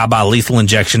was to die by lethal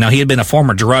injection. Now, he had been a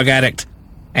former drug addict,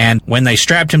 and when they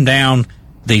strapped him down,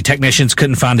 the technicians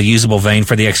couldn't find a usable vein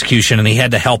for the execution, and he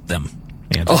had to help them.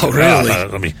 Yeah, Oh, really?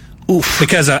 Let me, Oof.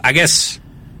 because I guess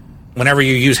whenever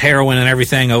you use heroin and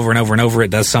everything over and over and over,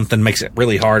 it does something, makes it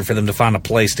really hard for them to find a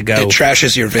place to go. It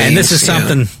trashes your veins. And this is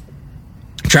something,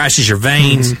 trashes your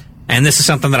veins. Mm-hmm. And this is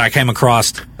something that I came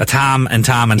across a time and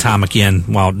time and time again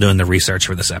while doing the research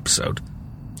for this episode.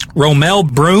 Romel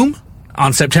Broom,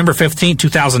 on September 15,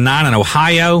 2009 in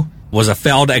Ohio, was a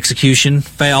failed execution.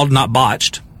 Failed, not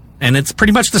botched. And it's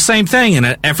pretty much the same thing. In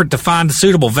an effort to find a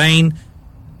suitable vein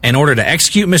in order to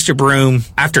execute Mr. Broom,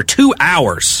 after 2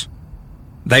 hours,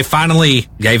 they finally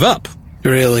gave up.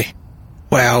 Really?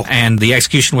 Wow. And the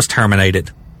execution was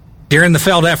terminated. During the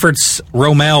failed efforts,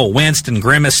 Romel winced and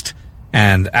grimaced,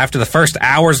 and after the first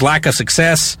hour's lack of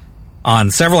success,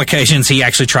 on several occasions he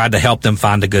actually tried to help them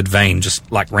find a good vein,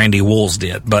 just like Randy Wools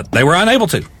did, but they were unable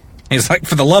to. He's like,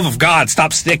 for the love of God,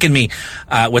 stop sticking me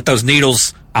with those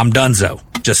needles. I'm donezo.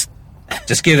 Just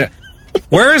get it.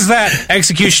 Where is that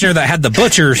executioner that had the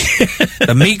butcher,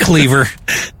 the meat cleaver?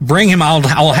 Bring him.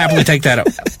 I'll happily take that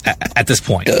at this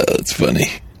point. It's funny.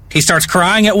 He starts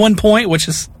crying at one point, which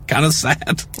is kind of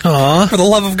sad. Aw. For the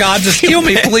love of God, just kill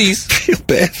me, please. Feel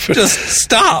bad for Just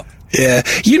stop. Yeah.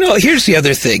 You know, here's the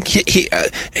other thing.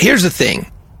 Here's the thing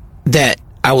that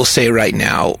I will say right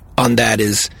now on that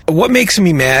is, what makes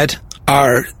me mad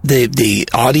are the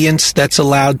audience that's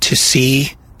allowed to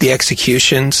see the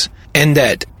executions, and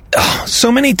that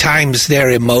so many times their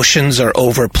emotions are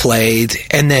overplayed,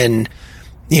 and then,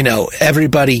 you know,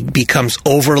 everybody becomes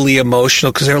overly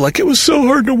emotional because they're like, it was so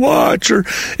hard to watch, or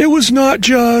it was not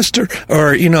just,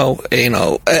 or you know,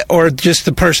 or just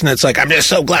the person that's like, I'm just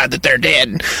so glad that they're dead,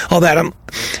 and all that.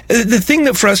 The thing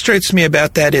that frustrates me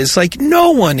about that is, like,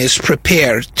 no one is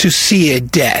prepared to see a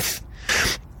death,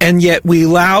 and yet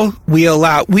we're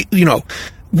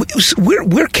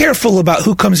careful about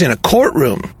who comes in a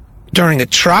courtroom during a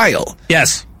trial.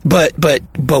 Yes. But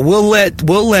we'll let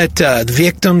the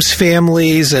victims'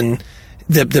 families and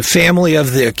the family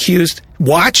of the accused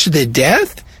watch the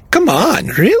death? Come on,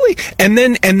 really? And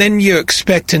then you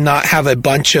expect to not have a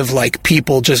bunch of, like,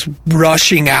 people just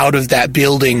rushing out of that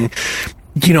building,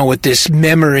 you know, with this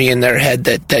memory in their head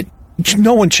that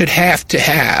no one should have to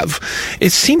have.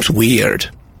 It seems weird.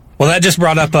 Well, that just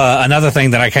brought up another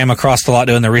thing that I came across a lot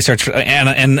doing the research,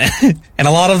 and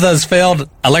a lot of those failed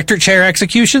electric chair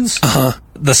executions.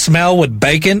 The smell with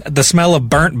bacon, the smell of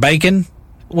burnt bacon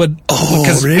would. Oh,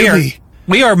 because really?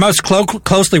 We are most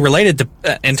closely related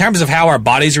to, in terms of how our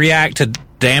bodies react to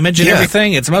damage and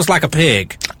everything. It's most like a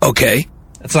pig. Okay,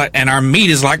 It's like, and our meat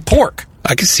is like pork.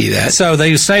 I can see that. So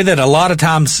they say that a lot of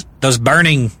times those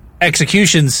burning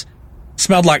executions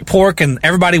smelled like pork, and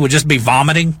everybody would just be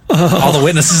vomiting. All the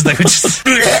witnesses, they would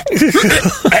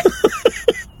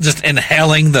just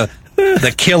inhaling the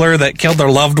killer that killed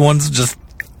their loved ones. Just,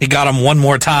 he got them one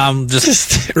more time.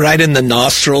 Just right in the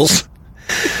nostrils.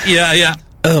 Yeah.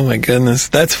 Oh my goodness,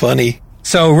 that's funny.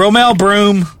 So Romel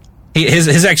Broom,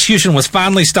 his execution was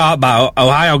finally stopped by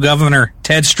Ohio Governor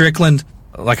Ted Strickland.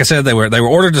 Like I said, they were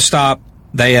ordered to stop.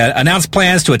 They announced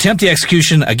plans to attempt the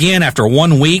execution again after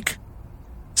 1 week,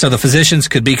 so the physicians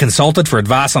could be consulted for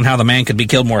advice on how the man could be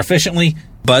killed more efficiently.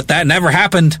 That never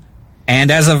happened.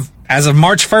 And as of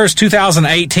March 1st,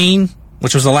 2018,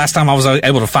 which was the last time I was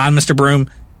able to find Mr. Broom,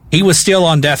 he was still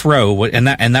on death row, and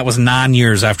that was 9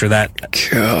 years after that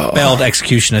failed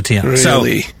execution attempt.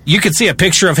 Really? So you can see a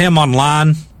picture of him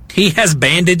online. He has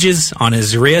bandages on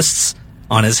his wrists,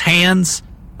 on his hands,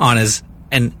 on his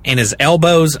and his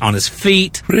elbows, on his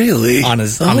feet. Really? On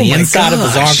the inside of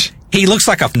his arms. He looks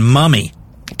like a mummy.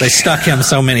 They stuck him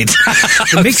so many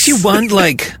times. It makes you wonder,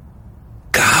 like,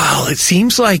 God, it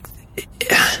seems like,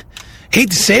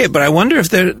 hate to say it, but I wonder if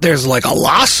there's like a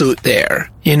lawsuit there,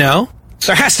 you know?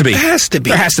 There has to be. There has to be.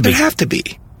 There has to be. There have to be.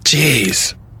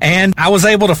 Jeez. And I was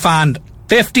able to find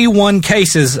 51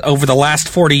 cases over the last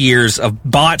 40 years of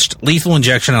botched lethal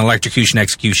injection and electrocution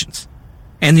executions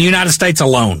in the United States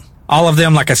alone. All of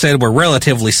them, like I said, were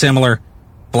relatively similar.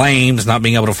 Blames, not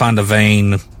being able to find a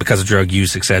vein because of drug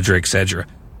use, etc., etc.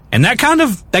 And that kind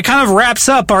of wraps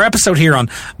up our episode here on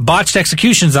botched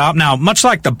executions. Now, much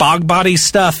like the bog body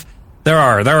stuff, there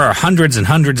are hundreds and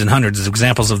hundreds and hundreds of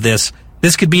examples of this.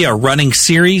 This could be a running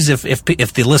series. If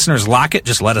the listeners like it,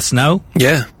 just let us know.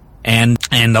 Yeah. And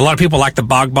a lot of people like the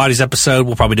bog bodies episode.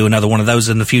 We'll probably do another one of those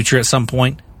in the future at some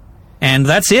point. And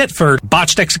that's it for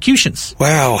botched executions.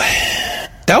 Wow.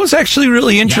 That was actually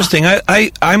really interesting. Yeah.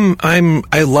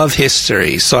 I love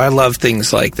history, so I love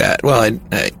things like that. Well,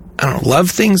 I don't love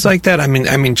things like that. I'm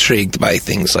intrigued by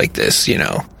things like this, you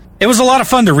know. It was a lot of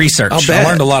fun to research. I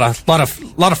learned a lot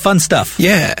of fun stuff.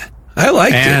 Yeah. I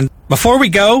liked it. And before we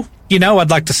go, I'd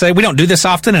like to say we don't do this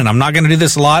often, and I'm not going to do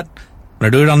this a lot. I'm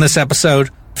going to do it on this episode.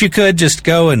 if you could just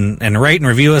go and rate and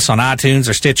review us on iTunes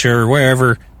or Stitcher or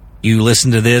wherever you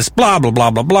listen to this. Blah, blah,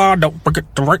 blah, blah, blah. Don't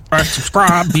forget to rate,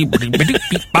 subscribe.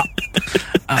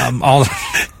 All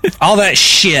that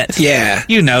shit. Yeah.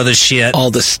 You know the shit.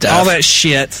 All the stuff. All that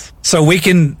shit. So we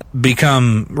can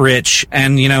become rich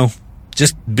and,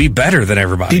 just be better than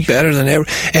everybody. Be better than ever.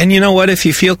 And you know what? If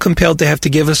you feel compelled to have to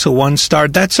give us a 1-star,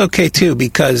 that's okay too,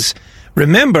 because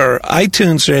remember,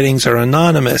 iTunes ratings are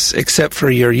anonymous, except for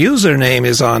your username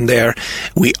is on there.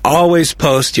 We always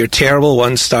post your terrible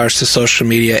 1-stars to social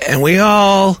media, and we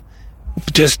all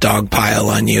just dogpile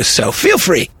on you. So feel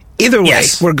free. Either way,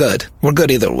 Yes. we're good. We're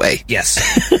good either way. Yes.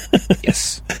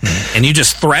 Yes. And you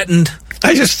just threatened,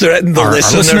 I just threatened the Our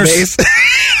listener listeners? base.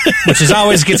 which is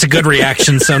always gets a good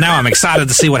reaction. So now I'm excited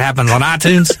to see what happens on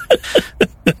iTunes.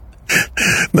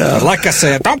 Like I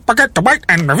said, don't forget to rate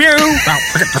and review. Don't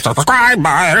forget to subscribe.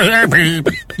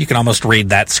 You can almost read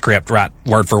that script right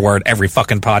word for word every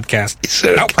fucking podcast.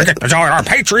 Sure. Don't forget to join our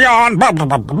Patreon. Blah, blah,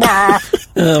 blah, blah.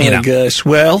 Oh my gosh.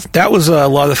 Well, that was a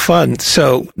lot of fun.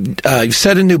 So, you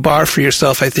set a new bar for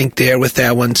yourself, I think, there with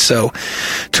that one. So,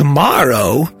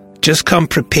 tomorrow, just come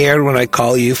prepared when I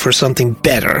call you for something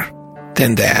better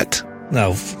than that.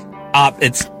 No,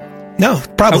 it's No,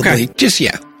 probably. Okay. Just,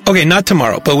 yeah. Okay, not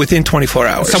tomorrow, but within 24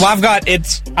 hours. so I've got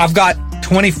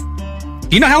 20. Do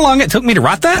you know how long it took me to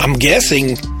write that? I'm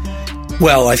guessing.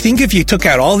 Well, I think if you took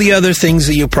out all the other things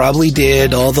that you probably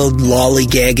did, all the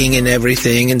lollygagging and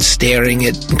everything and staring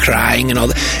at and crying and all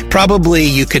that, probably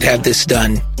you could have this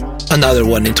done, another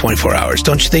one in 24 hours.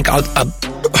 Don't you think?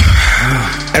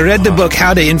 I read the book,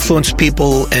 How to Influence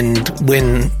People and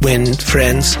Win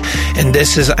Friends, and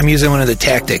I'm using one of the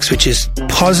tactics, which is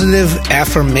positive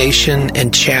affirmation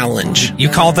and challenge. You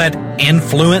call that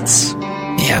influence?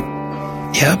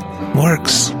 Yep,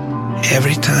 works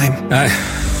every time.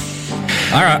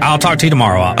 All right, I'll talk to you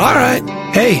tomorrow. All right.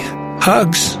 Hey,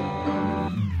 hugs.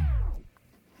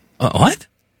 What?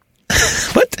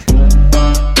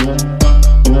 What?